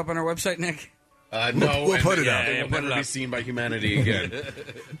video up on our website, Nick? No, we'll put it up. It will never be seen by humanity again.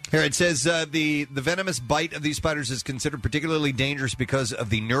 Here it says the venomous bite of these spiders is considered particularly dangerous because of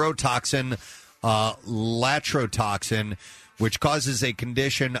the neurotoxin latrotoxin, which causes a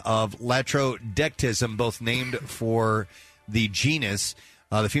condition of latrodectism, both named for the genus.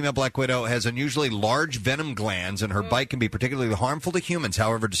 The female black widow has unusually large venom glands, and her bite can be particularly harmful to humans.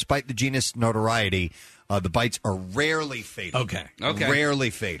 However, despite the genus notoriety, the bites are rarely fatal. Okay. Rarely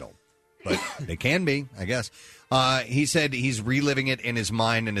fatal. But they can be, I guess. He said he's reliving it in his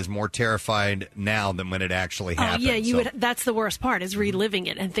mind and is more terrified now than when it actually happened. Oh, yeah, that's the worst part, is reliving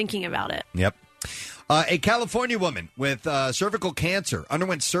it and thinking about it. Yep. A California woman with cervical cancer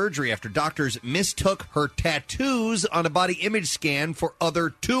underwent surgery after doctors mistook her tattoos on a body image scan for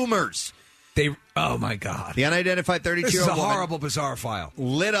other tumors. Oh, my God. The unidentified 32-year-old This is a woman horrible, bizarre file.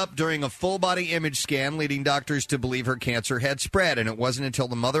 lit up during a full-body image scan, leading doctors to believe her cancer had spread. And it wasn't until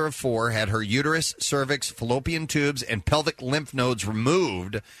the mother of four had her uterus, cervix, fallopian tubes, and pelvic lymph nodes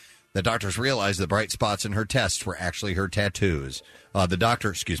removed that doctors realized the bright spots in her tests were actually her tattoos. The doctor,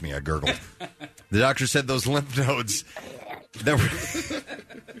 excuse me, I gurgled. The doctor said those lymph nodes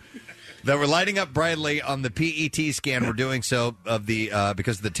that were lighting up brightly on the PET scan were doing so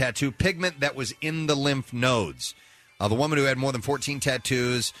because of the tattoo pigment that was in the lymph nodes. The woman who had more than 14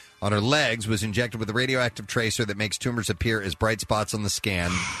 tattoos on her legs was injected with a radioactive tracer that makes tumors appear as bright spots on the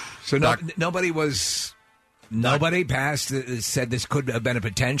scan. So nobody said this could have been a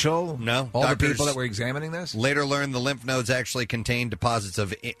potential? No. All Doctors the people that were examining this? Later learned the lymph nodes actually contained deposits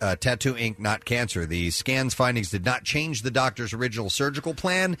of tattoo ink, not cancer. The scan's findings did not change the doctor's original surgical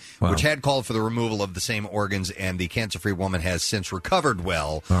plan, which had called for the removal of the same organs, and the cancer-free woman has since recovered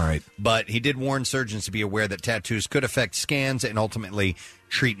well. All right. But he did warn surgeons to be aware that tattoos could affect scans and ultimately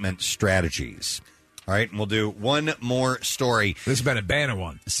treatment strategies. All right, and we'll do one more story. This has been a banner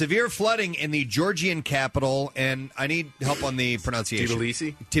one. Severe flooding in the Georgian capital, and I need help on the pronunciation.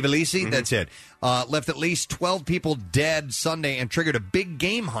 Tbilisi, that's it. Left at least 12 people dead Sunday and triggered a big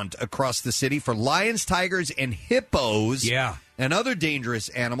game hunt across the city for lions, tigers, and hippos. Yeah. And other dangerous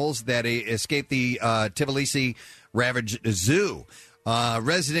animals that escaped the Tbilisi-ravaged zoo.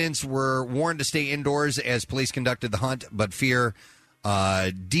 Residents were warned to stay indoors as police conducted the hunt, but fear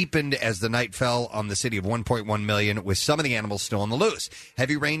deepened as the night fell on the city of 1.1 million, with some of the animals still on the loose.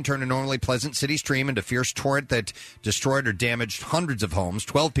 Heavy rain turned a normally pleasant city stream into fierce torrent that destroyed or damaged hundreds of homes.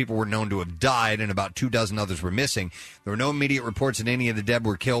 12 people were known to have died, and about 24 others were missing. There were no immediate reports that any of the dead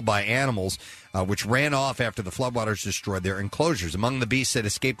were killed by animals, which ran off after the floodwaters destroyed their enclosures. Among the beasts that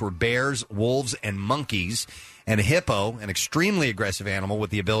escaped were bears, wolves, and monkeys. And a hippo, an extremely aggressive animal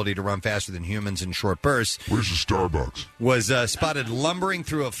with the ability to run faster than humans in short bursts. Where's the Starbucks? Was spotted lumbering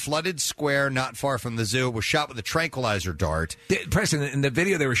through a flooded square not far from the zoo. It was shot with a tranquilizer dart. Preston, in the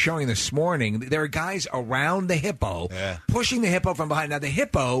video they were showing this morning, there are guys around the hippo, pushing the hippo from behind. Now, the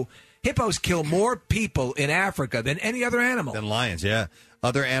hippos kill more people in Africa than any other animal. Than lions, yeah.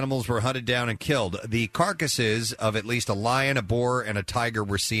 Other animals were hunted down and killed. The carcasses of at least a lion, a boar, and a tiger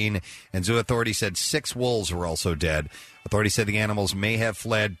were seen, and zoo authorities said 6 wolves were also dead. Authorities said the animals may have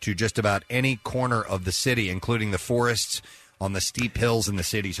fled to just about any corner of the city, including the forests on the steep hills in the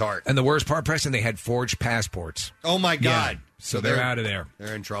city's heart. And the worst part, Preston, they had forged passports. Oh, my God. Yeah, so they're out of there.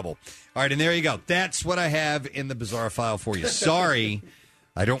 They're in trouble. All right, and there you go. That's what I have in the bizarre file for you. Sorry,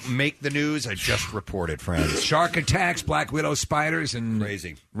 I don't make the news. I just report it, friends. Shark attacks, black widow spiders, and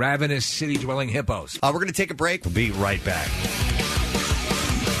crazy ravenous city-dwelling hippos. We're going to take a break. We'll be right back.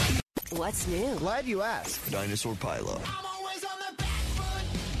 What's new? Glad you asked. Dinosaur Pilo.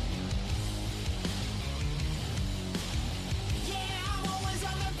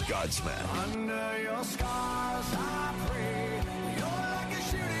 Godsmack. Under your scars, I pray. You're like a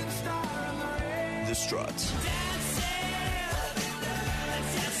shooting star in the rain. The Struts.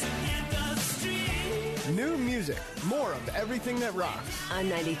 New music. More of everything that rocks. On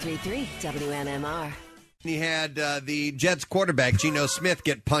 93.3 WMMR. He had the Jets quarterback, Geno Smith,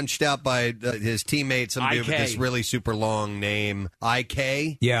 get punched out by his teammate, some dude with this really super long name.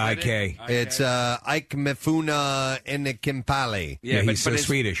 IK? Yeah, IK. It's Ike Mifuna Enikimpale. Yeah, he's so his,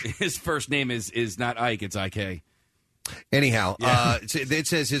 Swedish. His first name is not Ike, it's IK. Anyhow, it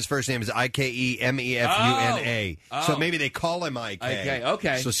says his first name is Ikemefuna. So maybe they call him IK.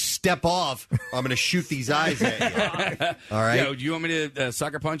 Okay. So step off. I'm going to shoot these eyes at you. All right. Yo, do you want me to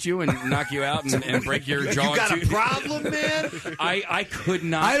sucker punch you and knock you out and break your jaw? You got a problem, man? I could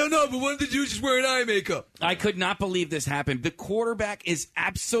not. I don't know, but one of the dudes is wearing eye makeup. I could not believe this happened. The quarterback is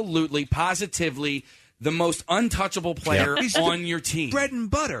absolutely, positively the most untouchable player on your team. Bread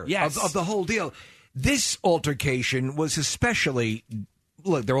and butter of the whole deal. This altercation was especially,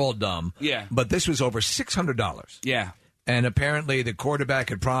 look, they're all dumb. Yeah. But this was over $600. Yeah. And apparently the quarterback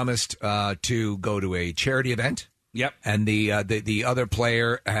had promised to go to a charity event. Yep. And the other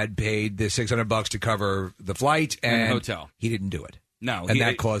player had paid the $600 to cover the flight and the hotel. He didn't do it. No. And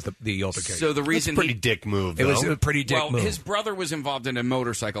that caused the altercation. So the reason That's a pretty dick move, though. It was a pretty dick move. Well, his brother was involved in a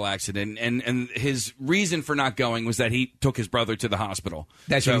motorcycle accident, and his reason for not going was that he took his brother to the hospital.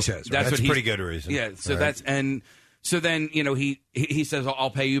 That's what he says. Right? That's a pretty good reason. Yeah. So right. So then he says,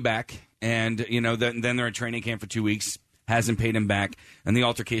 I'll pay you back, and then they're in training camp for 2 weeks. Hasn't paid him back, and the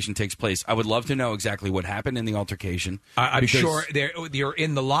altercation takes place. I would love to know exactly what happened in the altercation. I'm sure you're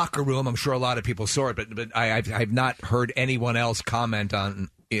in the locker room. I'm sure a lot of people saw it, but I've not heard anyone else comment on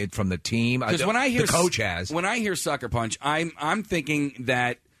it from the team. Because when I hear the coach has, when I hear sucker punch, I'm thinking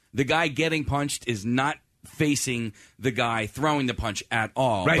that the guy getting punched is not facing the guy throwing the punch at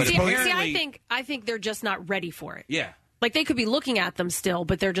all. Right. But I think they're just not ready for it. Yeah. Like they could be looking at them still,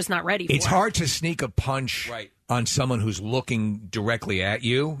 but they're just not ready for it. It's hard to sneak a punch on someone who's looking directly at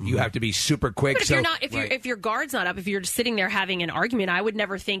you. You have to be super quick. But if your guard's not up, if you're just sitting there having an argument, I would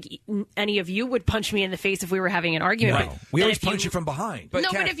never think any of you would punch me in the face if we were having an argument. No. We always punch you from behind. But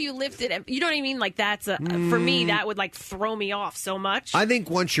if you lifted, you know what I mean? Like that's for me, that would like throw me off so much. I think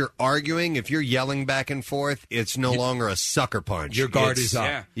once you're arguing, if you're yelling back and forth, it's no longer a sucker punch. Your guard is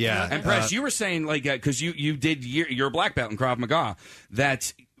up. Yeah. And Press, you were saying because you did you're a black belt in Krav Maga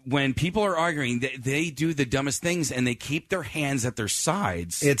that. When people are arguing, they do the dumbest things and they keep their hands at their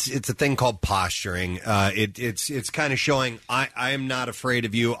sides. It's a thing called posturing. It's kind of showing I am not afraid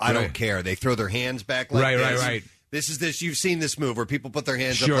of you. I don't care. They throw their hands back like this. Right. This is this. You've seen this move where people put their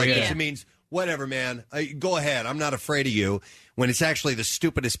hands up like this. It means whatever, man. Go ahead. I'm not afraid of you. When it's actually the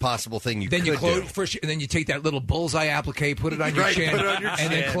stupidest possible thing you could do. First, and then you take that little bullseye applique, put it on your chin,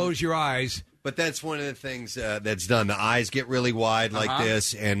 and then close your eyes. But that's one of the things that's done. The eyes get really wide like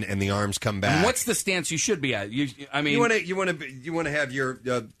this, and the arms come back. And what's the stance you should be at? You want to have your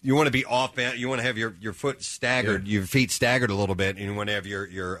you want to be off. You want to have your foot staggered, your feet staggered a little bit, and you want to have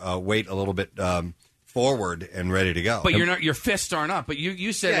your weight a little bit forward and ready to go. But your fists aren't up. But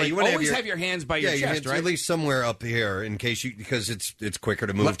you said you always have your hands by your chest, hands, right? At least somewhere up here in case because it's quicker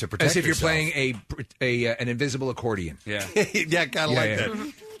to move to protect as if yourself. You're playing an invisible accordion. Yeah, yeah, kind of like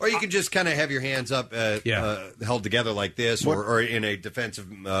that. Or you can just kind of have your hands up, held together like this, or in a defensive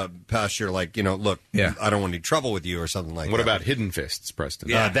posture, like look, I don't want any trouble with you, or something like that. What about hidden fists, Preston?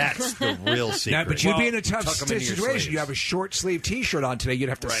 Yeah, that's the real secret. Now, but you'd be in a tough situation. You have a short sleeve T-shirt on today. You'd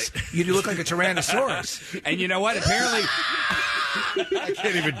have to. You'd look like a Tyrannosaurus. And you know what? Apparently. I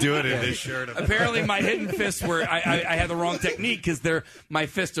can't even do it in this shirt. Apparently, my hidden fists were. I had the wrong technique because my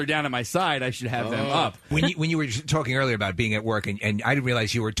fists are down at my side. I should have them up. When you were talking earlier about being at work, and I didn't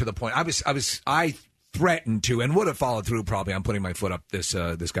realize you were to the point. I threatened to and would have followed through probably on putting my foot up this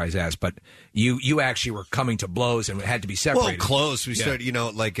guy's ass, but you actually were coming to blows and had to be separated. Well, close. We started,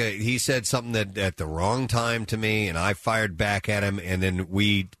 he said something that at the wrong time to me, and I fired back at him, and then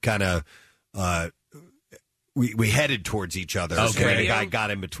we kind of we headed towards each other. Okay. And the guy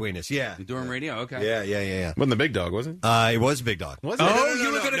got in between us. Yeah. During radio, okay. Yeah. Wasn't the big dog, was it? It was Big Dog. Was it?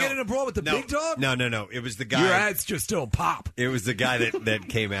 You were going to get in a brawl with the big dog? No. It was the guy. Your ads just don't pop. It was the guy that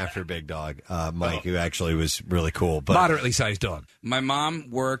came after Big Dog, Mike, who actually was really cool. But moderately sized dog. My mom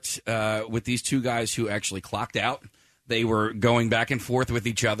worked with these two guys who actually clocked out. They were going back and forth with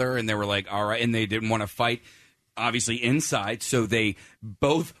each other, and they were like, all right, and they didn't want to fight, obviously, inside, so they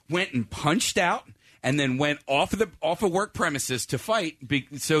both went and punched out. And then went off of work premises to fight,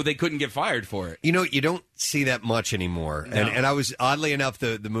 so they couldn't get fired for it. You don't see that much anymore. No. And I was, oddly enough,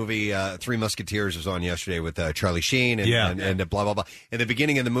 the movie Three Musketeers was on yesterday with Charlie Sheen and blah, blah, blah. In the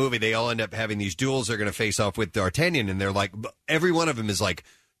beginning of the movie, they all end up having these duels they're going to face off with D'Artagnan, and they're like, every one of them is like,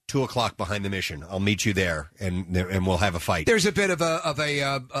 2:00 behind the mission. I'll meet you there, and we'll have a fight. There's a bit of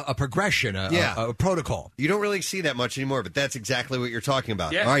a progression, a protocol. You don't really see that much anymore, but that's exactly what you're talking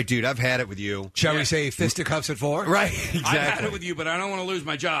about. Yeah. All right, dude, I've had it with you. Shall we say fisticuffs at 4? Right, exactly. I've had it with you, but I don't want to lose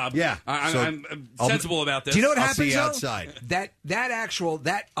my job. Yeah. I'm sensible about this. Do you know what I'll happens, see you though? outside.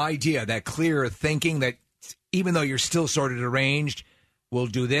 That idea, that clear thinking that even though you're still sort of arranged, we'll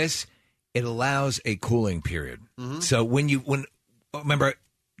do this, it allows a cooling period. Mm-hmm. So remember,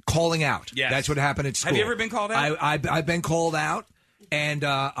 calling out. Yes. That's what happened at school. Have you ever been called out? I've been called out, and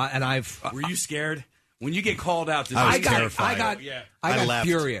I've. Were you scared when you get called out? I was terrified. I got left.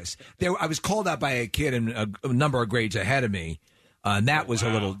 furious. I was called out by a kid in a number of grades ahead of me, and that was a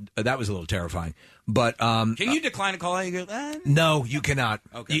little terrifying. But can you decline a call out? You go, no, you cannot.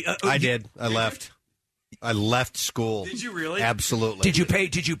 Okay, I did. I left. I left school. Did you really? Absolutely.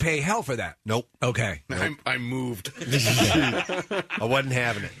 Did you pay hell for that? Nope. Okay. I moved. I wasn't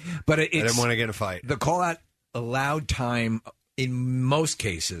having it. But I didn't want to get in a fight. The call out allowed time in most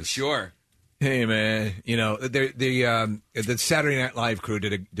cases. Sure. Hey man, the Saturday Night Live crew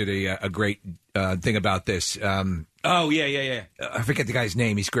did a great thing about this. Yeah. I forget the guy's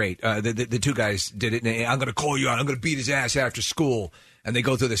name. He's great. The two guys did it. And I'm going to call you out. I'm going to beat his ass after school. And they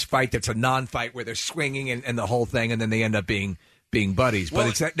go through this fight that's a non-fight where they're swinging and the whole thing, and then they end up being buddies.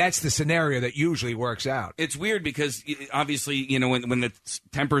 But that's the scenario that usually works out. It's weird because obviously, when the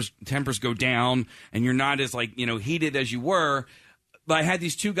tempers go down and you're not as heated as you were. I had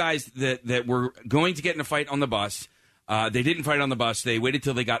these two guys that were going to get in a fight on the bus. They didn't fight on the bus. They waited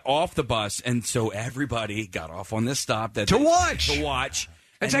till they got off the bus, and so everybody got off on this stop to watch.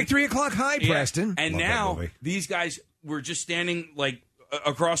 It's and, like 3:00 high, Preston. And now these guys were just standing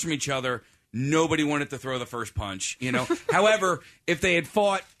across from each other. Nobody wanted to throw the first punch, However, if they had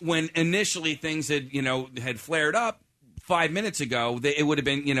fought when initially things had flared up 5 minutes ago, it would have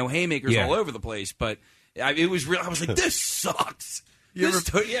been haymakers all over the place. But it was real. I was like, this sucks.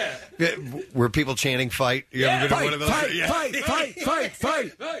 Were people chanting "fight"? You ever been in one of those?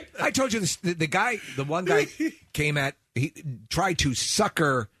 Fight! I told you this. The one guy came at. He tried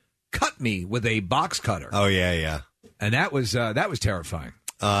to cut me with a box cutter. Oh yeah. And that was terrifying.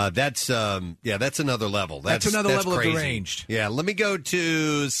 That's another level. That's another level crazy. of deranged. Yeah. Let me go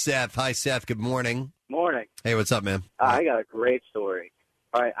to Seth. Hi, Seth. Good morning. Morning. Hey, what's up, man? I got a great story.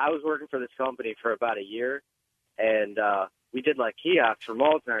 All right, I was working for this company for about a year, and we did kiosks for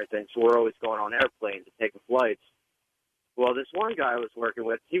malls and everything, so we're always going on airplanes and taking flights. Well, this one guy I was working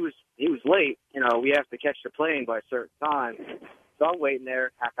with, he was late. We have to catch the plane by a certain time. So I'm waiting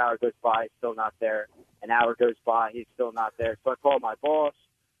there. Half hour goes by, he's still not there. An hour goes by, he's still not there. So I called my boss,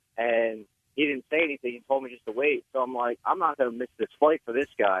 and he didn't say anything. He told me just to wait. So I'm like, I'm not going to miss this flight for this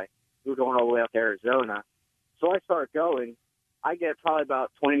guy. We were going all the way out to Arizona. So I start going. I get probably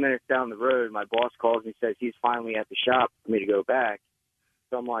about 20 minutes down the road. My boss calls me, says he's finally at the shop for me to go back.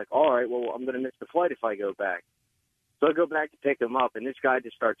 So I'm like, all right, well, I'm going to miss the flight if I go back. So I go back to pick him up, and this guy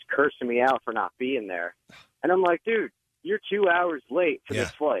just starts cursing me out for not being there. And I'm like, dude, you're 2 hours late for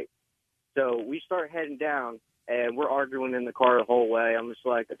this flight. So we start heading down, and we're arguing in the car the whole way. I'm just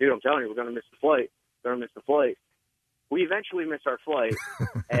like, dude, I'm telling you, we're going to miss the flight. We're going to miss the flight. We eventually miss our flight,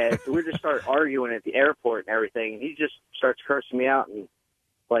 and so we just start arguing at the airport and everything. And he just starts cursing me out, and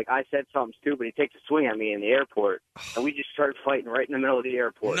I said something stupid. He takes a swing at me in the airport, and we just start fighting right in the middle of the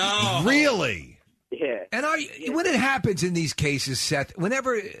airport. No, really? Yeah. And when it happens in these cases, Seth,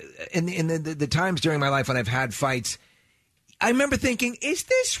 whenever in the times during my life when I've had fights, I remember thinking, is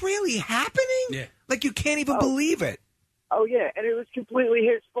this really happening? Yeah. You can't even believe it. Oh, yeah, and it was completely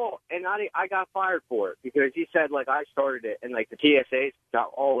his fault, and I got fired for it because he said, like, I started it, and, like, the TSAs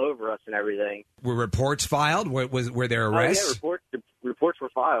got all over us and everything. Were reports filed? Were there arrests? Oh, yeah, reports were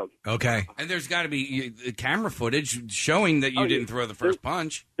filed. Okay. And there's got to be camera footage showing that you didn't throw the first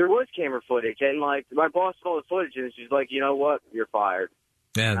punch. There was camera footage, and, like, my boss saw the footage, and she's like, you know what? You're fired.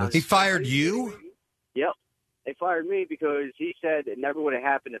 Yeah, he fired you? Yep. They fired me because he said it never would have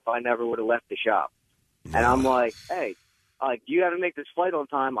happened if I never would have left the shop. And I'm like, hey, you got to make this flight on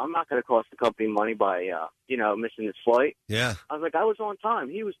time. I'm not going to cost the company money by, missing this flight. Yeah. I was like, I was on time.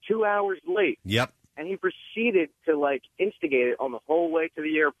 He was 2 hours late. Yep. And he proceeded to, like, instigate it on the whole way to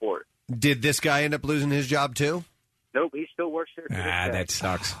the airport. Did this guy end up losing his job, too? Nope, he still works there. That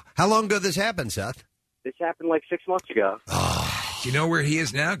sucks. How long ago this happened, Seth? This happened like 6 months ago. Do you know where he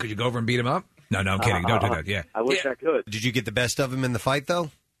is now? Could you go over and beat him up? No, I'm kidding. Don't do that. Yeah. I wish I could. Did you get the best of him in the fight,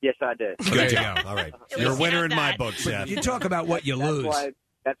 though? Yes, I did. There you go. All right. You're a winner in my book, Seth. You talk about what you lose.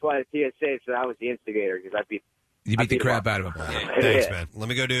 That's why the TSA said I was the instigator, because You beat the crap out of him. Thanks, man. Let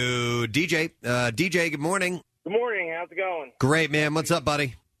me go to DJ. DJ, good morning. Good morning. How's it going? Great, man. What's up,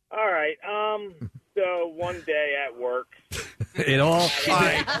 buddy? All right. So one day at work, It all.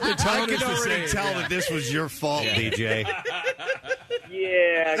 right. I can already tell that this was your fault, DJ.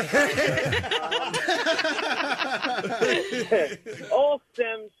 Yeah. All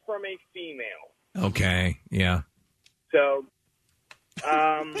stems from a female. Okay, yeah. So,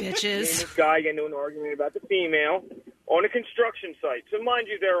 Bitches. me and this guy get into an argument about the female on a construction site. So, mind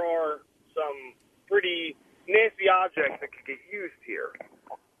you, there are some pretty nasty objects that could get used here.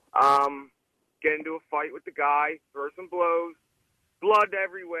 Get into a fight with the guy, throw some blows, blood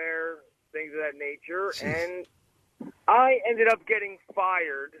everywhere, things of that nature, and I ended up getting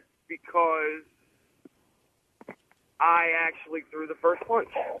fired because I actually threw the first punch.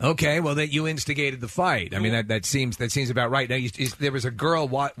 Okay, well, that you instigated the fight. I mean, that seems about right. Now, there was a girl.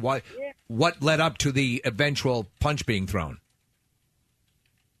 What led up to the eventual punch being thrown?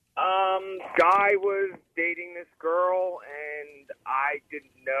 Guy was dating this girl, and I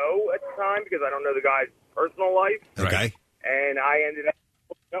didn't know at the time because I don't know the guy's personal life. Okay. And I ended up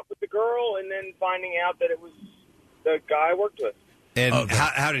hooking up with the girl and then finding out that it was the guy I worked with. And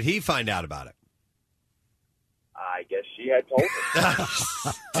how did he find out about it? I guess she had told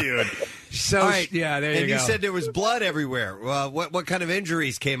him. Dude. So, all right. yeah, there you and go. And you said there was blood everywhere. What kind of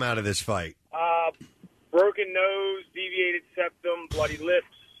injuries came out of this fight? Broken nose, deviated septum, bloody lips.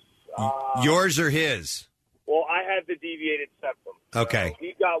 Yours or his? Well, I had the deviated septum. Okay. So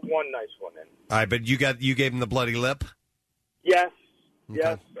he got one nice one in. All right, but you gave him the bloody lip? Yes.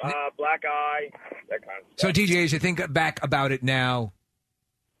 Yes. Black eye, that kind of stuff. So, DJ, as you think back about it now,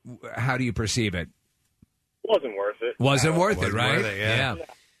 how do you perceive it? Wasn't worth it. Wasn't worth it, right? Worth it, yeah.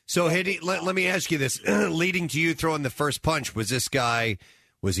 So, Hiddy, let me ask you this. Leading to you throwing the first punch, was this guy,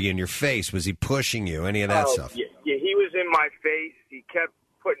 was he in your face? Was he pushing you? Any of that stuff? Yeah, he was in my face. He kept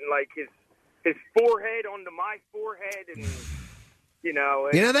putting, like, his forehead onto my forehead, and, you know.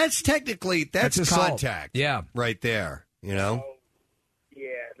 That's technically, that's assault. contact. Yeah. Right there, you know? Yeah,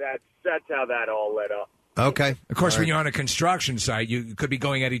 that's how that all led up. Okay. Of course, All when right. you're on a construction site, you could be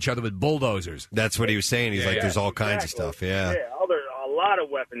going at each other with bulldozers. That's what he was saying. He's there's all kinds of stuff. Yeah. Yeah, there's a lot of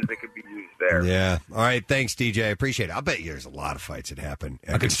weapons that could be used there. Yeah. All right. Thanks, DJ. I appreciate it. I'll bet you there's a lot of fights that happen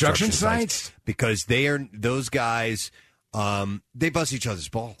at On construction sites? because those guys. They bust each other's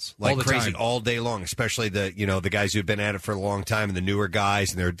balls like All the crazy time. all day long. Especially the guys who've been at it for a long time and the newer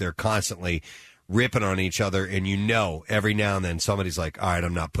guys, and they're constantly ripping on each other. And every now and then somebody's like, "All right,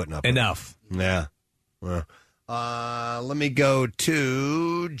 I'm not putting up Enough." Yeah. Well, let me go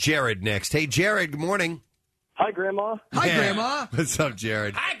to Jared next. Hey, Jared. Good morning. Hi, Grandma. Hi, Grandma. What's up,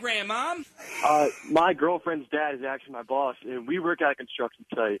 Jared? Hi, Grandma. My girlfriend's dad is actually my boss, and we work at a construction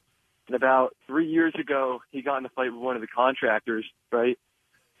site. And about 3 years ago, he got in a fight with one of the contractors, right?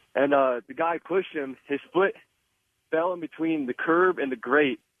 And the guy pushed him. His foot fell in between the curb and the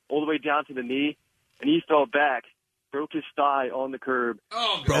grate all the way down to the knee, and he fell back, broke his thigh on the curb.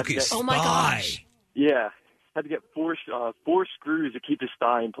 Broke his thigh. Oh, my gosh. Yeah. Had to get four screws to keep his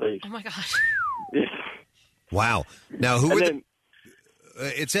thigh in place. Oh, my gosh. Wow. Now, who And were then-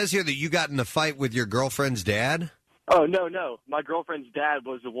 it says here that you got in a fight with your girlfriend's dad? Oh, no. My girlfriend's dad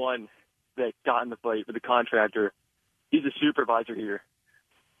was the one that got in the fight with the contractor. He's a supervisor here.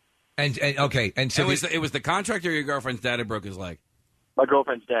 And okay, and so it was the contractor or your girlfriend's dad who broke his leg? My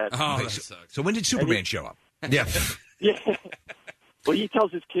girlfriend's dad. Oh, okay, that so, sucks. so when did Superman show up? Yeah. Yeah. Well, he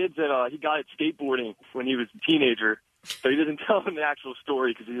tells his kids that he got it skateboarding when he was a teenager, so he doesn't tell them the actual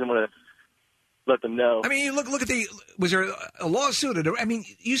story because he doesn't want to let them know. I mean, look at was there a lawsuit? I mean,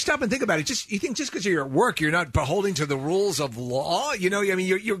 you stop and think about it. You think just because you're at work, you're not beholden to the rules of law. You know, I mean,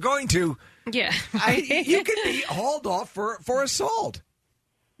 you're going to. Yeah. You could be hauled off for assault.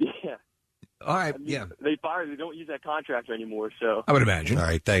 Yeah. All right. They don't use that contractor anymore. So I would imagine. All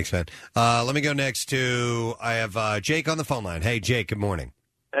right. Thanks, man. Let me go next to, I have Jake on the phone line. Hey, Jake, good morning.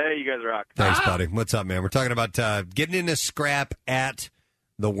 Hey, you guys rock. Thanks, buddy. What's up, man? We're talking about getting in a scrap at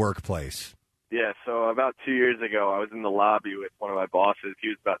the workplace. Yeah, so about 2 years ago, I was in the lobby with one of my bosses. He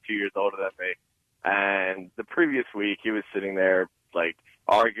was about 2 years older than me. And the previous week, he was sitting there, like,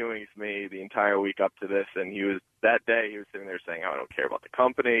 arguing with me the entire week up to this. And that day, he was sitting there saying, I don't care about the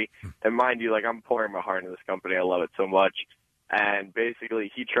company. And mind you, like, I'm pouring my heart into this company. I love it so much. And basically,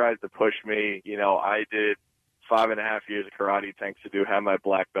 he tries to push me. You know, I did 5.5 years of karate, thanks to have my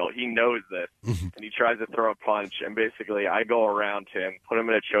black belt. He knows this, and he tries to throw a punch, and basically I go around him, put him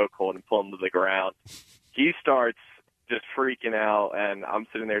in a chokehold, and pull him to the ground. He starts just freaking out, and I'm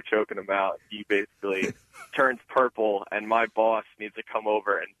sitting there choking him out. He basically turns purple, and my boss needs to come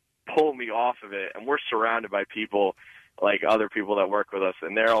over and pull me off of it, and we're surrounded by people, like other people that work with us,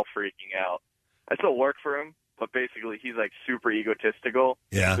 and they're all freaking out. I still work for him, but basically he's like super egotistical.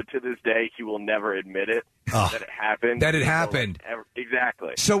 Yeah. So to this day, he will never admit it, that it happened. That it happened.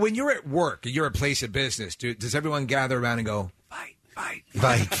 Exactly. So when you're at work, you're a place of business, does everyone gather around and go, fight?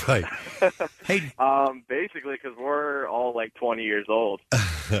 Hey. Basically, because we're all like 20 years old,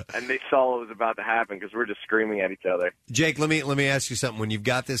 and they saw what was about to happen because we're just screaming at each other. Jake, let me ask you something. When you've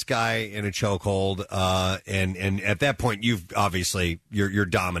got this guy in a chokehold, and at that point, you've obviously you're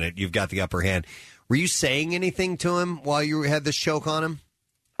dominant. You've got the upper hand. Were you saying anything to him while you had this choke on him?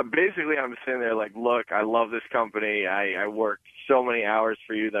 Basically, I'm sitting there like, look, I love this company. I worked so many hours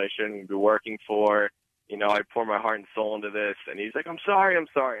for you that I shouldn't be working for. You know, I pour my heart and soul into this. And he's like, I'm sorry. And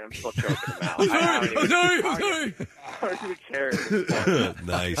I'm still choking him out. I'm sorry. I don't even care.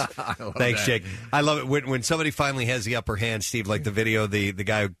 Nice. Thanks, Jake. I love it. When somebody finally has the upper hand, Steve, like the video, the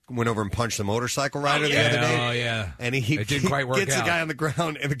guy went over and punched the motorcycle rider the other day. Oh, yeah. And he didn't quite work gets out. the guy on the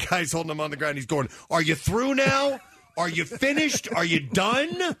ground, and the guy's holding him on the ground. He's going, are you through now? Are you finished? Are you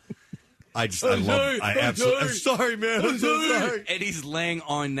done? I'm sorry, man. I'm so sorry. And he's laying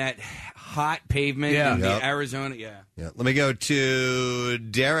on that hot pavement in Arizona. Yeah. Let me go to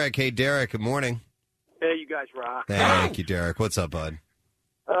Derek. Hey, Derek, good morning. Hey, you guys rock. Thank you, Derek. What's up, bud?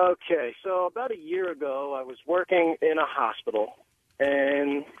 Okay, so about a year ago, I was working in a hospital,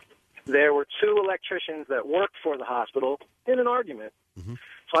 and there were two electricians that worked for the hospital in an argument. Mm-hmm.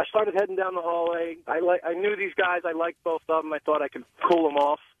 So I started heading down the hallway. I knew these guys. I liked both of them. I thought I could cool them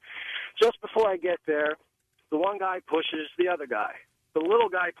off. Just before I get there, the one guy pushes the other guy. The little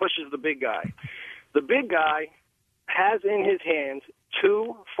guy pushes the big guy. The big guy has in his hands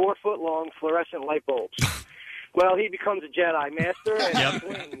 2 4-foot-long fluorescent light bulbs. Well, he becomes a Jedi Master and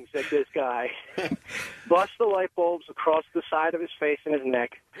swings at this guy. Busts the light bulbs across the side of his face and his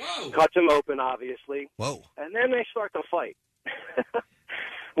neck. Whoa. Cuts him open, obviously. Whoa. And then they start to fight.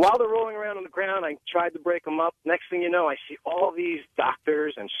 While they're rolling around on the ground, I tried to break them up. Next thing you know, I see all these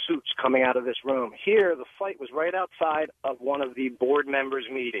doctors and suits coming out of this room. Here, the fight was right outside of one of the board members'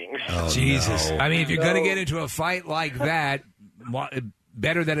 meetings. Oh, Jesus. No. I mean, if you're going to get into a fight like that,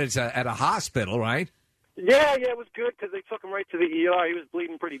 better that it's at a hospital, right? Yeah, it was good because they took him right to the ER. He was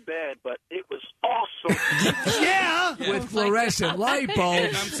bleeding pretty bad, but it was awesome. With fluorescent light bulbs.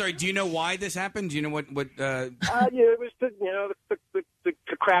 I'm sorry, do you know why this happened? Do you know what yeah, it was the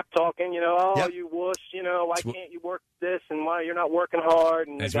crap talking, you wuss, why can't you work this and why you're not working hard?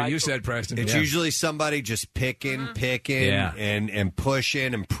 And that's what you said, Preston. It's usually somebody just picking, and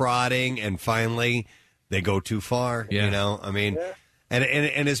pushing and prodding, and finally they go too far, I mean... Yeah.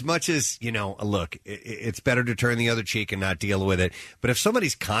 And as much as, look, it's better to turn the other cheek and not deal with it. But if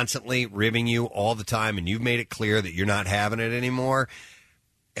somebody's constantly ribbing you all the time and you've made it clear that you're not having it anymore,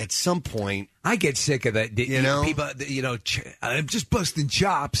 at some point... I get sick of that. People, I'm just busting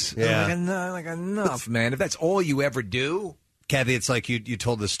chops. Yeah. I'm like, enough, man. If that's all you ever do... Kathy, it's like you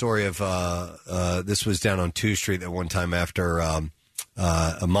told the story of, this was down on 2nd Street that one time after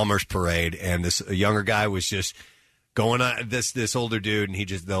a Mummers Parade, and this younger guy was just... going on this older dude, and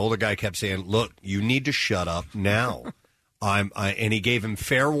the older guy kept saying, "Look, you need to shut up now." And he gave him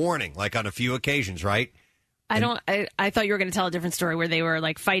fair warning, like on a few occasions, right? I thought you were going to tell a different story where they were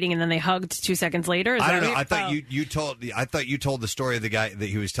like fighting and then they hugged 2 seconds later. Is I that don't know. right? I thought you told the story of the guy that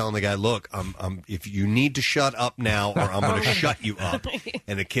he was telling the guy, look, if you need to shut up now, or I'm going to shut you up.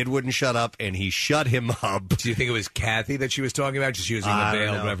 And the kid wouldn't shut up, and he shut him up. Do you think it was Kathy that she was talking about, just using the I don't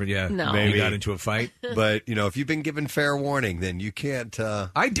veiled know. reference? Yeah, No. Maybe You got into a fight. But if you've been given fair warning, then you can't.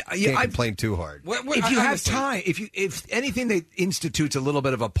 Can't complain too hard. If you have time, if anything that institutes a little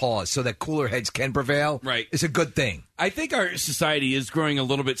bit of a pause so that cooler heads can prevail, right, it's a good thing. I think our society is growing a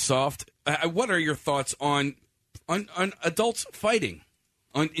little bit soft. What are your thoughts on adults fighting?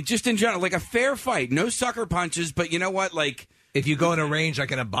 On just in general, like a fair fight, no sucker punches, but you know what? Like if you go in a range,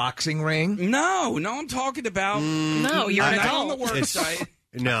 like in a boxing ring. No, I'm talking about. No, you're an not adult. on the work side.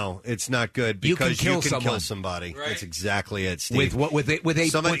 No, it's not good because you can kill somebody. Right. That's exactly it, Steve.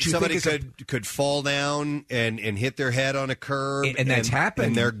 Somebody could fall down and hit their head on a curb, and that's happened,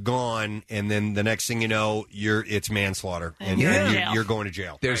 and they're gone. And then the next thing you know, it's manslaughter, and you're going to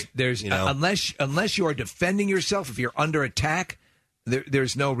jail. There's unless you are defending yourself, if you're under attack.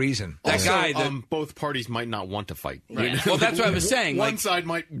 There's no reason. That guy, both parties might not want to fight. Right. Well, that's what I was saying. One side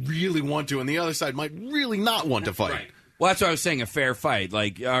might really want to, and the other side might really not want to fight. Right. Well, that's what I was saying. A fair fight.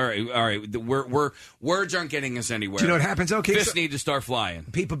 Like, all right. Words aren't getting us anywhere. Do you know what happens? Okay, fists need to start flying.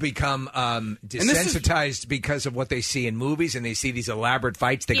 People become desensitized because of what they see in movies, and they see these elaborate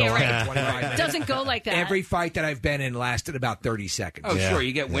fights. They go on for 25 minutes. It doesn't go like that. Every fight that I've been in lasted about 30 seconds. Oh, sure,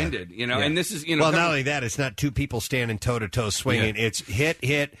 you get winded. And this is well, not only that, it's not two people standing toe to toe swinging. Yeah. It's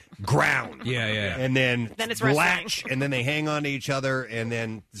hit, ground. Yeah. And then it's latch, and then they hang on to each other, and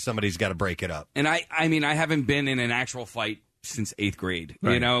then somebody's got to break it up. And I haven't been in an actual fight since 8th grade.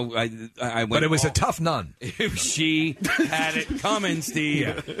 Right. I went. But it was a tough nun. She had it coming,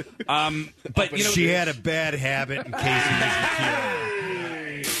 Steve. Yeah. But she had a bad habit in case he was a kid.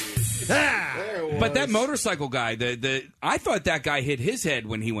 But that motorcycle guy, I thought that guy hit his head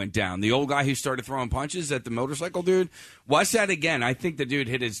when he went down. The old guy who started throwing punches at the motorcycle dude. Watch that again. I think the dude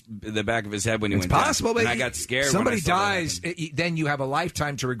hit the back of his head when he went down. It's possible, but I got scared. Somebody when I saw dies, then you have a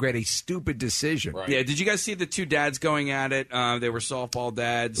lifetime to regret a stupid decision. Right. Yeah. Did you guys see the two dads going at it? They were softball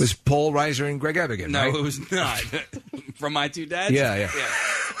dads. It was Paul Reiser and Greg Evigan. No, right? it was not. From My Two Dads. Yeah.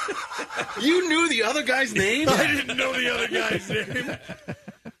 You knew the other guy's name? I didn't know the other guy's name.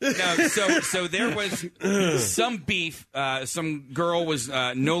 No, so there was some beef. Some girl was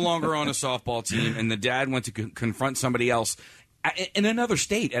no longer on a softball team, and the dad went to confront somebody else in another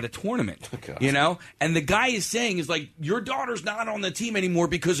state at a tournament. And the guy is saying, like, your daughter's not on the team anymore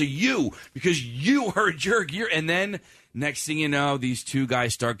because of you, because you are a jerk. And then next thing you know, these two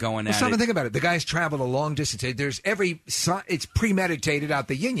guys start going at Stop it. and think about it. The guy's traveled a long distance. It's premeditated out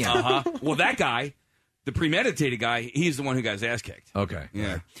the yin yang. Well, that guy. The premeditated guy, he's the one who got his ass kicked. Okay.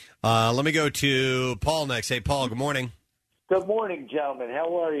 Yeah. Let me go to Paul next. Hey, Paul, good morning. Good morning, gentlemen.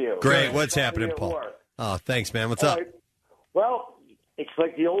 How are you? Great. What's happening, At Paul? work. Oh, thanks, man. What's up? Well, it's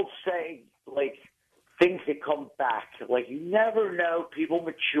like the old saying, like, things that come back. Like, you never know. People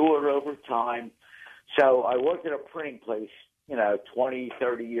mature over time. So I worked at a printing place, 20,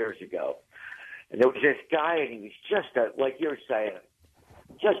 30 years ago. And there was this guy, and he was just like you're saying,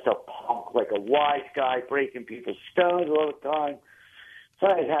 just a punk, like a wise guy, breaking people's stones all the time. So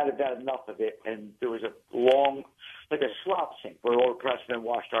I had about enough of it, and there was a long, like a slop sink where all the Preston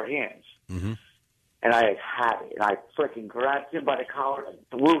washed our hands. Mm-hmm. And I had it, and I freaking grabbed him by the collar and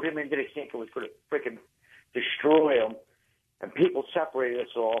threw him into the sink and was going to freaking destroy him. And people separated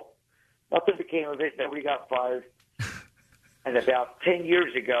us all. Nothing became of it. Nobody got fired. And about 10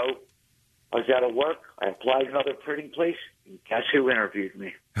 years ago, I was out of work. I applied to another printing place. And guess who interviewed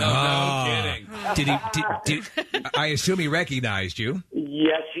me? No kidding. Did I assume he recognized you?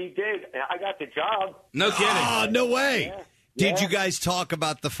 Yes, he did. I got the job. No kidding. Oh, no way. Yeah. Did Yeah. you guys talk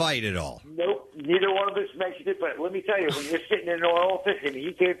about the fight at all? Nope. Neither one of us mentioned it. But let me tell you, when you're sitting in our office and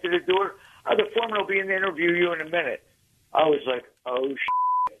he came to the door, the foreman will be in the interview you in a minute. I was like, oh, easy.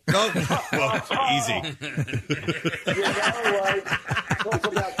 Talk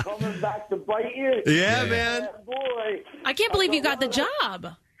about coming back to bite you. Yeah, man. Boy. I can't believe you got the job.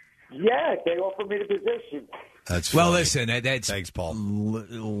 Yeah, they offered me the position. That's well. funny. Listen, that's thanks,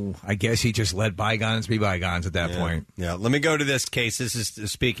 Paul. I guess he just let bygones be bygones at that point. Yeah. Let me go to this case. This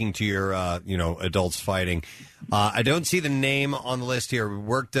is speaking to your, adults fighting. I don't see the name on the list here. We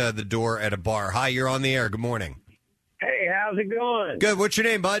worked the door at a bar. Hi, you're on the air. Good morning. Hey, how's it going? Good. What's your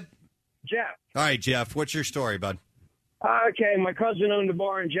name, bud? Jeff. All right, Jeff. What's your story, bud? Okay, my cousin owned a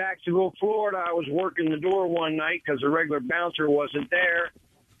bar in Jacksonville, Florida. I was working the door one night because the regular bouncer wasn't there.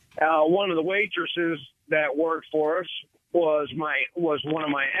 One of the waitresses that worked for us was one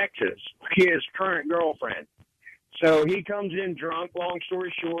of my exes, his current girlfriend. So he comes in drunk. Long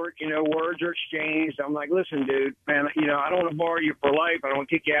story short, words are exchanged. I'm like, listen, dude, man, I don't want to bar you for life. I don't want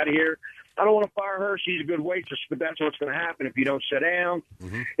to kick you out of here. I don't want to fire her. She's a good waitress, but that's what's going to happen if you don't sit down.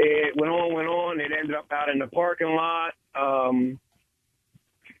 Mm-hmm. It went on. It ended up out in the parking lot.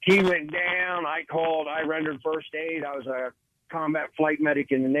 He went down. I rendered first aid. I was a combat flight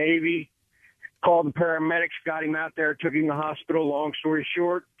medic in the Navy. Called the paramedics, got him out there, took him to the hospital. Long story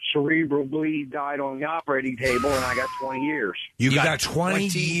short, cerebral bleed, died on the operating table, and I got 20 years. You got 20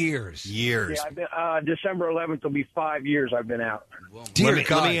 years. Years. Yeah, I've been, December 11th will be 5 years I've been out. Let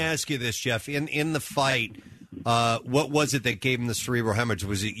me ask you this, Jeff. In the fight, what was it that gave him the cerebral hemorrhage?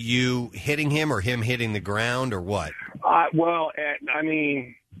 Was it you hitting him or him hitting the ground or what?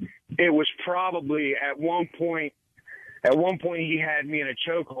 It was probably at one point. At one point, he had me in a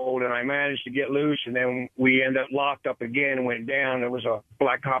chokehold, and I managed to get loose, and then we ended up locked up again and went down. It was a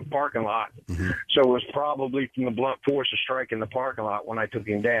Black Hawk parking lot. Mm-hmm. So it was probably from the blunt force of striking the parking lot when I took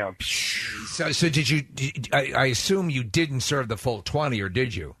him down. So did you – I assume you didn't serve the full 20, or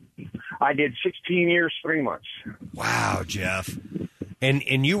did you? I did 16 years, 3 months. Wow, Jeff.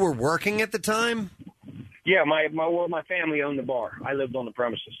 And you were working at the time? Yeah, my family owned the bar. I lived on the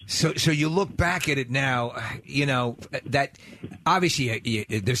premises. So you look back at it now, that obviously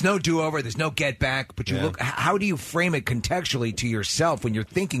there's no do-over, there's no get back, but you look. How do you frame it contextually to yourself when you're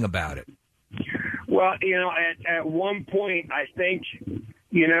thinking about it? Well, at one point, I think,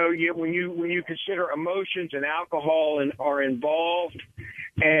 when you consider emotions and alcohol are involved,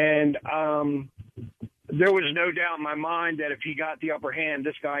 and there was no doubt in my mind that if he got the upper hand,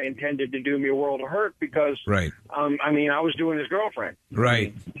 this guy intended to do me a world of hurt because, right. I was doing his girlfriend.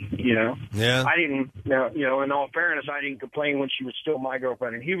 Right. Yeah. I didn't, in all fairness, I didn't complain when she was still my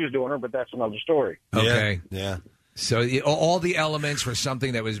girlfriend and he was doing her, but that's another story. Okay. Yeah. So all the elements were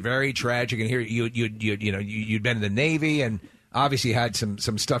something that was very tragic, and here you'd been in the Navy and obviously had some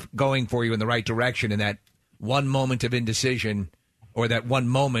stuff going for you in the right direction, and that one moment of indecision. Or that one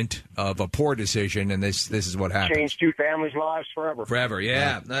moment of a poor decision, and this is what happened. Changed two families' lives forever. Forever,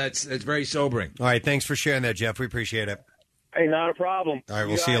 yeah. That's very sobering. All right, thanks for sharing that, Jeff. We appreciate it. Hey, not a problem. All right,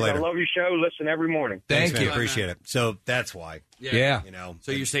 we'll see you later. I love your show. Listen every morning. Thanks, man. Appreciate it. So that's why. Yeah.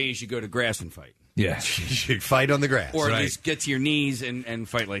 So you're saying you should go to grass and fight? Yeah. You should fight on the grass. Or at least get to your knees and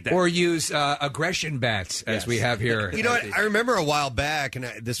fight like that. Or use aggression bats, as we have here. You know what? I remember a while back, and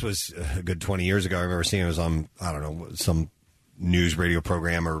this was a good 20 years ago, I remember seeing it was on, I don't know, some news radio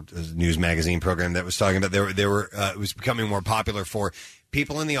program or news magazine program that was talking about there were it was becoming more popular for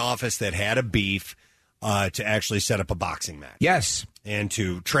people in the office that had a beef to actually set up a boxing match. Yes. And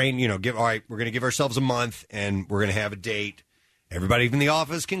to train, all right, we're going to give ourselves a month and we're going to have a date. Everybody in the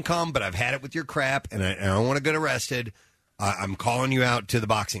office can come, but I've had it with your crap and I don't want to get arrested. I'm calling you out to the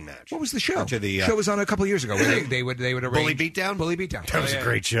boxing match. What was the show? To the show was on a couple of years ago where they would arrange Bully Beatdown? Bully Beatdown. That was a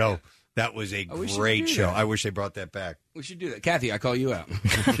great show. That was a great show. I wish they brought that back. We should do that. Kathy, I call you out.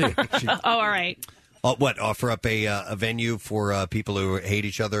 All right. What, offer up a venue for people who hate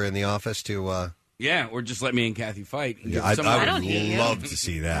each other in the office to... Yeah, or just let me and Kathy fight. Yeah, I would love to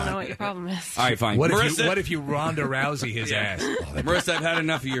see that. I don't know what your problem is. All right, fine. What if you Ronda Rousey his ass? Marissa, I've had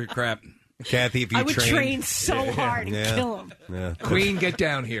enough of your crap. Kathy, if you I would train so hard and kill him. Yeah. Queen, get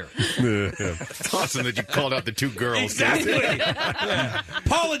down here. It's awesome that you called out the two girls. Exactly. Yeah.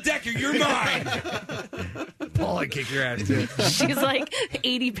 Paula Decker, you're mine. Paula, kick your ass, too. She's like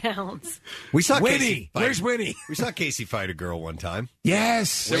 80 pounds. We saw Winnie. Casey Where's Winnie? We saw Casey fight a girl one time.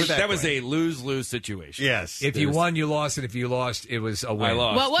 Yes. That was a lose-lose situation. Yes. If you won, you lost, and if you lost, it was a win. I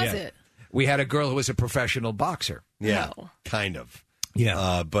lost. What was it? We had a girl who was a professional boxer. Yeah, No. kind of.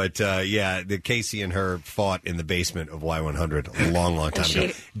 Yeah. The Casey and her fought in the basement of Y100 a long, long time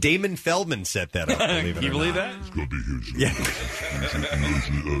ago. Damon Feldman set that up, believe it Can you or believe not. that? It's going to be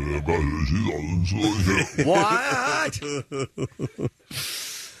huge. What?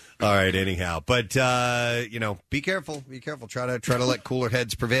 All right, anyhow. But, be careful. Be careful. Try to let cooler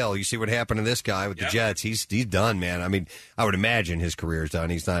heads prevail. You see what happened to this guy with the Jets. He's done, man. I mean, I would imagine his career's done.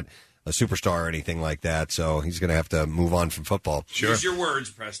 He's not a superstar or anything like that, so he's going to have to move on from football. Sure. Use your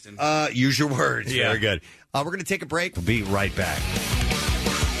words, Preston. Use your words. Yeah. Very good. We're going to take a break. We'll be right back.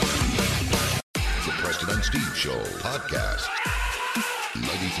 The Preston and Steve Show podcast.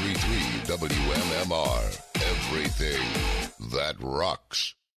 93.3 WMMR. Everything that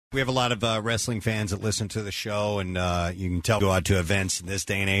rocks. We have a lot of wrestling fans that listen to the show, and you can tell go out to events in this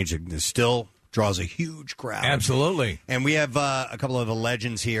day and age. It still draws a huge crowd. Absolutely. And we have a couple of the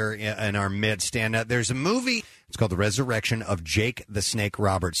legends here in our midst. And there's a movie. It's called The Resurrection of Jake the Snake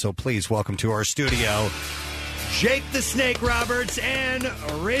Roberts. So please welcome to our studio, Jake the Snake Roberts and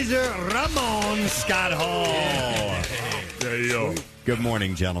Razor Ramon Scott Hall. There you go. Good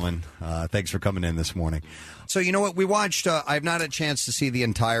morning, gentlemen. Thanks for coming in this morning. So, you know what? We watched, I've not had a chance to see the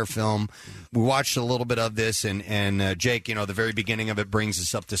entire film. We watched a little bit of this, and Jake, you know, the very beginning of it brings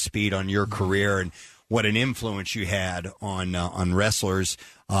us up to speed on your career and what an influence you had on wrestlers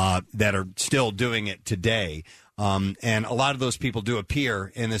that are still doing it today. And a lot of those people do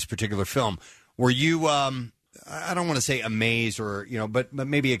appear in this particular film. Were you, I don't want to say amazed or, you know, but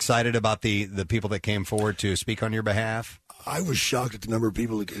maybe excited about the people that came forward to speak on your behalf? I was shocked at the number of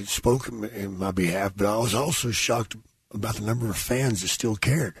people that spoke in my behalf, but I was also shocked about the number of fans that still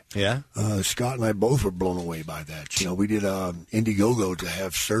cared. Yeah? Scott and I both were blown away by that. You know, we did Indiegogo to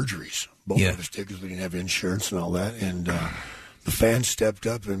have surgeries. Both of us did because we didn't have insurance and all that. And the fans stepped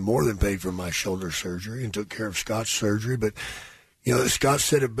up and more than paid for my shoulder surgery and took care of Scott's surgery. But, you know, Scott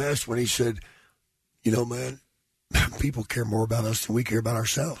said it best when he said, you know, man, people care more about us than we care about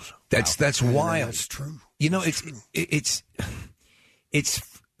ourselves. That's wild. That's true. You know, it's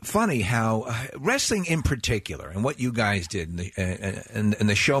funny how wrestling in particular and what you guys did and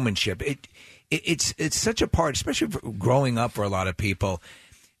the showmanship. It's such a part, especially growing up for a lot of people.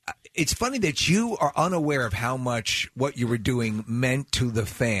 It's funny that you are unaware of how much what you were doing meant to the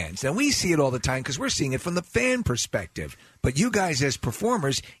fans. And we see it all the time because we're seeing it from the fan perspective. But you guys as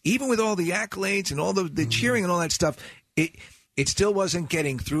performers, even with all the accolades and all the cheering and all that stuff, it still wasn't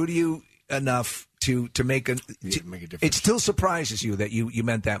getting through to you enough to make a difference. It still surprises you that you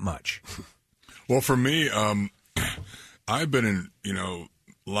meant that much. Well, for me, I've been in, you know,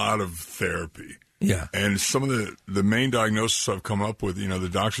 a lot of therapy. Yeah. And some of the main diagnosis I've come up with, you know, the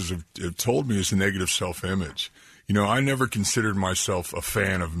doctors have told me is negative self-image. You know, I never considered myself a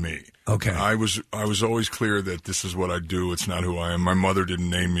fan of me. Okay. I was always clear that this is what I do. It's not who I am. My mother didn't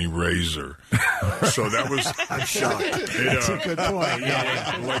name me Razor. So that was... I'm shocked. That's a good point.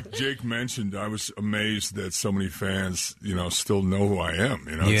 Yeah. Like Jake mentioned, I was amazed that so many fans, you know, still know who I am.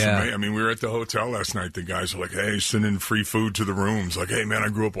 You know, it's I mean, we were at the hotel last night. The guys were like, hey, sending free food to the rooms. Like, hey, man, I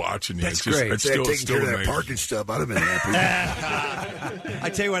grew up watching you. That's it's great. It's Taking still care of amazing. that parking stub, I'd have been happy. I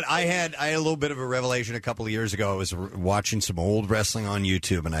tell you what, I had a little bit of a revelation a couple of years ago. I was watching some old wrestling on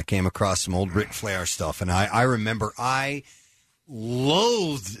YouTube, and I came across some old Ric Flair stuff, and I remember I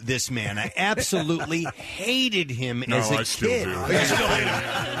loathed this man. I absolutely hated him as a kid.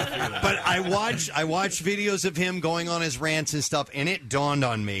 But I watched videos of him going on his rants and stuff, and it dawned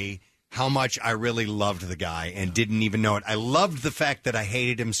on me how much I really loved the guy and didn't even know it. I loved the fact that I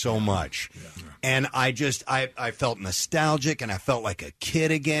hated him so much. And I felt nostalgic, and I felt like a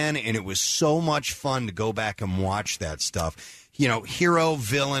kid again, and it was so much fun to go back and watch that stuff. You know, hero,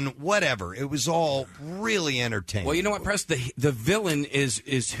 villain, whatever. It was all really entertaining. Well, you know what, Press? The villain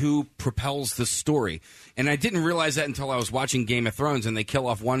is who propels the story. And I didn't realize that until I was watching Game of Thrones, and they kill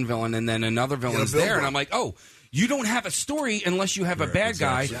off one villain, and then another villain's there, and I'm like, oh, you don't have a story unless you have a bad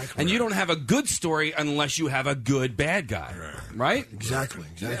guy, and you don't have a good story unless you have a good bad guy, right? Exactly,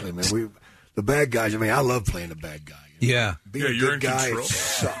 man. The bad guys, I mean, I love playing a bad guy. Yeah. Being a you're good in guy, control. it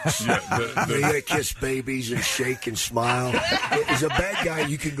sucks. You gotta kiss babies and shake and smile. As a bad guy,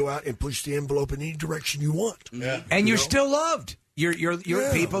 you can go out and push the envelope in any direction you want. Yeah. And you're still loved. You're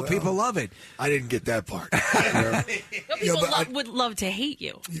people love it. I didn't get that part. People would love to hate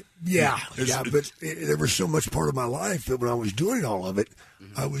you. Yeah, but there was so much part of my life that when I was doing all of it,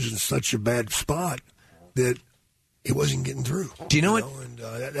 I was in such a bad spot that it wasn't getting through. Do you know what? And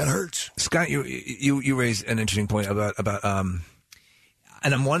that hurts. Scott, you raised an interesting point about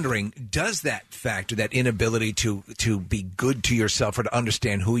and I'm wondering, does that factor, that inability to be good to yourself or to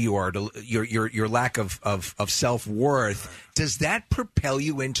understand who you are, your lack of self-worth, does that propel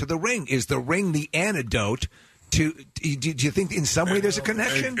you into the ring? Is the ring the antidote to? Do you think in some way there's a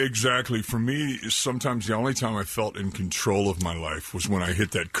connection? Exactly. For me, sometimes the only time I felt in control of my life was when I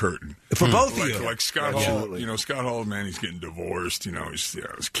hit that curtain. For both of you. Like Scott Hall, you know, Scott Hall, man, he's getting divorced. You know, his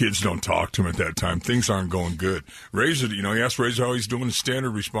kids don't talk to him at that time. Things aren't going good. Razor, you know, he asked Razor how he's doing. The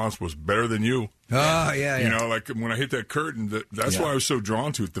standard response was better than you. Oh, yeah. You know, like when I hit that curtain, that's why I was so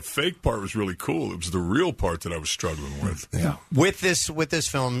drawn to it. The fake part was really cool. It was the real part that I was struggling with. Yeah. With this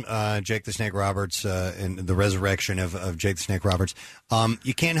film, Jake the Snake Roberts and the resurrection of Jake the Snake Roberts,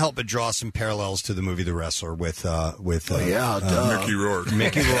 you can't help but draw some parallels to the movie The Wrestler with Mickey Rourke.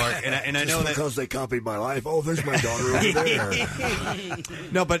 Mickey Rourke, and I know that because they copied my life. Oh, there's my daughter over there.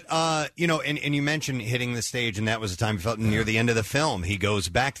 No, but you know, and you mentioned hitting the stage, and that was the time you felt near the end of the film. He goes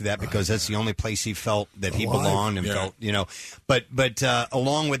back to that because that's the only place place he felt that he belonged and felt, but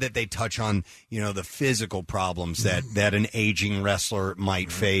along with it, they touch on, the physical problems that an aging wrestler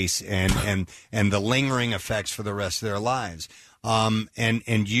might face and the lingering effects for the rest of their lives.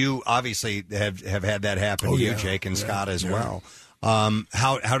 And you obviously have had that happen to you, Jake, and Scott as well.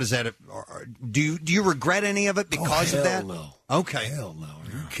 How does that? Do you regret any of it because of that? No. Okay. Hell no.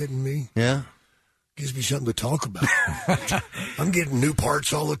 Are you kidding me? Yeah. Gives me something to talk about. I'm getting new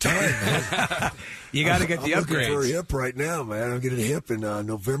parts all the time, man. You got to get the I'm upgrades. looking for a hip right now, man. I'm getting a hip in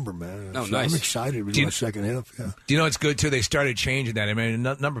November, man. Oh, So nice. I'm excited with my second hip. Yeah. Do you know what's good, too? They started changing that. I mean,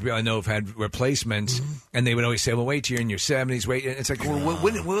 a number of people I know have had replacements, and they would always say, well, wait till you're in your 70s. Wait. And it's like, well,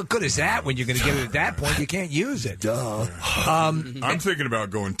 what good is that when you're going to get it at that point? You can't use it. Duh. I'm thinking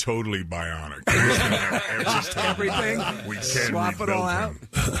about going totally bionic. Everything? We can Swap it all out?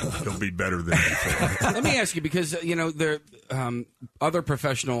 He'll be better than before. Let me ask you, because there other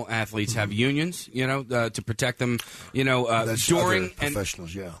professional athletes have unions, to protect them, That's during other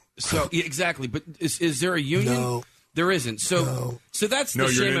professionals, yeah. So exactly, but is there a union? No. There isn't. So that's No,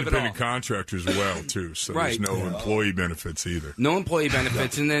 the you're shame an of it all. independent contractor as well, too. So Right. there's no employee benefits either. No employee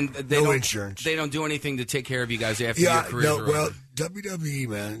benefits, and then they No don't, insurance. They don't do anything to take care of you guys after your careers are well, over. WWE,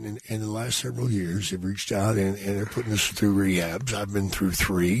 man, in the last several years, have reached out and they're putting us through rehabs. I've been through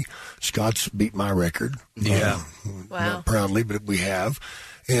 3. Scott's beat my record. Yeah. Wow. Not proudly, but we have.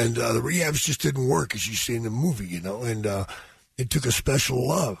 And the rehabs just didn't work, as you see in the movie, and it took a special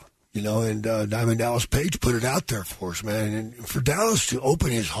love. And Diamond Dallas Page put it out there for us, man. And for Dallas to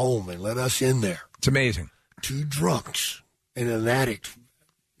open his home and let us in there. It's amazing. 2 drunks and an addict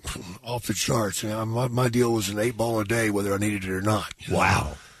off the charts. My deal was an 8 ball a day, whether I needed it or not.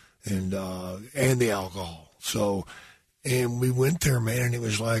 Wow. And the alcohol. So, and we went there, man, and it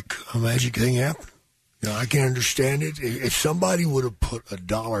was like a magic thing happened. I can't understand it. If somebody would have put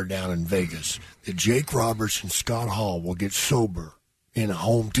 $1 down in Vegas that Jake Roberts and Scott Hall will get sober in a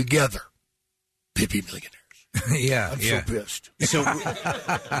home together, they'd be millionaires. Yeah, I'm so pissed. So,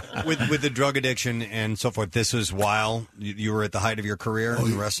 with the drug addiction and so forth, this was while you were at the height of your career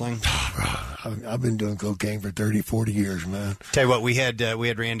in wrestling? I've been doing cocaine for 30, 40 years, man. Tell you what, we had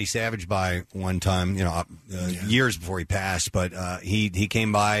Randy Savage by one time, years before he passed, but he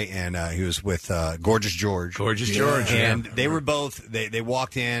came by and he was with Gorgeous George. George, and they were both. They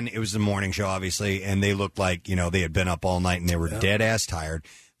walked in. It was the morning show, obviously, and they looked like they had been up all night and they were dead ass tired.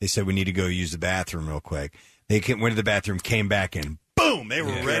 They said, "We need to go use the bathroom real quick." They went to the bathroom, came back, and boom, they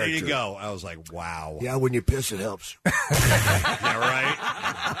were ready to go. I was like, wow. Yeah, when you piss, it helps. Right?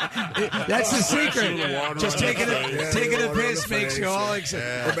 That's the secret. Just taking a piss makes you all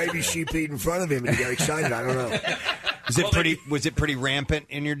excited. Or maybe she peed in front of him and he got excited. I don't know. Was it pretty rampant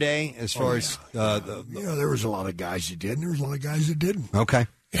in your day as far as there was a lot of guys that did, and there was a lot of guys that didn't. Okay.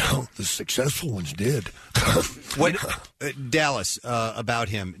 The successful ones did. What Dallas about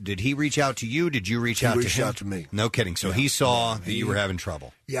him? Did he reach out to you? Did you reach out to him? He reached out to me. No kidding. So he saw that you were having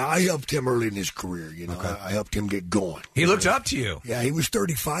trouble. Yeah, I helped him early in his career. I helped him get going. He looked up to you. Yeah, he was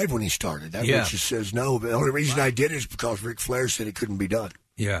 35 when he started. That which just says no. But the only reason I did it is because Ric Flair said it couldn't be done.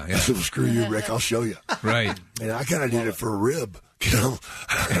 Yeah. I said, well, screw you, Rick. I'll show you. Right. And I kind of did it for a rib. Because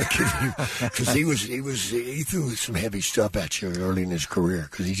he threw some heavy stuff at you early in his career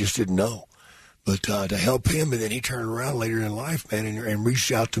because he just didn't know. But to help him, and then he turned around later in life, man, and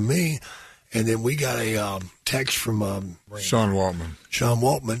reached out to me, and then we got a text from Sean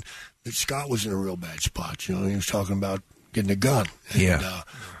Waltman that Scott was in a real bad spot. He was talking about getting a gun. And,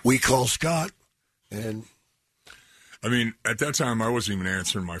 we called Scott, and I mean, at that time, I wasn't even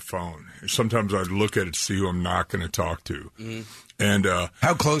answering my phone. Sometimes I'd look at it to see who I'm not going to talk to. Mm-hmm. And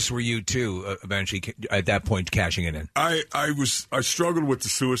how close were you to eventually at that point cashing it in? I struggled with the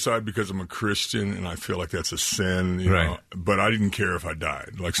suicide because I'm a Christian and I feel like that's a sin, you know. But I didn't care if I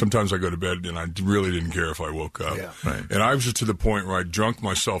died. Like sometimes I go to bed and I really didn't care if I woke up. Yeah. Right. And I was just to the point where I drunk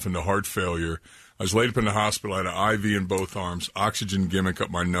myself into heart failure. I was laid up in the hospital. I had an IV in both arms, oxygen gimmick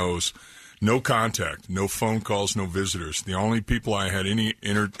up my nose. No contact, no phone calls, no visitors. The only people I had any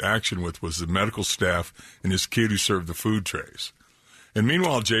interaction with was the medical staff and this kid who served the food trays. And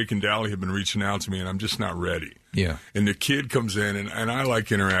meanwhile, Jake and Dally have been reaching out to me, and I'm just not ready. Yeah. And the kid comes in, and I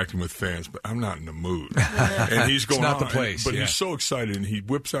like interacting with fans, but I'm not in the mood. And he's going, it's not on, the place. but he's so excited, and he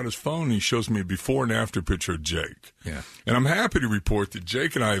whips out his phone, and he shows me a before and after picture of Jake. Yeah. And I'm happy to report that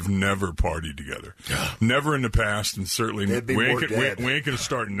Jake and I have never partied together. Never in the past, and certainly we ain't going to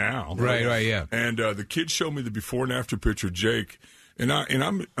start now. Right, yeah. And the kid showed me the before and after picture of Jake, and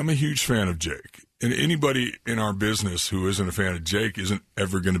I'm a huge fan of Jake. And anybody in our business who isn't a fan of Jake isn't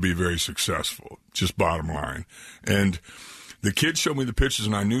ever going to be very successful, just bottom line. And the kids showed me the pictures,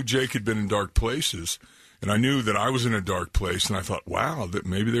 and I knew Jake had been in dark places, and I knew that I was in a dark place, and I thought, wow, that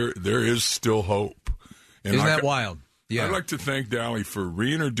maybe there is still hope. And Isn't that wild? Yeah. I'd like to thank Dally for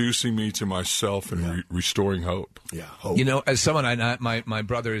reintroducing me to myself and restoring hope. Yeah, hope. You know, as someone, my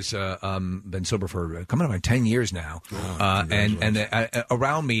brother has been sober for coming on 10 years now, and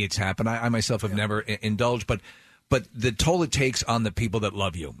around me it's happened. I myself have never indulged, but the toll it takes on the people that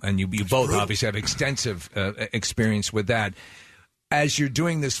love you, and you both obviously have extensive experience with that. As you're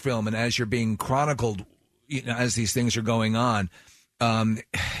doing this film and as you're being chronicled, you know, as these things are going on,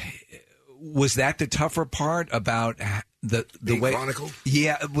 was that the tougher part about the way chronicled?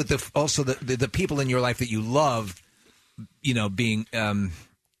 Yeah, with the people in your life that you love, you know, being well,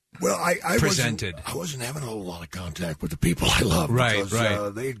 I presented. I wasn't having a whole lot of contact with the people I love. Right, because,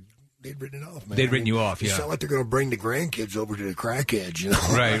 right. They'd written it off, man. They'd written you off, yeah. It's not like they're going to bring the grandkids over to the crack edge, you know?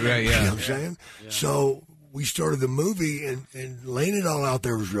 Right, yeah. You know what I'm saying? Yeah. So we started the movie, and laying it all out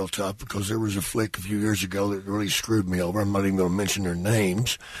there was real tough because there was a flick a few years ago that really screwed me over. I'm not even going to mention their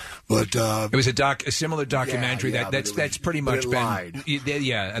names, but it was a similar documentary that's pretty much been lied.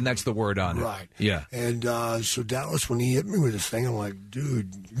 Yeah, and that's the word on it. Right. Yeah. And so Dallas, when he hit me with this thing, I'm like,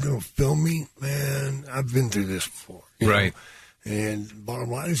 dude, you're going to film me? Man, I've been through this before. You know? And bottom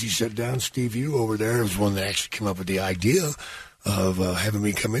line is, he sat down. Steve Yu over there was one that actually came up with the idea of having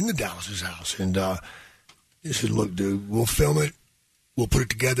me come into Dallas's house, and he said, look, dude, we'll film it. We'll put it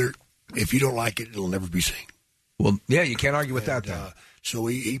together. If you don't like it, it'll never be seen. Well, yeah, you can't argue with that. So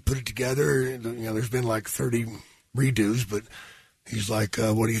he put it together. You know, there's been like 30 redos, but he's like,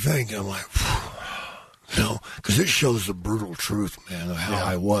 what do you think? And I'm like, you know, because it shows the brutal truth, man, of how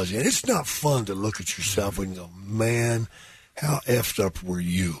I was. And it's not fun to look at yourself and go, man, how effed up were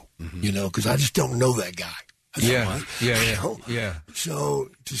you? Mm-hmm. You know, because I just don't know that guy. Yeah. So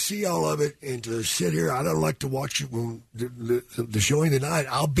to see all of it and to sit here, I don't like to watch it when the showing tonight.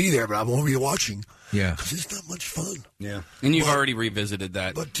 I'll be there, but I won't be watching. Yeah, because it's not much fun. Yeah, and you've already revisited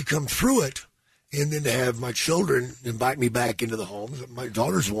that. But to come through it, and then to have my children invite me back into the home. My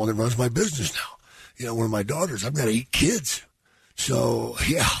daughter's the one that runs my business now. You know, one of my daughters. I've got 8 kids. So,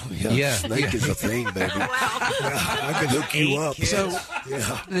 snake is a thing, baby. I can hook you up. So,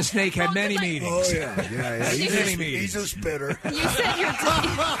 the snake had many meetings. Oh, yeah. He's a spitter.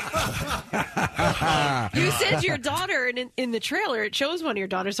 You said your daughter, and in the trailer, it shows one of your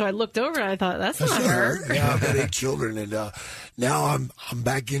daughters, so I looked over and I thought, that's not her. Yeah, I've got 8 children, and now I'm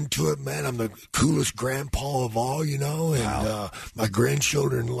back into it, man. I'm the coolest grandpa of all, you know, and my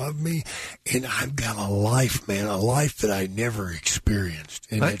grandchildren love me, and I've got a life, man, a life that I never experienced,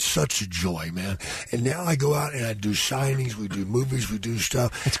 and it's such a joy, man. And now I go out and I do signings, we do movies, we do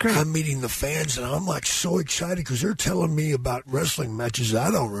stuff. It's great. I'm meeting the fans, and I'm like so excited because they're telling me about wrestling matches I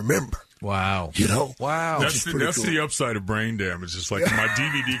don't remember. Wow. You know? Wow. That's the upside of brain damage. It's like my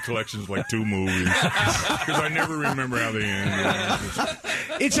DVD collection is like 2 movies because I never remember how they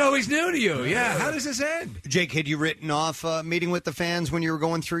end. It's always new to you. Yeah. How does this end? Jake, had you written off meeting with the fans when you were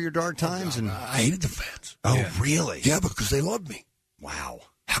going through your dark times? And I hated the fans. Oh, really? Yeah, because they loved me. Wow.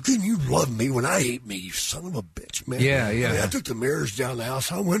 How can you love me when I hate me, you son of a bitch, man? Yeah. I mean, I took the mirrors down the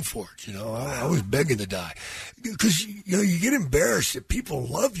house. I went for it, you know. I was begging to die. Because, you know, you get embarrassed that people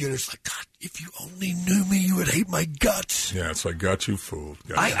love you, and it's like, God, if you only knew me, you would hate my guts. Yeah, it's like, got you fooled.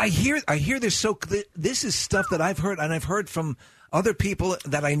 I hear this, so this is stuff that I've heard, and I've heard from other people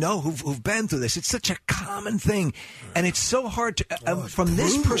that I know who've been through this. It's such a common thing, and it's so hard to. From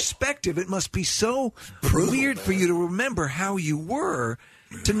this perspective, it must be so weird for you to remember how you were,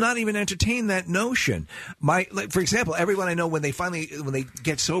 to not even entertain that notion. For example, everyone I know, when they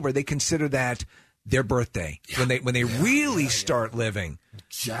get sober, they consider that their birthday, when they really start living.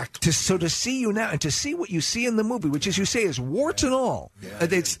 Exactly. So to see you now and to see what you see in the movie, which, as you say, is warts and all,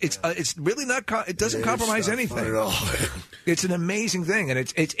 it's really not. It doesn't compromise anything at all. It's an amazing thing,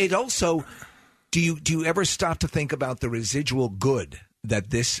 and it also. Do you ever stop to think about the residual good that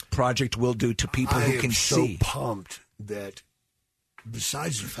this project will do to people who can see? I am so pumped that,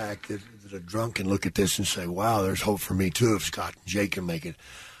 besides the fact that a drunk can look at this and say, "Wow, there's hope for me too if Scott and Jake can make it,"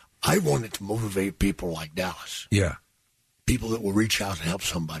 I want it to motivate people like Dallas. Yeah. People that will reach out and help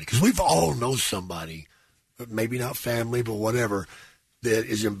somebody. Because we've all know somebody, maybe not family, but whatever, that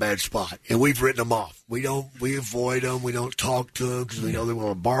is in a bad spot. And we've written them off. We avoid them. We don't talk to them because we know they want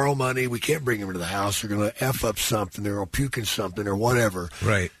to borrow money. We can't bring them into the house. They're going to F up something. They're going to puke in something or whatever.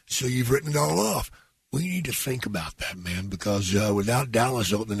 Right. So you've written it all off. We need to think about that, man, because without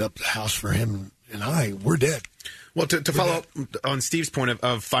Dallas opening up the house for him and I, we're dead. Well, to follow up on Steve's point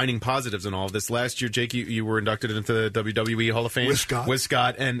of finding positives in all of this, last year, Jake, you were inducted into the WWE Hall of Fame with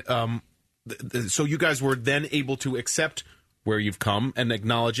Scott, and so you guys were then able to accept where you've come and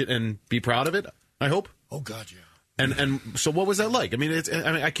acknowledge it and be proud of it? I hope. Oh God, yeah. And so what was that like? I mean,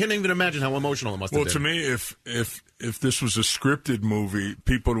 I can't even imagine how emotional it must have been. Well, to me, if this was a scripted movie,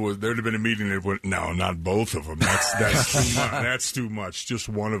 there'd have been a meeting that went, no, not both of them. That's too much. That's too much. Just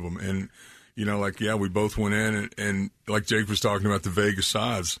one of them. And, we both went in, and like Jake was talking about the Vegas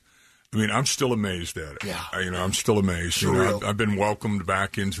odds. I mean, I'm still amazed at it. Yeah. I'm still amazed. I've been welcomed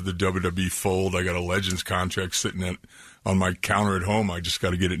back into the WWE fold. I got a Legends contract sitting on my counter at home. I just got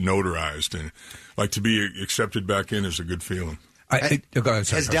to get it notarized. And to be accepted back in is a good feeling.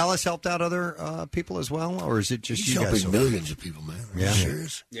 Has Dallas helped out other people as well, or is it just He's you guys? helping millions of people, man. Are you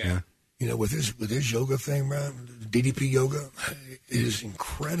serious? Yeah. With his yoga thing, man, DDP yoga, it is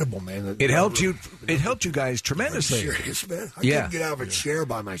incredible, man. It helped you. It helped you guys tremendously. I'm serious, man. I couldn't get out of a chair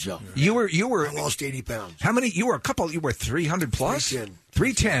by myself. You were. I lost 80 pounds. How many? You were 300 plus.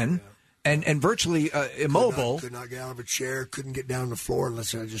 310. And virtually immobile. Could not get out of a chair. Couldn't get down on the floor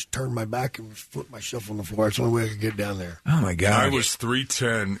unless I just turned my back and flipped myself on the floor. That's the only way I could get down there. Oh my God! I was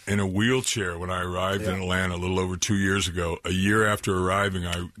 310 in a wheelchair when I arrived in Atlanta a little over 2 years ago. A year after arriving,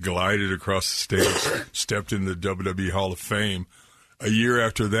 I glided across the stage, stepped in the WWE Hall of Fame. A year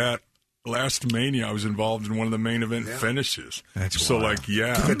after that, last Mania, I was involved in one of the main event finishes. That's so, wild.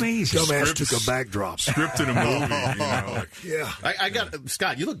 Amazing. Dumbass took a backdrop. Scripted a movie, I got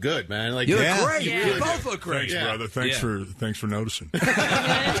Scott. You look good, man. You look great. You both look great. Thanks, brother. Thanks for noticing.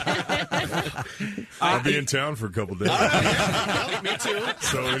 I'll be in town for a couple days. Me too.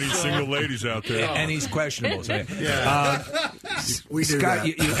 So any single ladies out there? And he's questionable. So, we do Scott,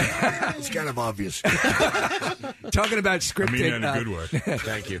 that. It's kind of obvious. Talking about scripted, I mean that in a good way.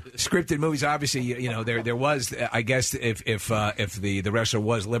 Thank you. Scripted movies, obviously, there was, I guess, if the wrestler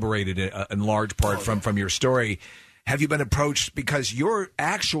was liberated in large part from your story, have you been approached because your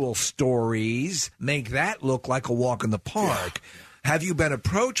actual stories make that look like a walk in the park? Yeah. Have you been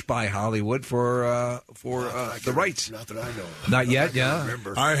approached by Hollywood for the rights? Not that I know of. Not yet, yeah.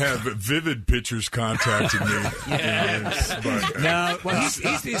 Remember. I have Vivid Pictures contacted me. No, well,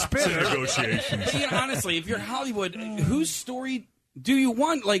 he's the spinner. Negotiations. Honestly, if you're Hollywood, whose story do you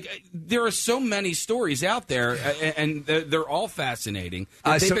want? There are so many stories out there, and they're all fascinating.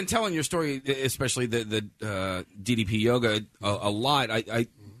 They've been telling your story, especially the DDP yoga, a lot.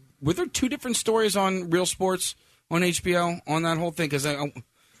 Were there two different stories on Real Sports on HBO on that whole thing? Because I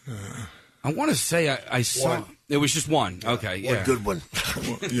want to say I saw one. It was just one. Okay, one good one.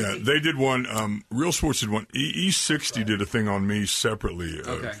 Yeah, they did one. Real Sports did one. E60 did a thing on me separately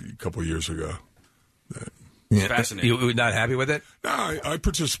a couple years ago. Yeah. Fascinating. You were not happy with it? No, I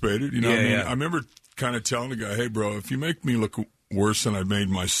participated. I remember kind of telling the guy, "Hey, bro, if you make me look worse than I made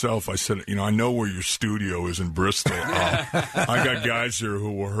myself," I said, I know where your studio is in Bristol. I got guys there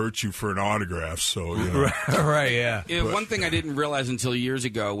who will hurt you for an autograph. So, right, yeah. One thing I didn't realize until years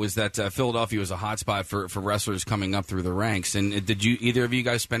ago was that Philadelphia was a hotspot for wrestlers coming up through the ranks. And did either of you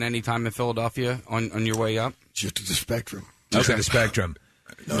guys spend any time in Philadelphia on your way up? Just at the Spectrum. Just at the Spectrum.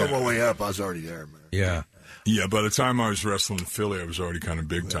 No, on my way up, I was already there, man. Yeah. Yeah, by the time I was wrestling in Philly, I was already kind of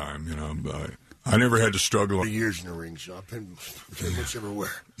big time, I never had to struggle. Years in the ring, so I've been pretty much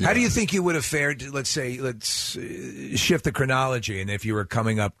everywhere. Yeah. How do you think you would have fared? Let's shift the chronology, and if you were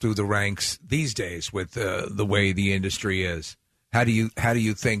coming up through the ranks these days with the way the industry is, how do you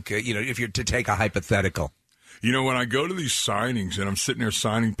think? If you're to take a hypothetical. When I go to these signings and I'm sitting there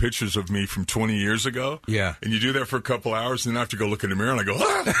signing pictures of me from 20 years ago, and you do that for a couple hours, and then I have to go look in the mirror and I go, who's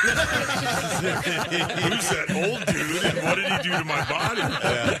that old dude and what did he do to my body?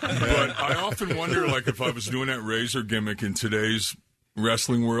 But I often wonder, if I was doing that razor gimmick in today's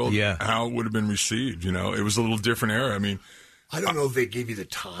wrestling world, how it would have been received. It was a little different era. I mean, I don't know if they gave you the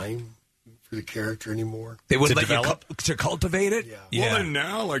time for the character anymore. They would let you to cultivate it? Yeah. Well, and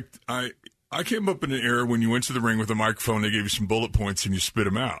now, I came up in an era when you went to the ring with a microphone, they gave you some bullet points and you spit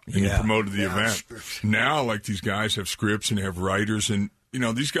them out and you promoted the event. Now, these guys have scripts and they have writers and,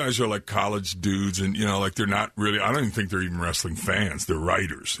 these guys are like college dudes and, they're not really, I don't even think they're even wrestling fans. They're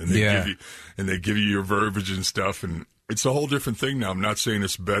writers and they give you your verbiage and stuff and it's a whole different thing now. I'm not saying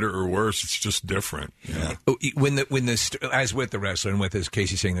it's better or worse. It's just different. Yeah. As with the wrestler and with, as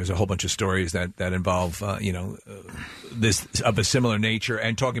Casey's saying, there's a whole bunch of stories that involve, this of a similar nature.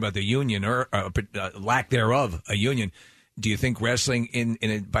 And talking about the union or lack thereof, a union. Do you think wrestling in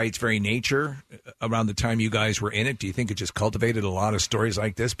it by its very nature, around the time you guys were in it, do you think it just cultivated a lot of stories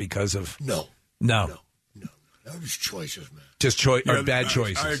like this because of? No. No. That was choices, man. Just bad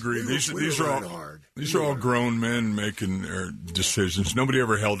choices. I agree. These are all grown men making their decisions. Nobody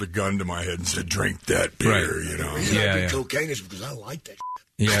ever held a gun to my head and said, "Drink that beer." Right. The reason I did cocaine is because I like that.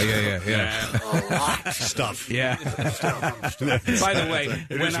 Stuff. Yeah. By the way,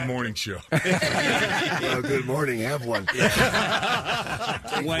 it is a morning show. Well, good morning. Have one.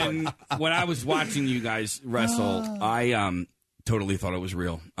 when I was watching you guys wrestle, I totally thought it was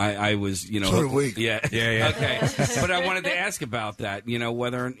real. I was, So did we. Yeah. Okay. But I wanted to ask about that,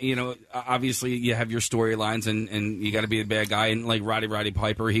 whether, obviously you have your storylines and you got to be a bad guy. And like Roddy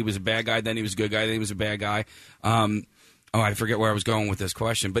Piper, he was a bad guy, then he was a good guy, then he was a bad guy. I forget where I was going with this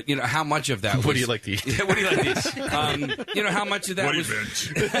question, but how much of that was... What do you like to eat? Yeah, what do you like to eat? How much of that was...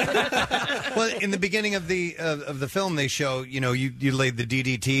 Well, in the beginning of the film, they show, you laid the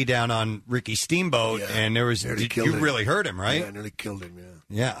DDT down on Ricky Steamboat, and there was... You really hurt him, right? Yeah, I nearly killed him,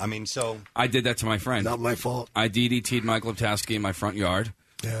 Yeah, I mean, so... I did that to my friend. Not my fault. I DDT'd Mike Leptowski in my front yard.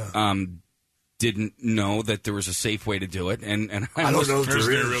 Yeah. Didn't know that there was a safe way to do it, and I don't know if There's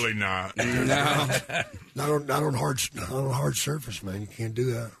there is. really not. No. Not on hard surface, man. You can't do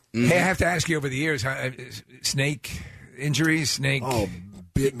that. Hey, I have to ask you over the years, snake injuries, Oh,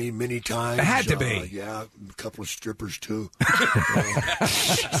 bit me many times. It had to be. Yeah, a couple of strippers, too. I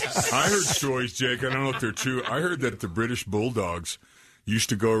heard stories, Jake. I don't know if they're true. I heard that the British Bulldogs used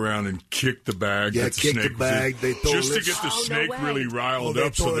to go around and kick the bag. Yeah, that the kick the snake bag. They throw just to lips- get the Oh, no snake way. really riled they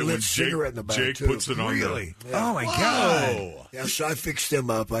up, so throw a that when lit cigarette in the bag, Jake too. puts it on Really? the... Oh, my God. Whoa. Yeah, so I fixed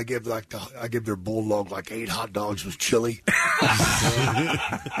them up. I give their bulldog like 8 hot dogs with chili. And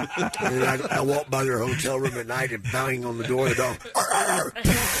I walk by their hotel room at night and banging on the door. The dog, "Arr,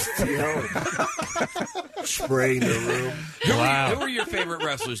 arr," spraying the room. Who were your favorite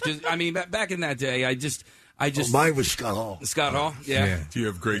wrestlers? Because back in that day, I just mine was Scott Hall. Scott Hall, yeah. You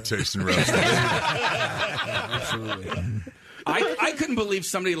have great taste in wrestling. Absolutely. I couldn't believe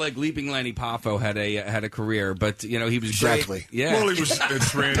somebody like Leaping Lanny Poffo had a career, but he was Exactly. great. Yeah. Well,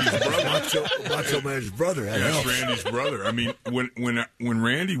 it's Randy's brother. Macho Man's brother. Yeah, it's Randy's brother. I mean, when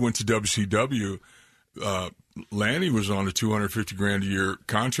Randy went to WCW, Lanny was on a $250,000 a year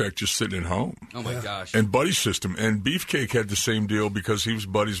contract just sitting at home. Oh my gosh! And Buddy System and Beefcake had the same deal because he was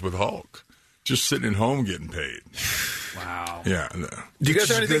buddies with Hulk, just sitting at home getting paid. Wow. Yeah. Do you guys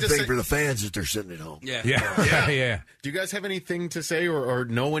have anything good to thing say? for the fans that they're sitting at home. Yeah. Do you guys have anything to say or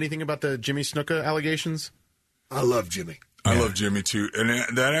know anything about the Jimmy Snuka allegations? I love Jimmy. I love Jimmy too, and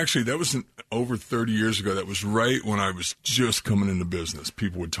that wasn't over 30 years ago. That was right when I was just coming into business.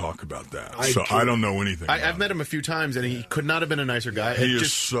 People would talk about that. I don't know anything. I've met him a few times, and he could not have been a nicer guy. He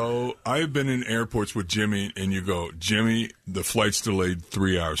is so. I've been in airports with Jimmy, and you go, Jimmy, the flight's delayed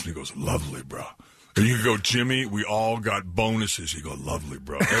 3 hours, and he goes, lovely, bro. And you go, Jimmy, we all got bonuses. You go, lovely,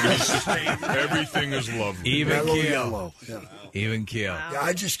 bro. Everything is lovely. Even Mellow keel. yellow. Yeah. Even keel. Yeah,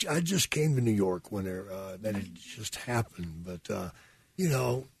 I just came to New York when that had just happened, but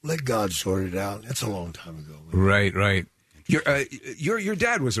let God sort it out. That's a long time ago. Man. Right. Your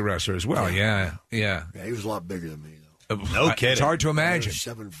dad was a wrestler as well. Yeah. Yeah, he was a lot bigger than me though. No kidding. It's hard to imagine.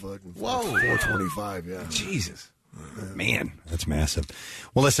 7 foot and Whoa. 425. Yeah. Jesus. Man, that's massive.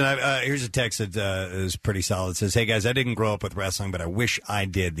 Well, listen, here's a text that is pretty solid. It says, hey, guys, I didn't grow up with wrestling, but I wish I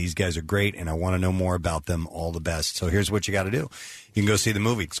did. These guys are great, and I want to know more about them. All the best. So here's what you got to do. You can go see the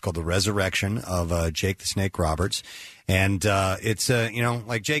movie. It's called The Resurrection of Jake the Snake Roberts. And it's,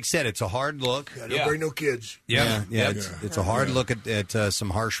 like Jake said, it's a hard look. Yeah, don't bring no kids. Yeah. It's a hard look at some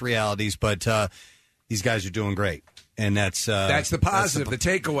harsh realities, but these guys are doing great. And that's the positive, the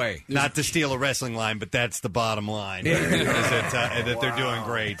takeaway. Not to steal a wrestling line, but that's the bottom line. Is that they're doing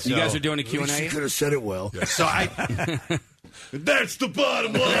great. So. You guys are doing a Q&A? You could have said it well. Yeah. So that's the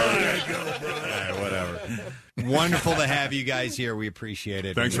bottom line. There you go, bro. Right, whatever. Wonderful to have you guys here. We appreciate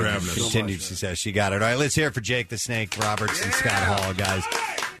it. Thanks for having us. Continued success. You got it. All right, let's hear it for Jake the Snake Roberts and Scott Hall, guys.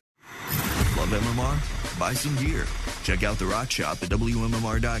 Love MMR? Buy some gear. Check out the rock shop at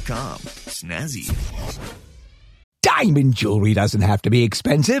WMMR.com. Snazzy. Diamond jewelry doesn't have to be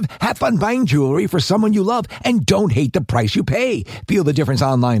expensive. Have fun buying jewelry for someone you love and don't hate the price you pay. Feel the difference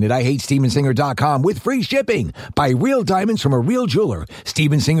online at IHateStevensinger.com with free shipping. Buy real diamonds from a real jeweler.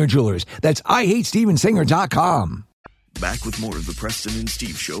 Steven Singer Jewelers. That's IHateStevensinger.com. Back with more of the Preston and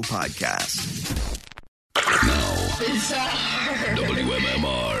Steve Show podcast.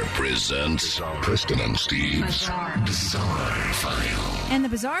 WMMR presents Preston and Steve's Bizarre File. And the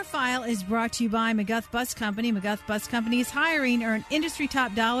Bizarre File is brought to you by McGuff Bus Company. McGuff Bus Company is hiring. Earn industry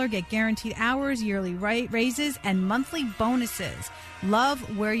top dollar, get guaranteed hours, yearly raises, and monthly bonuses.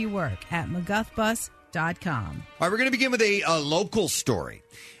 Love where you work at McGuffBus.com. All right, we're going to begin with a local story.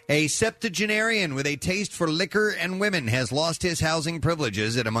 A septuagenarian with a taste for liquor and women has lost his housing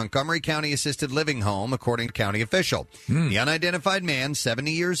privileges at a Montgomery County assisted living home, according to county official. The unidentified man,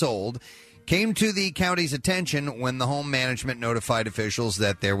 70 years old, came to the county's attention when the home management notified officials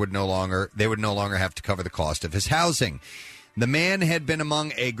that they would no longer have to cover the cost of his housing. The man had been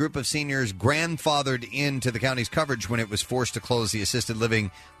among a group of seniors grandfathered into the county's coverage when it was forced to close the assisted living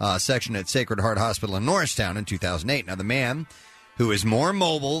section at Sacred Heart Hospital in Norristown in 2008. Now, the man, who is more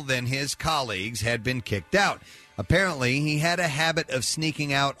mobile than his colleagues, had been kicked out. Apparently, he had a habit of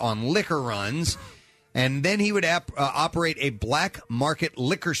sneaking out on liquor runs, and then he would operate a black market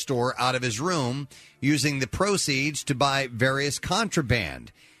liquor store out of his room, using the proceeds to buy various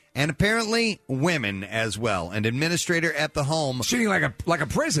contraband. And apparently women as well. An administrator at the home, treating like a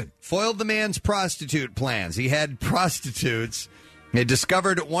prison, foiled the man's prostitute plans. He had prostitutes. They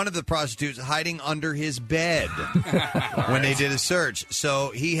discovered one of the prostitutes hiding under his bed when they did a search.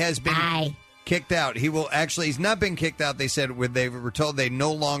 So he has been kicked out. He's not been kicked out. They said they were told they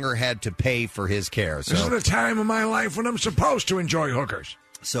no longer had to pay for his care. So this is the time of my life when I'm supposed to enjoy hookers.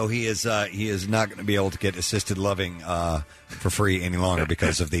 So he is not going to be able to get assisted living for free any longer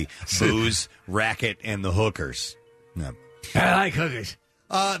because of the booze, racket, and the hookers. No. I like hookers.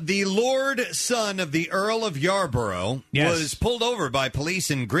 The Lord son of the Earl of Yarborough was pulled over by police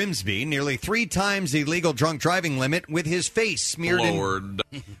in Grimsby, nearly 3 times the legal drunk driving limit, with his face smeared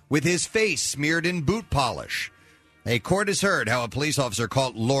in boot polish. A court has heard how a police officer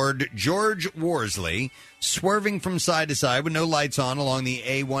caught Lord George Worsley swerving from side to side with no lights on along the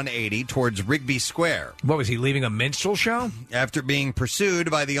A180 towards Rigby Square. What, was he leaving a minstrel show? After being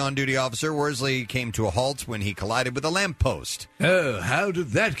pursued by the on-duty officer, Worsley came to a halt when he collided with a lamppost. Oh, how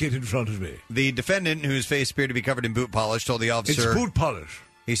did that get in front of me? The defendant, whose face appeared to be covered in boot polish, told the officer... It's boot polish.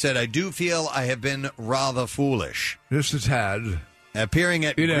 He said, I do feel I have been rather foolish. Just a tad. Appearing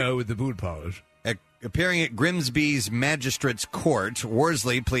at... with the boot polish. Appearing at Grimsby's Magistrates Court,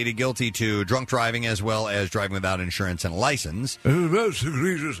 Worsley pleaded guilty to drunk driving as well as driving without insurance and a license. Most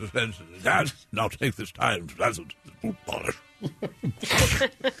egregious offences. Dad, now take this time to dazzle boot polish.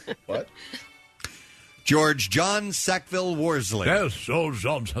 What? George John Sackville Worsley. Yes, George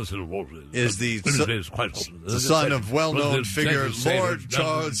John Sackville Worsley. Is the son of well-known figure Lord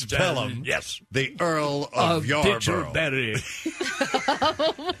Charles Pelham. Yes. The Earl of Yarborough.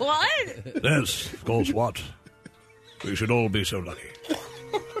 What? Yes, of course, what? We should all be so lucky.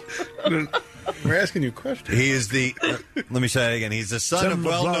 We're asking you questions. He is the... let me say that again. He's the son of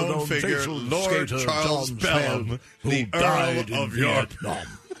well-known figure Lord Charles Pelham, the Earl of Yarborough.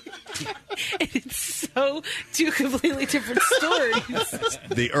 It's so 2 completely different stories.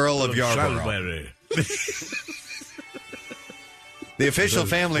 The Earl of Yarborough. The official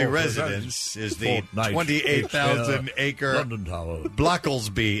family residence is the 28,000-acre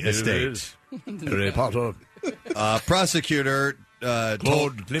Blocklesby estate. Harry Potter. Prosecutor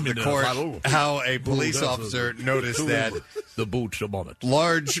told the court how a police officer noticed that the boots are on it.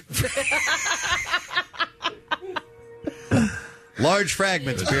 Large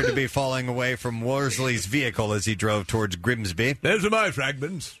fragments appeared to be falling away from Worsley's vehicle as he drove towards Grimsby. Those are my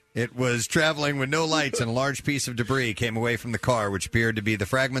fragments. It was traveling with no lights, and a large piece of debris came away from the car, which appeared to be the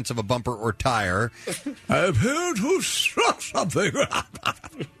fragments of a bumper or tire. I appear to have struck something.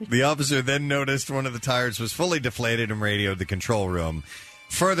 The officer then noticed one of the tires was fully deflated and radioed the control room.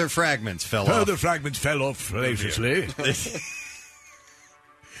 Further fragments fell off fallaciously. The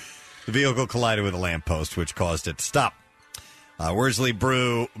vehicle collided with a lamppost, which caused it to stop. Worsley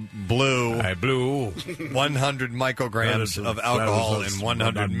blew 100 micrograms of alcohol in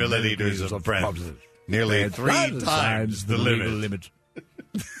 100 milliliters of breath, nearly 3 times the limit.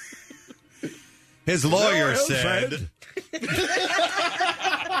 His lawyer said,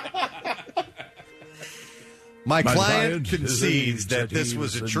 My client concedes that this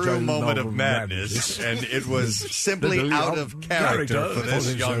was a true moment of madness, and it was simply out of character for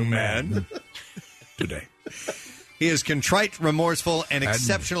this young man. Today. He is contrite, remorseful, and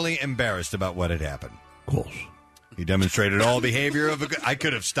exceptionally embarrassed about what had happened. Of course. He demonstrated all behavior of a good... I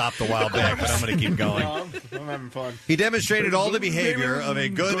could have stopped a while back, but I'm going to keep going. I'm having fun. He demonstrated all the behavior of a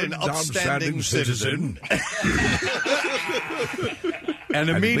good and upstanding citizen. And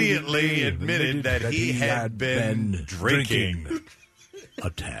immediately admitted that he had been drinking.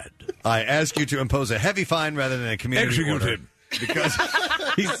 A tad. I ask you to impose a heavy fine rather than a community order. Because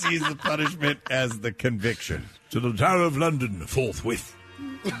he sees the punishment as the conviction. To the Tower of London, forthwith.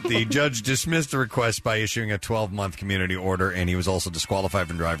 The judge dismissed the request by issuing a 12-month community order, and he was also disqualified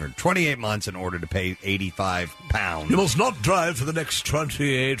from driving for 28 months in order to pay £85. You must not drive for the next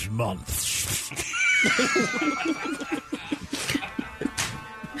 28 months.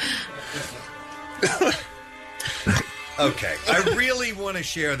 Okay, I really want to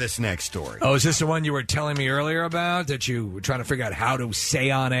share this next story. Oh, is this the one you were telling me earlier about that you were trying to figure out how to say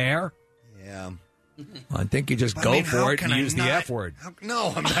on air? Yeah. I think you just go for it and use the F word.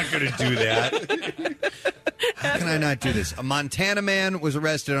 No, I'm not going to do that. How can I not do this? A Montana man was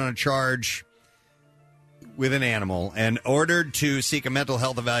arrested on a charge with an animal and ordered to seek a mental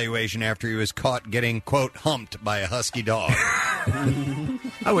health evaluation after he was caught getting, quote, humped by a husky dog.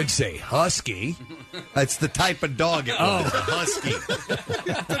 I would say husky. That's the type of dog it was, a husky.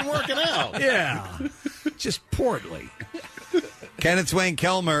 It's been working out. Yeah. Just portly. Kenneth Wayne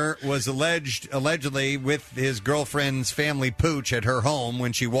Kelmer was allegedly with his girlfriend's family pooch at her home.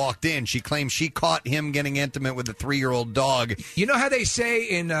 When she walked in, she claimed she caught him getting intimate with a 3-year-old dog. You know how they say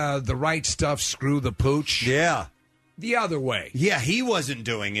in The Right Stuff, screw the pooch? Yeah. The other way. Yeah, he wasn't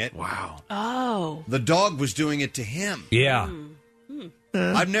doing it. Wow. Oh. The dog was doing it to him. Yeah.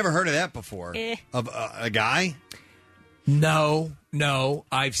 I've never heard of that before. Of a guy? No.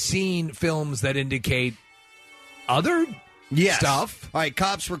 I've seen films that indicate other stuff. All right,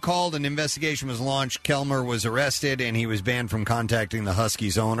 cops were called, an investigation was launched. Kelmer was arrested, and he was banned from contacting the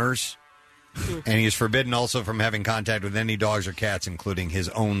Huskies' owners. And he is forbidden also from having contact with any dogs or cats, including his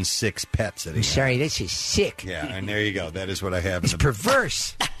own 6 pets that he I'm sorry, this is sick. Yeah, and there you go. That is what I have. It's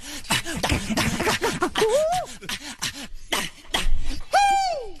perverse.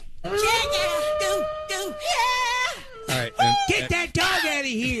 All right, Get that dog out of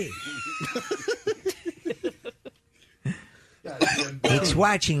here. It's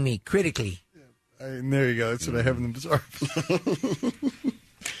watching me critically. And there you go. That's what I have in the bizarre.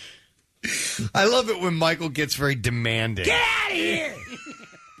 I love it when Michael gets very demanding. Get out of here!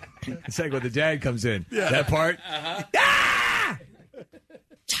 It's like when the dad comes in. Yeah. That part. Uh-huh. Ah!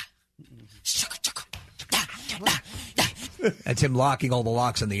 That's him locking all the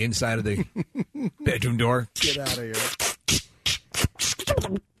locks on the inside of the bedroom door. Get out of here.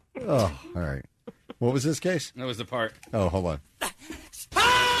 Oh, all right. What was this case? That was the part. Oh, hold on.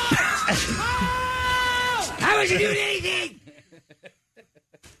 I wasn't doing anything.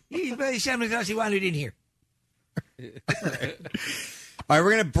 Someone else he wanted in here. All right,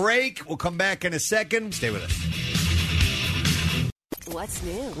 we're going to break. We'll come back in a second. Stay with us. What's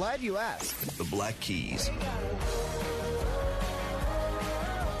new? Glad you asked. The Black Keys.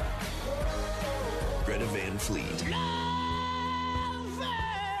 Greta Van Fleet.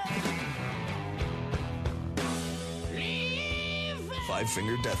 Five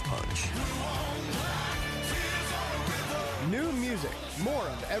Finger Death Punch. New music. More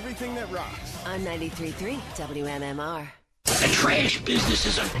of everything that rocks. On 93.3 WMMR. The trash business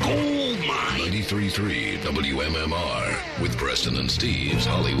is a gold mine. 93.3 WMMR with Preston and Steve's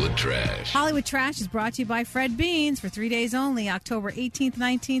Hollywood Trash. Hollywood Trash is brought to you by Fred Beans for 3 days only, October 18th,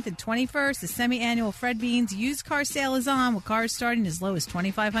 19th, and 21st. The semi-annual Fred Beans used car sale is on, with cars starting as low as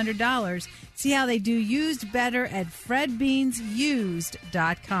 $2,500. See how they do used better at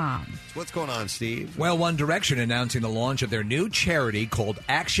FredBeansUsed.com. What's going on, Steve? Well, One Direction announcing the launch of their new charity called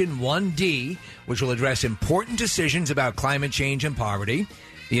Action 1D, which will address important decisions about climate change and poverty.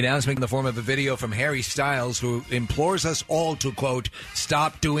 The announcement in the form of a video from Harry Styles, who implores us all to, quote,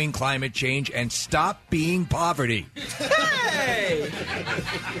 stop doing climate change and stop being poverty. Hey!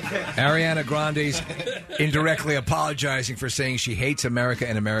 Ariana Grande's indirectly apologizing for saying she hates America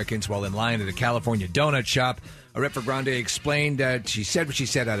and Americans while in line at a California donut shop. A rep for Grande explained that she said what she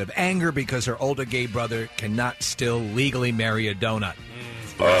said out of anger because her older gay brother cannot still legally marry a donut.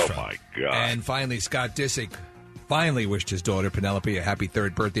 Oh, my God. And finally, Scott Disick finally wished his daughter Penelope a happy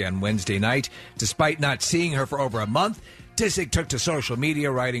 3rd birthday on Wednesday night. Despite not seeing her for over a month, Disick took to social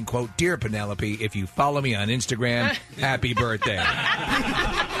media writing, quote, Dear Penelope, if you follow me on Instagram, happy birthday. And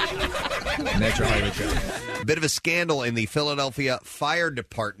that's your Hollywood Trash. A bit of a scandal in the Philadelphia Fire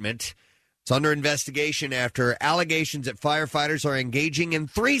Department. It's under investigation after allegations that firefighters are engaging in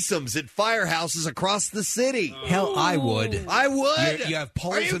threesomes at firehouses across the city. Hell, I would. I would. You have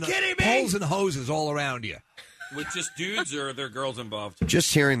poles, Are you and, kidding me? poles and hoses all around you. With just dudes, or are there girls involved?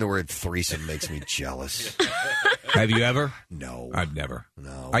 Just hearing the word threesome makes me jealous. Have you ever? No. I've never.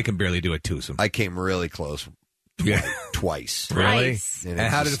 No. I can barely do a twosome. I came really close. Twice. Really? And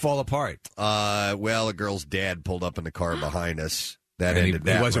how did it fall apart? Well, a girl's dad pulled up in the car behind us. That And ended he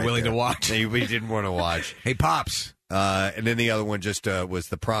that wasn't right willing there. to watch. We didn't want to watch. Hey, Pops. And then the other one just was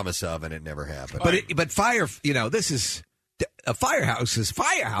the promise of, and it never happened. But fire, this is a firehouse. Is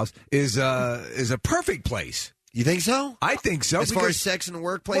a perfect place. You think so? I think so. As far as sex in the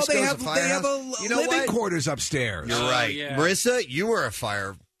workplace well, goes, a firehouse? they have living quarters upstairs. You're right. yeah. Marissa, you were a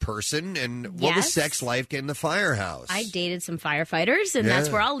fire person, and what was Yes. sex like in the firehouse? I dated some firefighters, and that's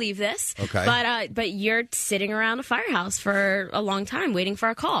Yeah. where I'll leave this. Okay. But you're sitting around a firehouse for a long time waiting for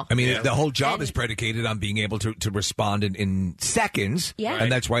a call. I mean, the whole job is predicated on being able to respond in seconds, Yeah.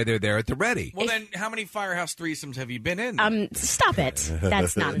 and that's why they're there at the ready. Well, then, how many firehouse threesomes have you been in? Stop it.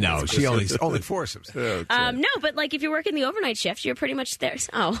 That's not an No, answer. she only foursomes. No, but like if you're working the overnight shift, you're pretty much there.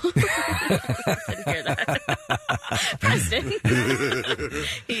 Oh, didn't hear that. Preston,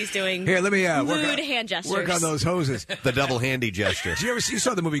 he's doing Here, let me lewd hand gestures. work on those hoses. The double handy gesture. Did you ever see? You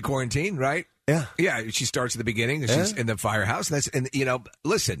saw the movie Quarantine, right? Yeah, yeah. She starts at the beginning. And she's in the firehouse. And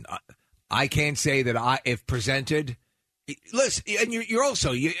listen, I can't say that if presented. Listen, and you're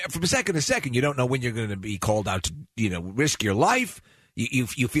also from second to second. You don't know when you're going to be called out to risk your life. You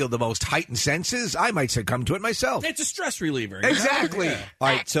feel the most heightened senses. I might succumb to it myself. It's a stress reliever. Exactly. Yeah. All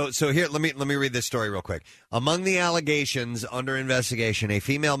right, so here, let me read this story real quick. Among the allegations under investigation, a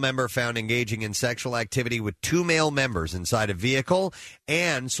female member found engaging in sexual activity with 2 male members inside a vehicle,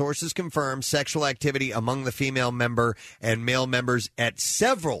 and sources confirm sexual activity among the female member and male members at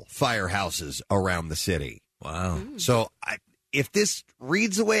several firehouses around the city. Wow. So if this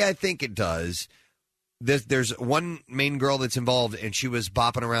reads the way I think it does, there's one main girl that's involved, and she was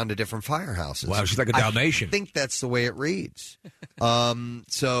bopping around to different firehouses. Wow, she's like a Dalmatian. I think that's the way it reads.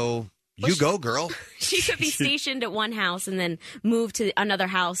 So you go, girl. She could be stationed at one house and then move to another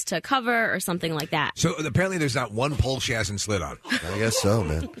house to cover or something like that. So apparently, there's not one pole she hasn't slid on. I guess so,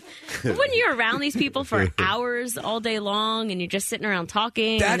 man. When you're around these people for hours all day long and you're just sitting around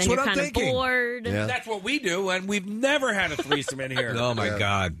talking, That's and then what you're I'm kind thinking. of bored. Yeah. That's what we do, and we've never had a threesome in here. Oh my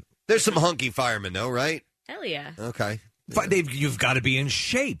God. There's some hunky firemen, though, right? Hell yeah. Okay. But you've got to be in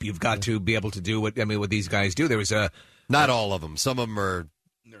shape. You've got to be able to do what these guys do. There was not all of them. Some of them are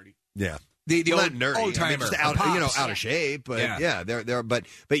nerdy. Yeah. The Well, old not nerdy. old timer, I mean, just out of shape. But they're but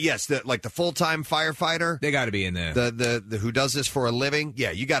yes, the full time firefighter, they got to be in there. The who does this for a living,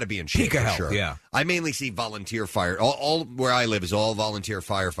 yeah, you got to be in shape Peak of for health, sure. yeah. I mainly see volunteer fire. All where I live is all volunteer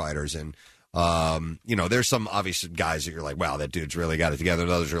firefighters, and there's some obvious guys that you're like, wow, that dude's really got it together.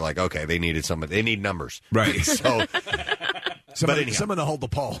 And others are like, okay, they need numbers, right? So, someone to hold the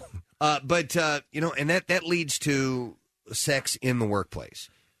pole. and that leads to sex in the workplace.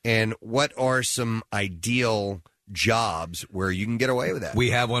 And what are some ideal jobs where you can get away with that?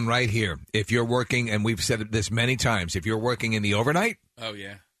 We have one right here. If you're working, and we've said this many times, if you're working in the overnight, Oh,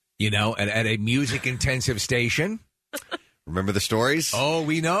 yeah. at a music intensive station. Remember the stories? Oh,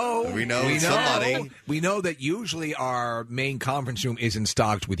 we know. We know somebody. We know that usually our main conference room isn't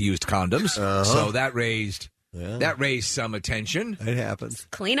stocked with used condoms. Uh-huh. So that raised some attention. It happens.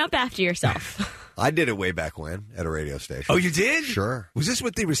 Clean up after yourself. I did it way back when at a radio station. Oh, you did? Sure. Was this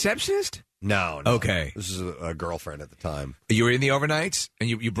with the receptionist? No. Okay. This is a girlfriend at the time. You were in the overnights, and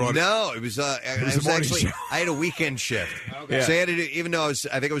you brought No, it was. I had a weekend shift. Okay. So I had to do, even though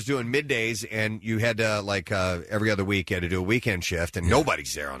I think I was doing middays, and you had to every other week you had to do a weekend shift, and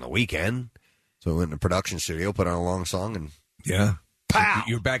nobody's there on the weekend. So we went in the production studio, put on a long song, and Pow!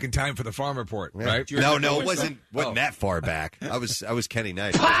 You're back in time for the farm report, right? No, it wasn't that far back. I was Kenny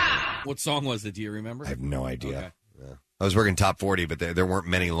Knight. What song was it? Do you remember? I have no idea. Yeah. I was working top 40, but there weren't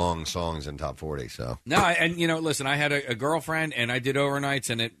many long songs in top 40. So No, listen, I had a girlfriend, and I did overnights,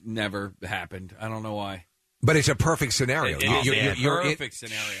 and it never happened. I don't know why. But it's a perfect scenario. You're perfect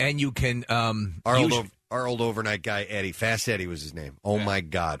scenario. And you can our old overnight guy, Eddie, Fast Eddie was his name. Oh, my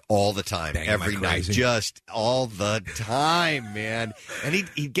God. All the time. Dang, every am I night. crazy? Just all the time, man. And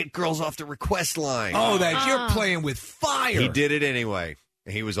he'd get girls off the request line. Oh, you're playing with fire. He did it anyway.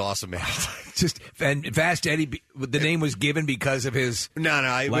 He was awesome, man. And Fast Eddie, the name was given because of his No,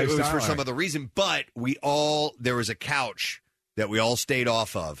 it was lifestyle, for some or- other reason. But there was a couch that we all stayed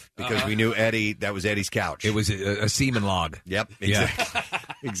off of because we knew Eddie, that was Eddie's couch. It was a semen log. Yep, exactly.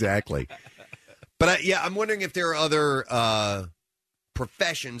 Exactly. But I'm wondering if there are other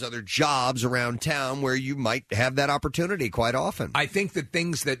professions, other jobs around town where you might have that opportunity quite often. I think the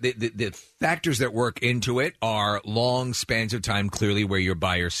things that the factors that work into it are long spans of time, clearly where you're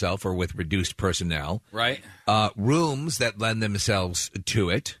by yourself or with reduced personnel. Right. Rooms that lend themselves to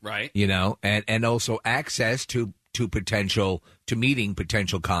it. Right. And also access to meeting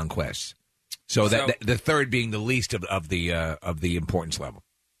potential conquests. So that the third being the least of the importance level.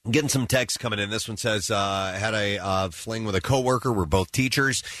 Getting some texts coming in. This one says, I had a fling with a coworker. We're both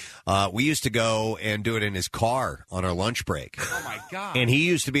teachers. We used to go and do it in his car on our lunch break. Oh, my God. And he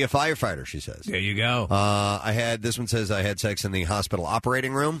used to be a firefighter, she says. There you go. This one says, I had sex in the hospital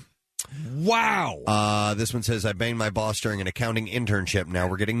operating room. Wow. This one says, I banged my boss during an accounting internship. Now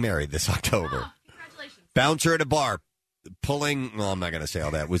we're getting married this October. Congratulations. Bouncer at a bar. pulling, well, I'm not going to say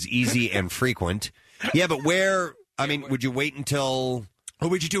all that, was easy and frequent. Yeah, but where, I mean, would you wait until... Or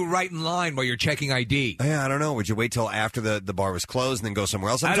would you do it right in line while you're checking ID? Yeah, I don't know. Would you wait till after the bar was closed and then go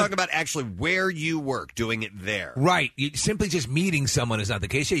somewhere else? I'm talking about actually where you work, doing it there. Right. Simply just meeting someone is not the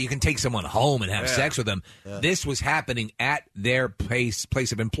case. Yeah, you can take someone home and have sex with them. Yeah. This was happening at their place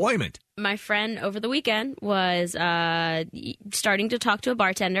of employment. My friend over the weekend was starting to talk to a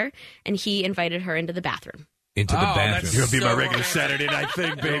bartender, and he invited her into the bathroom. Into the bathroom. You're going to be my regular Saturday night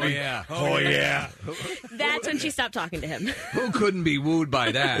thing, baby. Oh, yeah. That's when she stopped talking to him. Who couldn't be wooed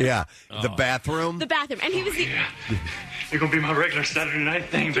by that? Yeah. The bathroom? The bathroom. And he was You're going to be my regular Saturday night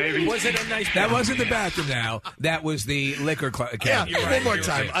thing, baby. Was it a nice bathroom? That wasn't the bathroom now. That was the liquor cabinet. Yeah, one more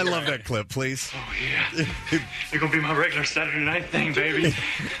time. I love that clip, please. Oh, yeah. You're going to be my regular Saturday night thing, baby.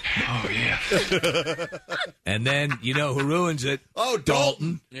 Oh, yeah. And then, you know who ruins it? Oh,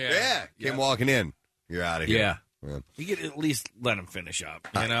 Dalton. Yeah. Came walking in. You're out of here. Yeah. You could at least let him finish up,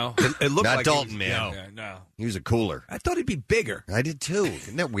 you know? It looked Not like Dalton, man. No. He was a cooler. I thought he'd be bigger. I did, too.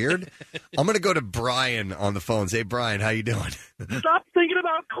 Isn't that weird? I'm going to go to Brian on the phone. Say, Brian, how you doing? Stop thinking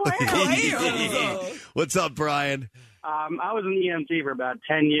about Claire. What's up, Brian? I was an EMT for about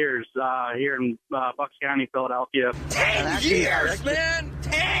 10 years here in Bucks County, Philadelphia. 10 years, man!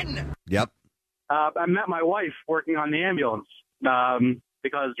 10! Yep. I met my wife working on the ambulance.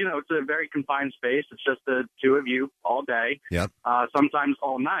 Because, you know, it's a very confined space. It's just the two of you all day. Yep. Sometimes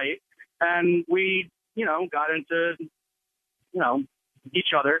all night. And we, you know, got into, you know, each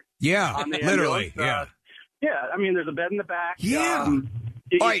other. Yeah, on the literally. ambulance. Yeah, I mean, there's a bed in the back. Yeah.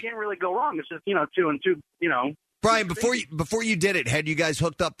 You can't really go wrong. It's just, you know, two and two, you know. Brian, before you did it, had you guys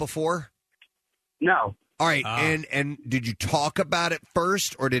hooked up before? No. All right, and did you talk about it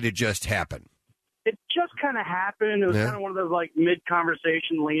first, or did it just happen? It just kind of happened. It was kind of one of those like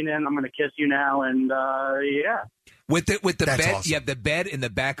mid-conversation lean in. I'm going to kiss you now, and yeah. With the That's bed, awesome. you have the bed in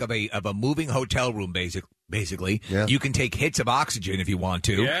the back of a moving hotel room. Basically, Yeah. you can take hits of oxygen if you want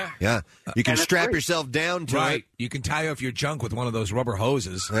to. Yeah. You can And it's strap free. yourself down to Right. it. You can tie off your junk with one of those rubber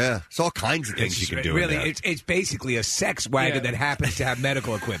hoses. Yeah. It's all kinds of things you can do. Really, in that. it's basically a sex wagon that happens to have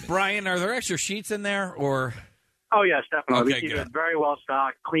medical equipment. Brian, are there extra sheets in there, or... Oh, yes, definitely. Okay, we keep good. it very well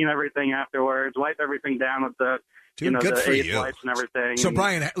stocked, clean everything afterwards, wipe everything down with the, Dude, good the for ace you. wipes and everything. So, And-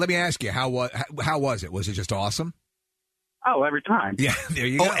 Brian, let me ask you, how was it? Was it just awesome? Oh, every time. Yeah, there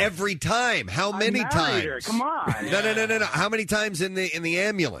you Oh, go. every time. How many married times? her. Come on. No. How many times in the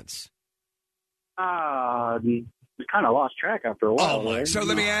ambulance? We kind of lost track after a while. right? So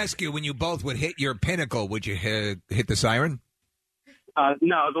let me ask you, when you both would hit your pinnacle, would you hit the siren? No, it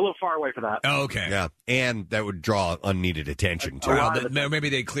was a little far away for that. Oh, okay. Yeah, and that would draw unneeded attention to Well, it. maybe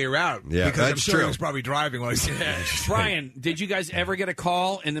they clear out. Yeah, because I'm that's sure true. he was probably driving while he's Brian, did you guys ever get a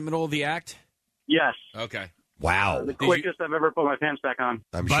call in the middle of the act? Yes. Okay. Wow. The quickest I've ever put my pants back on.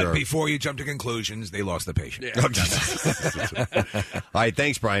 I'm but sure. before you jump to conclusions, they lost the patient. All right,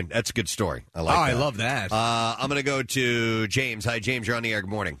 thanks, Brian. That's a good story. I like that. I love that. I'm going to go to James. Hi, James. You're on the air.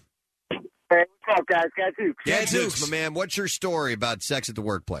 Good morning. Hey, what's up, guys? Gadzooks. Gadzooks, my man. What's your story about sex at the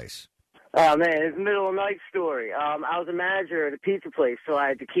workplace? Oh, man, it's a middle of the night story. I was a manager at a pizza place, so I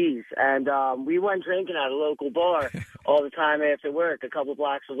had the keys. And we went drinking at a local bar all the time after work, a couple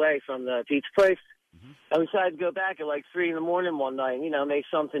blocks away from the pizza place. And we decided to go back at like 3 a.m. one night and, you know, make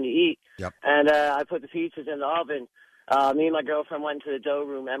something to eat. Yep. And I put the pizzas in the oven. Me and my girlfriend went to the dough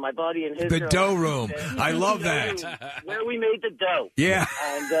room, and my buddy and his The girl dough went room. to I love the dough that. room where we made the dough. Yeah.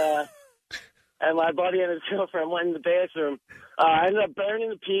 And my buddy and his girlfriend went in the bathroom. I ended up burning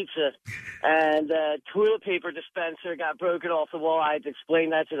the pizza, and toilet paper dispenser got broken off the wall. I had to explain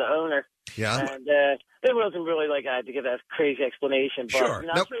that to the owner. Yeah. And it wasn't really like I had to give that crazy explanation. But Sure. you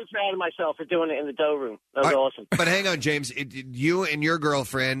know, I'm pretty proud of myself for doing it in the dough room. That was awesome. But hang on, James. You and your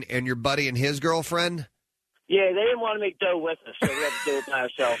girlfriend and your buddy and his girlfriend? Yeah, they didn't want to make dough with us, so we had to do it by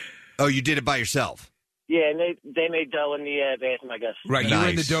ourselves. Oh, you did it by yourself? Yeah, and they made dough in the bathroom, I guess. Right, you were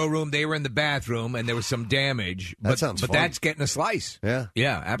in the Nice. dough room, they were in the bathroom, and there was some damage. That sounds But fun. that's getting a slice. Yeah.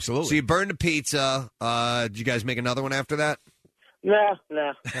 Yeah, absolutely. So you burned a pizza. Did you guys make another one after that? No. All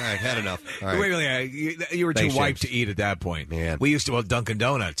right, had enough. All right. Wait, you were Thanks, too wiped James. to eat at that point. Man. We used to have Dunkin'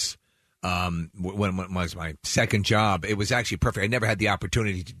 Donuts. When it was my second job, it was actually perfect. I never had the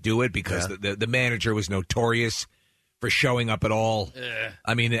opportunity to do it because the manager was notorious for showing up at all.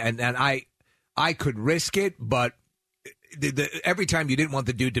 I mean, and I could risk it, but every time you didn't want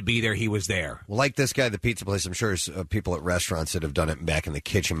the dude to be there, he was there. Well, like this guy at the pizza place, I'm sure there's people at restaurants that have done it back in the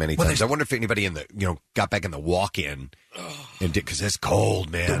kitchen many times. I wonder if anybody got back in the walk-in and did, because it's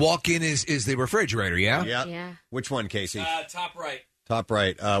cold, man. The walk-in is the refrigerator, yeah? Yeah. Which one, Casey? Top right. Top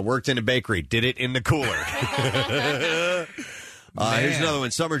right. Worked in a bakery. Did it in the cooler. Here's another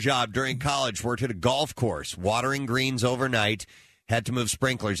one. Summer job during college. Worked at a golf course. Watering greens overnight. Had to move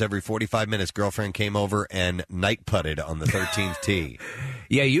sprinklers every 45 minutes. Girlfriend came over and night putted on the 13th tee.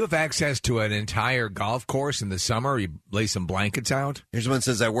 Yeah, you have access to an entire golf course in the summer. You lay some blankets out. Here's one that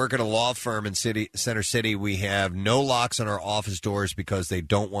says, I work at a law firm in Center City. We have no locks on our office doors because they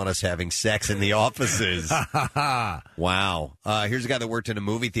don't want us having sex in the offices. Wow. Here's a guy that worked in a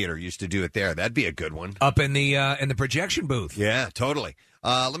movie theater. Used to do it there. That'd be a good one. Up in the projection booth. Yeah, totally.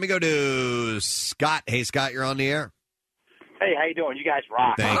 Let me go to Scott. Hey, Scott, you're on the air. Hey, how you doing? You guys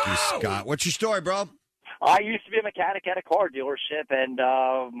rock. Thank you, Scott. What's your story, bro? I used to be a mechanic at a car dealership, and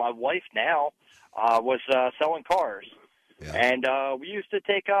my wife now was selling cars. Yeah. And we used to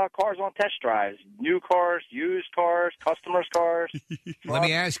take cars on test drives. New cars, used cars, customers' cars. Let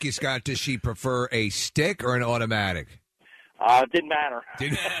me ask you, Scott, does she prefer a stick or an automatic? Didn't matter.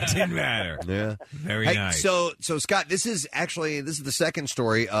 Didn't matter. Yeah. Very hey, nice. So Scott, this is the second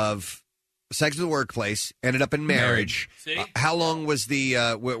story of sex in the workplace, ended up in marriage. How long was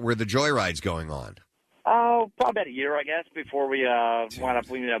were the joyrides going on? Oh, probably about a year, I guess, before we wound up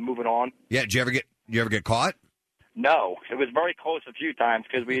moving on. Yeah, did you ever get caught? No, it was very close a few times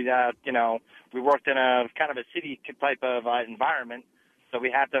because we worked in a kind of a city type of environment, so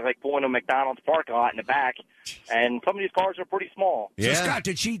we had to pull into a McDonald's parking lot in the back, and some of these cars are pretty small. So Scott,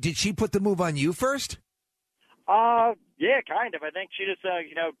 did she put the move on you first? Yeah, kind of. I think she just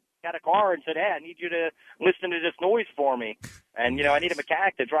got a car and said, hey, I need you to listen to this noise for me. And, I need a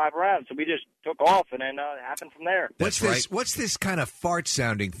mechanic to drive around. So we just took off, and then it happened from there. What's this kind of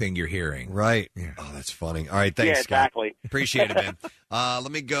fart-sounding thing you're hearing? Right. Yeah. Oh, that's funny. All right, thanks, yeah, Scott. Exactly. Appreciate it, man.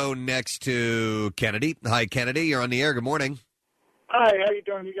 Let me go next to Kennedy. Hi, Kennedy. You're on the air. Good morning. Hi, how you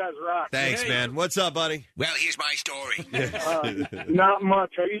doing? You guys rock. Thanks, man. What's up, buddy? Well, here's my story. Not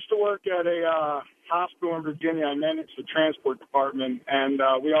much. I used to work at a hospital in Virginia. I managed the transport department, and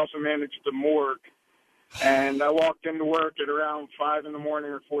we also managed the morgue. And I walked into work at around 5 in the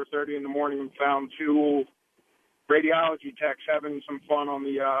morning or 4:30 in the morning and found two radiology techs having some fun on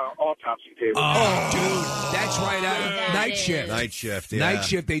the autopsy table. Oh, dude, that's right. Night shift. Night shift, yeah. Night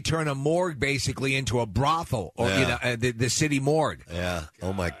shift, they turn a morgue basically into a brothel, or the city morgue. Yeah.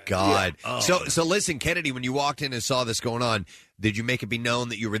 Oh, my God. Yeah. So listen, Kennedy, when you walked in and saw this going on, did you make it be known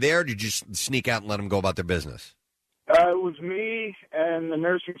that you were there, or did you just sneak out and let them go about their business? It was me and the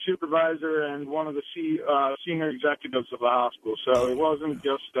nursing supervisor and one of the senior executives of the hospital. So it wasn't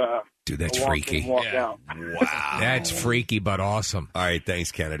just dude, that's a walk freaky. in, walk out. Wow. That's freaky, but awesome. All right,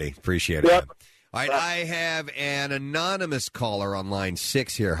 thanks, Kennedy. Appreciate it. Yep. All right, I have an anonymous caller on line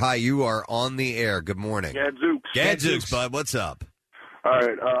 6 here. Hi, you are on the air. Good morning. Gadzooks. Gadzooks, bud. What's up? All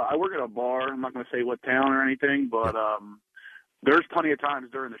right, I work at a bar. I'm not going to say what town or anything, but there's plenty of times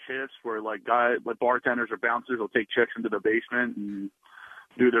during the shifts where bartenders or bouncers will take chicks into the basement and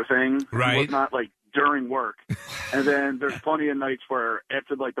do their thing. Right. It's not during work. And then there's plenty of nights where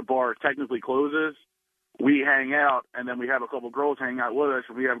after the bar technically closes, we hang out, and then we have a couple girls hang out with us,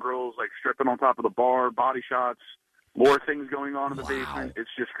 and we have girls stripping on top of the bar, body shots, more things going on in the basement. It's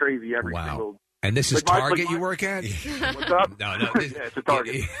just crazy every single. And this is Target you work at? What's up? No. Yeah, it's a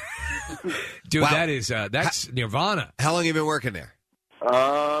Target. Dude, Wow. that's Nirvana. How long have you been working there?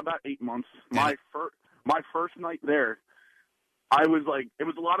 About 8 months. My first night there, I was it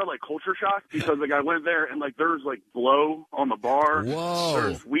was a lot of culture shock because I went there and there's blow on the bar. Whoa.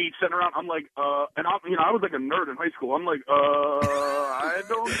 There's weed sitting around. I'm and I was a nerd in high school. I'm I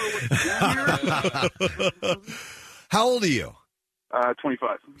don't know what to do here. How old are you?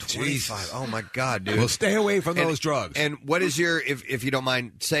 25. 25. Oh, my God, dude. Well, stay away from those drugs. And what is your, if you don't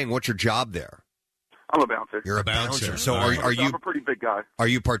mind saying, what's your job there? I'm a bouncer. You're a bouncer. So are you... I'm a pretty big guy. Are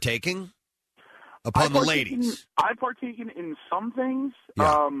you partaking upon the ladies? I've partaken in some things.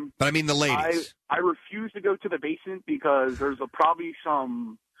 Yeah. But I mean the ladies. I refuse to go to the basement because there's probably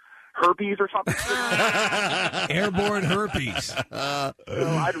some herpes or something. Airborne herpes.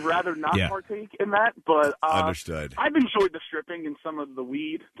 I'd rather not partake in that, but understood. I've enjoyed the stripping and some of the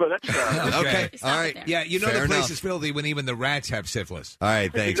weed, but that's okay. All right. Yeah, Fair the place enough. is filthy when even the rats have syphilis. All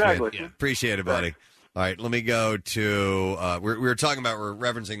right, thanks, Exactly. man. Appreciate it, buddy. All right, let me go to. We were talking about. We're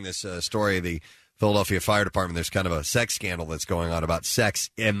referencing this story of the Philadelphia Fire Department. There's kind of a sex scandal that's going on about sex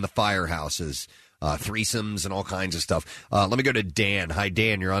in the firehouses. Threesomes and all kinds of stuff. Let me go to Dan. Hi,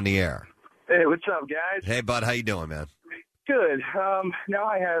 Dan. You're on the air. Hey, what's up, guys? Hey, bud. How you doing, man? Good. Now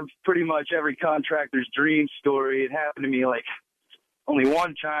I have pretty much every contractor's dream story. It happened to me only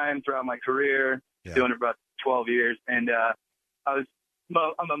one time throughout my career, doing it about 12 years. And I was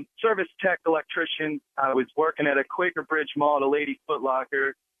I'm a service tech electrician. I was working at a Quaker Bridge Mall at a Lady Foot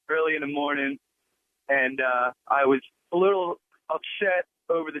Locker early in the morning, and I was a little upset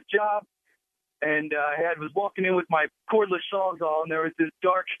over the job. And I was walking in with my cordless sawzall, and there was this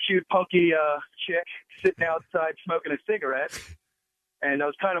dark, cute, punky chick sitting outside smoking a cigarette. And I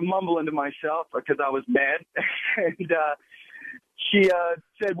was kind of mumbling to myself because I was mad. And she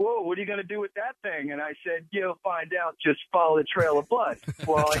said, "Whoa, what are you going to do with that thing?" And I said, "You'll find out. Just follow the trail of blood."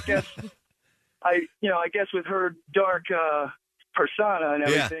 Well, I guess with her dark persona and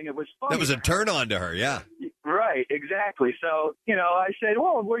everything, it was funny. That was a turn on to her, yeah. Right, exactly. So, I said,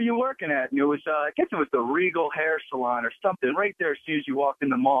 "Well, where are you working at?" And it was, I guess it was the Regal Hair Salon or something right there as soon as you walked in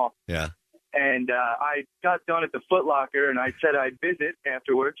the mall. Yeah. And I got done at the Foot Locker, and I said I'd visit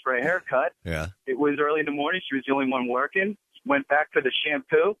afterwards for a haircut. Yeah. It was early in the morning. She was the only one working. Went back for the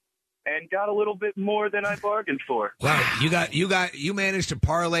shampoo and got a little bit more than I bargained for. Wow, you managed to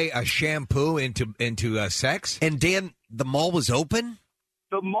parlay a shampoo into sex? And Dan, the mall was open?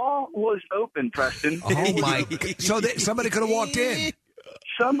 The mall was open, Preston. Oh my! So somebody could have walked in.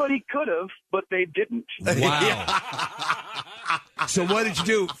 Somebody could have, but they didn't. Wow. So what did you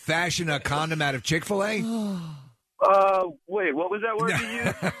do? Fashion a condom out of Chick-fil-A? Wait, what was that word you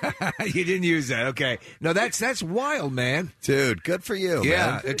used? You didn't use that. Okay. No, that's wild, man. Dude, good for you, Yeah,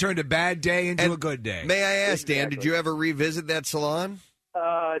 man. it turned a bad day into a good day. May I ask, Dan, did you ever revisit that salon?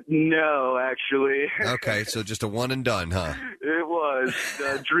 No, actually. Okay, so just a one and done, huh? It was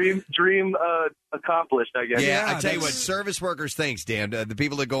dream accomplished, I guess. Yeah, I tell you what, service workers thinks, Dan. The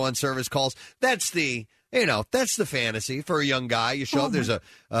people that go on service calls, that's the fantasy for a young guy. You show up, there's a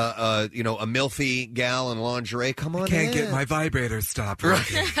milfy gal in lingerie. Come on, Can't get my vibrator stopped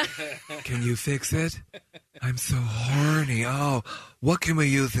working. Can you fix it? I'm so horny. Oh, what can we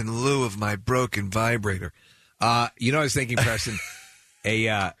use in lieu of my broken vibrator? I was thinking, Preston,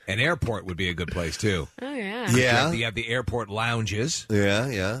 an airport would be a good place too. Oh yeah. Yeah. You have the airport lounges.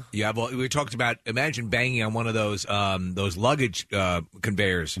 Yeah. You have. We talked about. Imagine banging on one of those luggage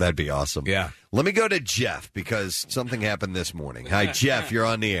conveyors. That'd be awesome. Yeah. Let me go to Jeff because something happened this morning. Hi, Jeff. You're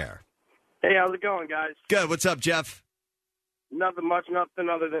on the air. Hey, how's it going, guys? Good. What's up, Jeff? Nothing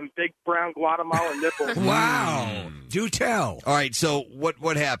other than big brown Guatemala nipples. Wow. Do tell. All right. So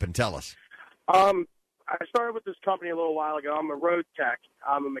what happened? Tell us. I started with this company a little while ago. I'm a road tech.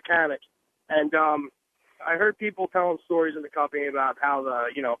 I'm a mechanic. And I heard people telling stories in the company about how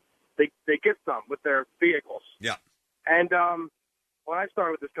they get some with their vehicles. Yeah. And when I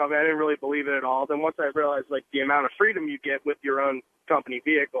started with this company, I didn't really believe it at all. Then once I realized the amount of freedom you get with your own company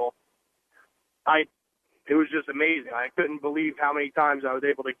vehicle, it was just amazing. I couldn't believe how many times I was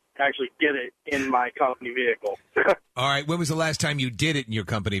able to actually get it in my company vehicle. All right. When was the last time you did it in your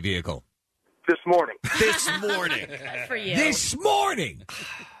company vehicle? This morning. This morning. Good for you. This morning.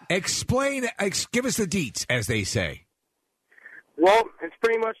 Explain. Give us the deets, as they say. Well, it's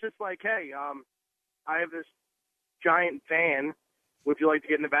pretty much just like, hey, I have this giant van. Would you like to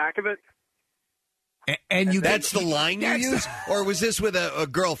get in the back of it? And that's the line you use? Or was this with a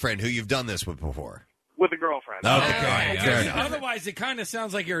girlfriend who you've done this with before? With a girlfriend. Okay. Fair enough. Otherwise, it kind of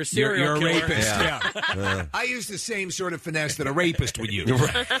sounds like you're a serial You're a killer. rapist. Yeah. I use the same sort of finesse that a rapist would use.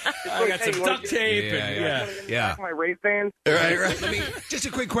 I got some duct tape. Yeah. My race van. Right. Just a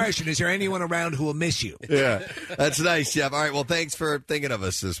quick question. Is there anyone around who will miss you? Yeah. That's nice, Jeff. All right. Well, thanks for thinking of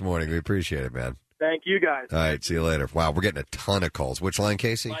us this morning. We appreciate it, man. Thank you, guys. All right. See you later. Wow. We're getting a ton of calls. Which line,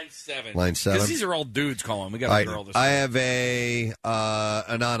 Casey? Line 7. Line 7. Because these are all dudes calling. We got All a right. girl this I morning. have a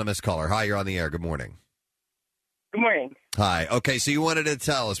anonymous caller. Hi, you're on the air. Good morning. Good morning. Hi. Okay, so you wanted to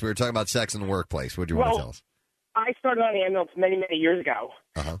tell us. We were talking about sex in the workplace. What do you want to tell us? I started on the ambulance many, many years ago.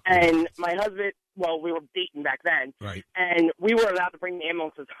 Uh-huh. And my husband, we were dating back then. Right. And we were allowed to bring the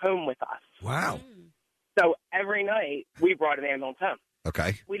ambulances home with us. Wow. So every night, we brought an ambulance home.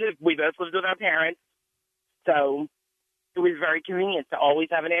 Okay. We both lived with our parents. So it was very convenient to always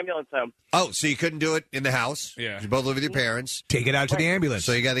have an ambulance home. Oh, so you couldn't do it in the house? Yeah. You both live with your parents. Take it out to the ambulance.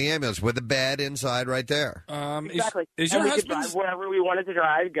 So you got the ambulance with the bed inside right there. Exactly. Is and your we could drive husband's wherever we wanted to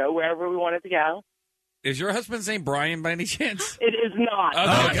drive, go wherever we wanted to go. Is your husband's name Brian by any chance? It is not.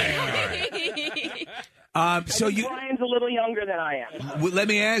 Okay. So Brian's a little younger than I am. Let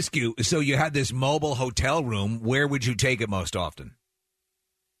me ask you. So you had this mobile hotel room. Where would you take it most often?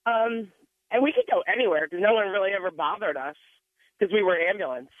 And we could go anywhere because no one really ever bothered us because we were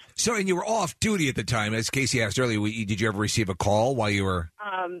ambulance. So, and you were off duty at the time, as Casey asked earlier. Did you ever receive a call while you were?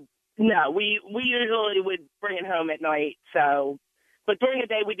 No, we usually would bring it home at night. So, but during the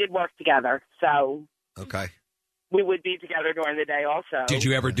day we did work together. So, okay, we would be together during the day also. Did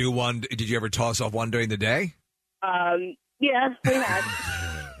you ever do one? Did you ever toss off one during the day? Yes, we had.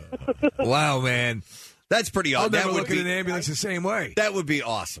 Wow, man. That's pretty I'll awesome. never That would look at be an ambulance the same way. That would be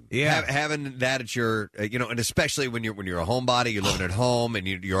awesome. Yeah. Having that at your, and especially when you're a homebody, you're living at home, and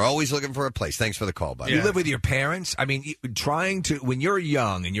you're always looking for a place. Thanks for the call, buddy. You live with your parents. I mean, when you're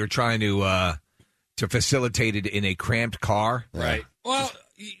young and you're trying to facilitate it in a cramped car, Right. Well,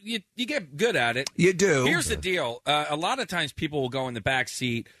 you get good at it. You do. Here's the deal. A lot of times people will go in the back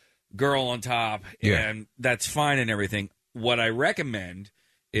seat, girl on top, and that's fine and everything. What I recommend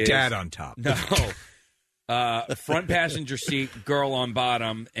is Dad on top. No. Front passenger seat, girl on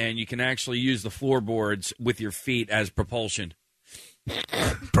bottom, and you can actually use the floorboards with your feet as propulsion.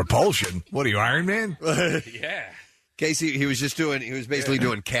 Propulsion? What are you, Iron Man? Yeah. Casey, he was basically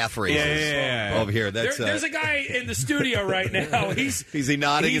doing calf raises over here. That's there's a guy in the studio right now. Is he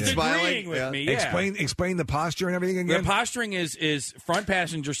nodding and smiling? Agreeing with me. Yeah. Explain the posture and everything again. The posturing is front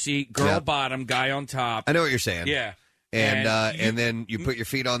passenger seat, girl bottom, guy on top. I know what you're saying. Yeah. And then you put your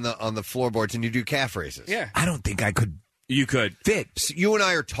feet on the floorboards and you do calf raises. Yeah. I don't think I could. You could fit. You and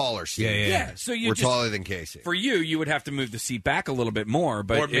I are taller, Steve. Yeah. So we're taller than Casey. For you would have to move the seat back a little bit more,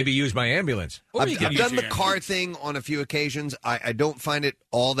 but or maybe use my ambulance. I've done the car thing on a few occasions. I don't find it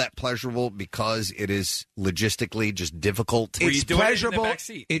all that pleasurable because it is logistically just difficult. It's pleasurable.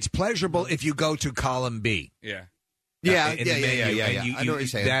 It's pleasurable if you go to column B. Yeah. Yeah. In the menu, and I know what you're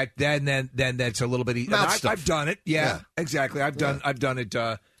saying. Then that's a little bit easier. I've done it. Yeah, exactly. I've done it.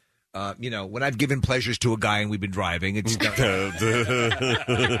 When I've given pleasures to a guy and we've been driving, it's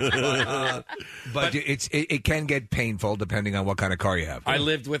but it can get painful depending on what kind of car you have. I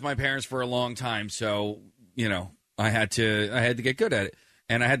lived with my parents for a long time, so I had to get good at it,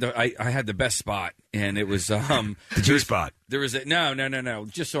 and I had the best spot, and it was the G spot. There was no,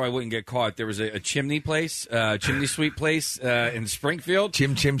 just so I wouldn't get caught. There was a chimney place, chimney sweep place in Springfield,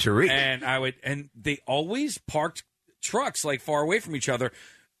 Chim Chariq, and they always parked trucks like far away from each other.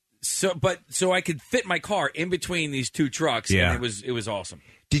 So I could fit my car in between these two trucks. Yeah. And it was awesome.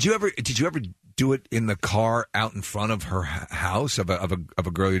 Did you ever do it in the car out in front of her house of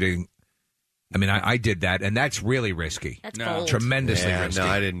a girl you're dating? I mean, I did that, and that's really risky. That's bold. Tremendously risky. No,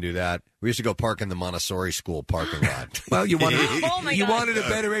 I didn't do that. We used to go park in the Montessori school parking lot. Well, you wanted God. wanted a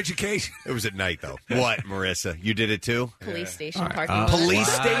better education. It was at night, though. What, Marissa? You did it too? Police station parking lot.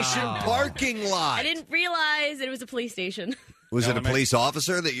 Police station parking lot. I didn't realize it was a police station. Was it a police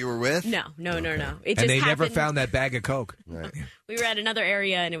officer that you were with? No. It just and they never happened. found that bag of coke. Right. We were at another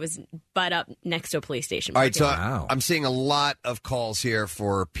area, and it was butt up next to a police station. All right, so I'm seeing a lot of calls here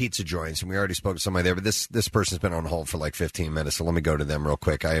for pizza joints, and we already spoke to somebody there, but this person's been on hold for like 15 minutes, so let me go to them real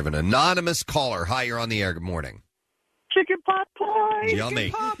quick. I have an anonymous caller. Hi, you're on the air. Good morning. Chicken pot pie.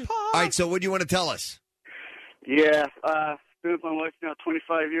 Yummy. All right, so what do you want to tell us? Yeah, been with my wife now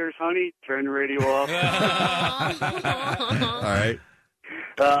 25 years, honey. Turn the radio off. All right.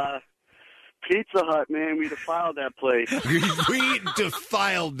 Pizza Hut, man, we defiled that place. We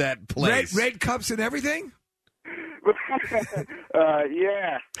defiled that place. Red cups and everything?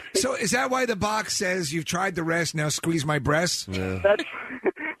 Yeah. So is that why the box says you've tried the rest, now squeeze my breasts? Yeah. That's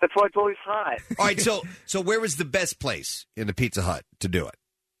why it's always hot. All right, so where was the best place in the Pizza Hut to do it?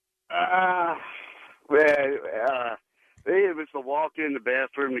 It was the walk-in, the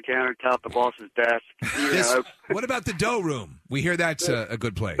bathroom, the countertop, the boss's desk. What about the dough room? We hear that's a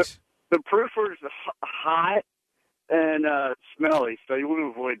good place. The proofer's hot and smelly, so you want to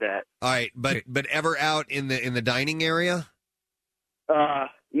avoid that. All right, but ever out in the dining area? No,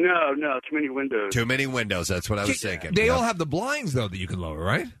 too many windows. Too many windows. That's what I was thinking. They all have the blinds though that you can lower,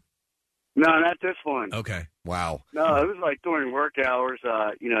 right? No, not this one. Okay. Wow. No, it was like during work hours.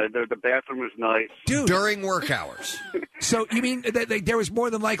 The bathroom was nice. Dude. During work hours. So you mean that there was more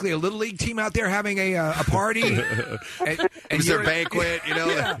than likely a little league team out there having a party? and was there a banquet?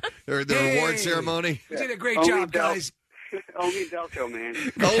 Their award ceremony. You did a great job, guys. Only Delco, man.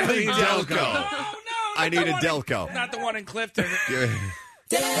 Only Delco. No, I need a Delco. Not the one in Clifton.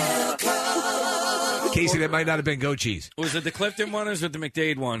 Delco. Casey, that might not have been goat cheese. Was it the Clifton one or was it the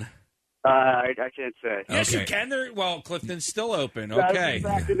McDade one? I can't say. Yes, you can. Clifton's still open. Okay.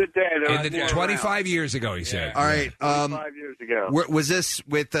 Back in the day. 25 years ago, he said. All right. 25 years ago. Was this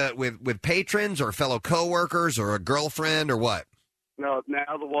with patrons or fellow coworkers or a girlfriend or what? No,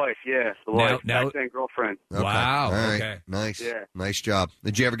 now the wife. Yes, the wife. Now, back then, girlfriend. Okay. Wow. All right. Okay. Nice. Yeah. Nice job.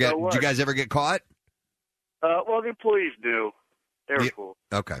 Did you guys ever get caught? Well, the employees do. They were cool.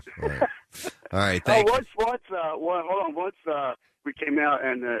 Okay. All right. All right. Thank you. Once we came out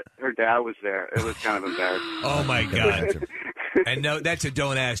and her dad was there. It was kind of embarrassing. Oh my God! And no, that's a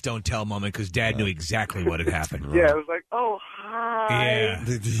don't ask, don't tell moment because Dad knew exactly what had happened. Yeah, it was like, oh hi. Yeah.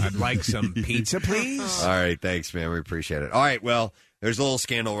 I'd like some pizza, please. All right, thanks, man. We appreciate it. All right, well, there's a little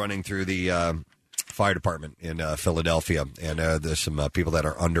scandal running through the fire department in Philadelphia, and there's some people that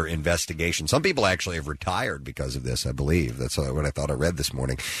are under investigation. Some people actually have retired because of this, I believe. That's what I thought I read this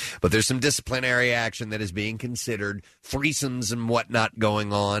morning. But there's some disciplinary action that is being considered, threesomes and whatnot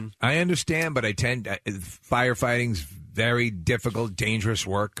going on. I understand, but firefighting's very difficult, dangerous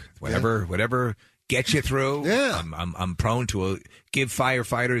work. Whatever gets you through. Yeah. I'm prone to give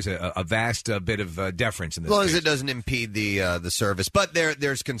firefighters a vast bit of deference in this As long case. as it doesn't impede the service. But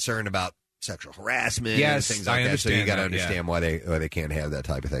there's concern about sexual harassment and things like that. So you got to understand why they can't have that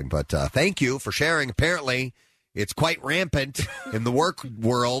type of thing. But thank you for sharing. Apparently, it's quite rampant in the work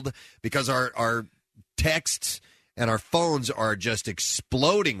world because our texts and our phones are just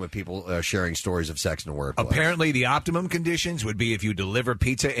exploding with people sharing stories of sex in the workplace. Apparently, the optimum conditions would be if you deliver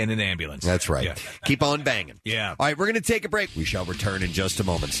pizza in an ambulance. That's right. Yeah. Keep on banging. Yeah. All right, we're going to take a break. We shall return in just a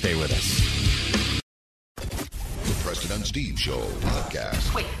moment. Stay with us. The Preston and Steve Show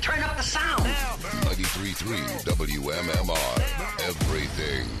podcast. Wait, turn up the sound. 93.3 WMMR.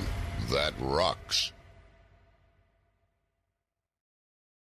 Everything that rocks.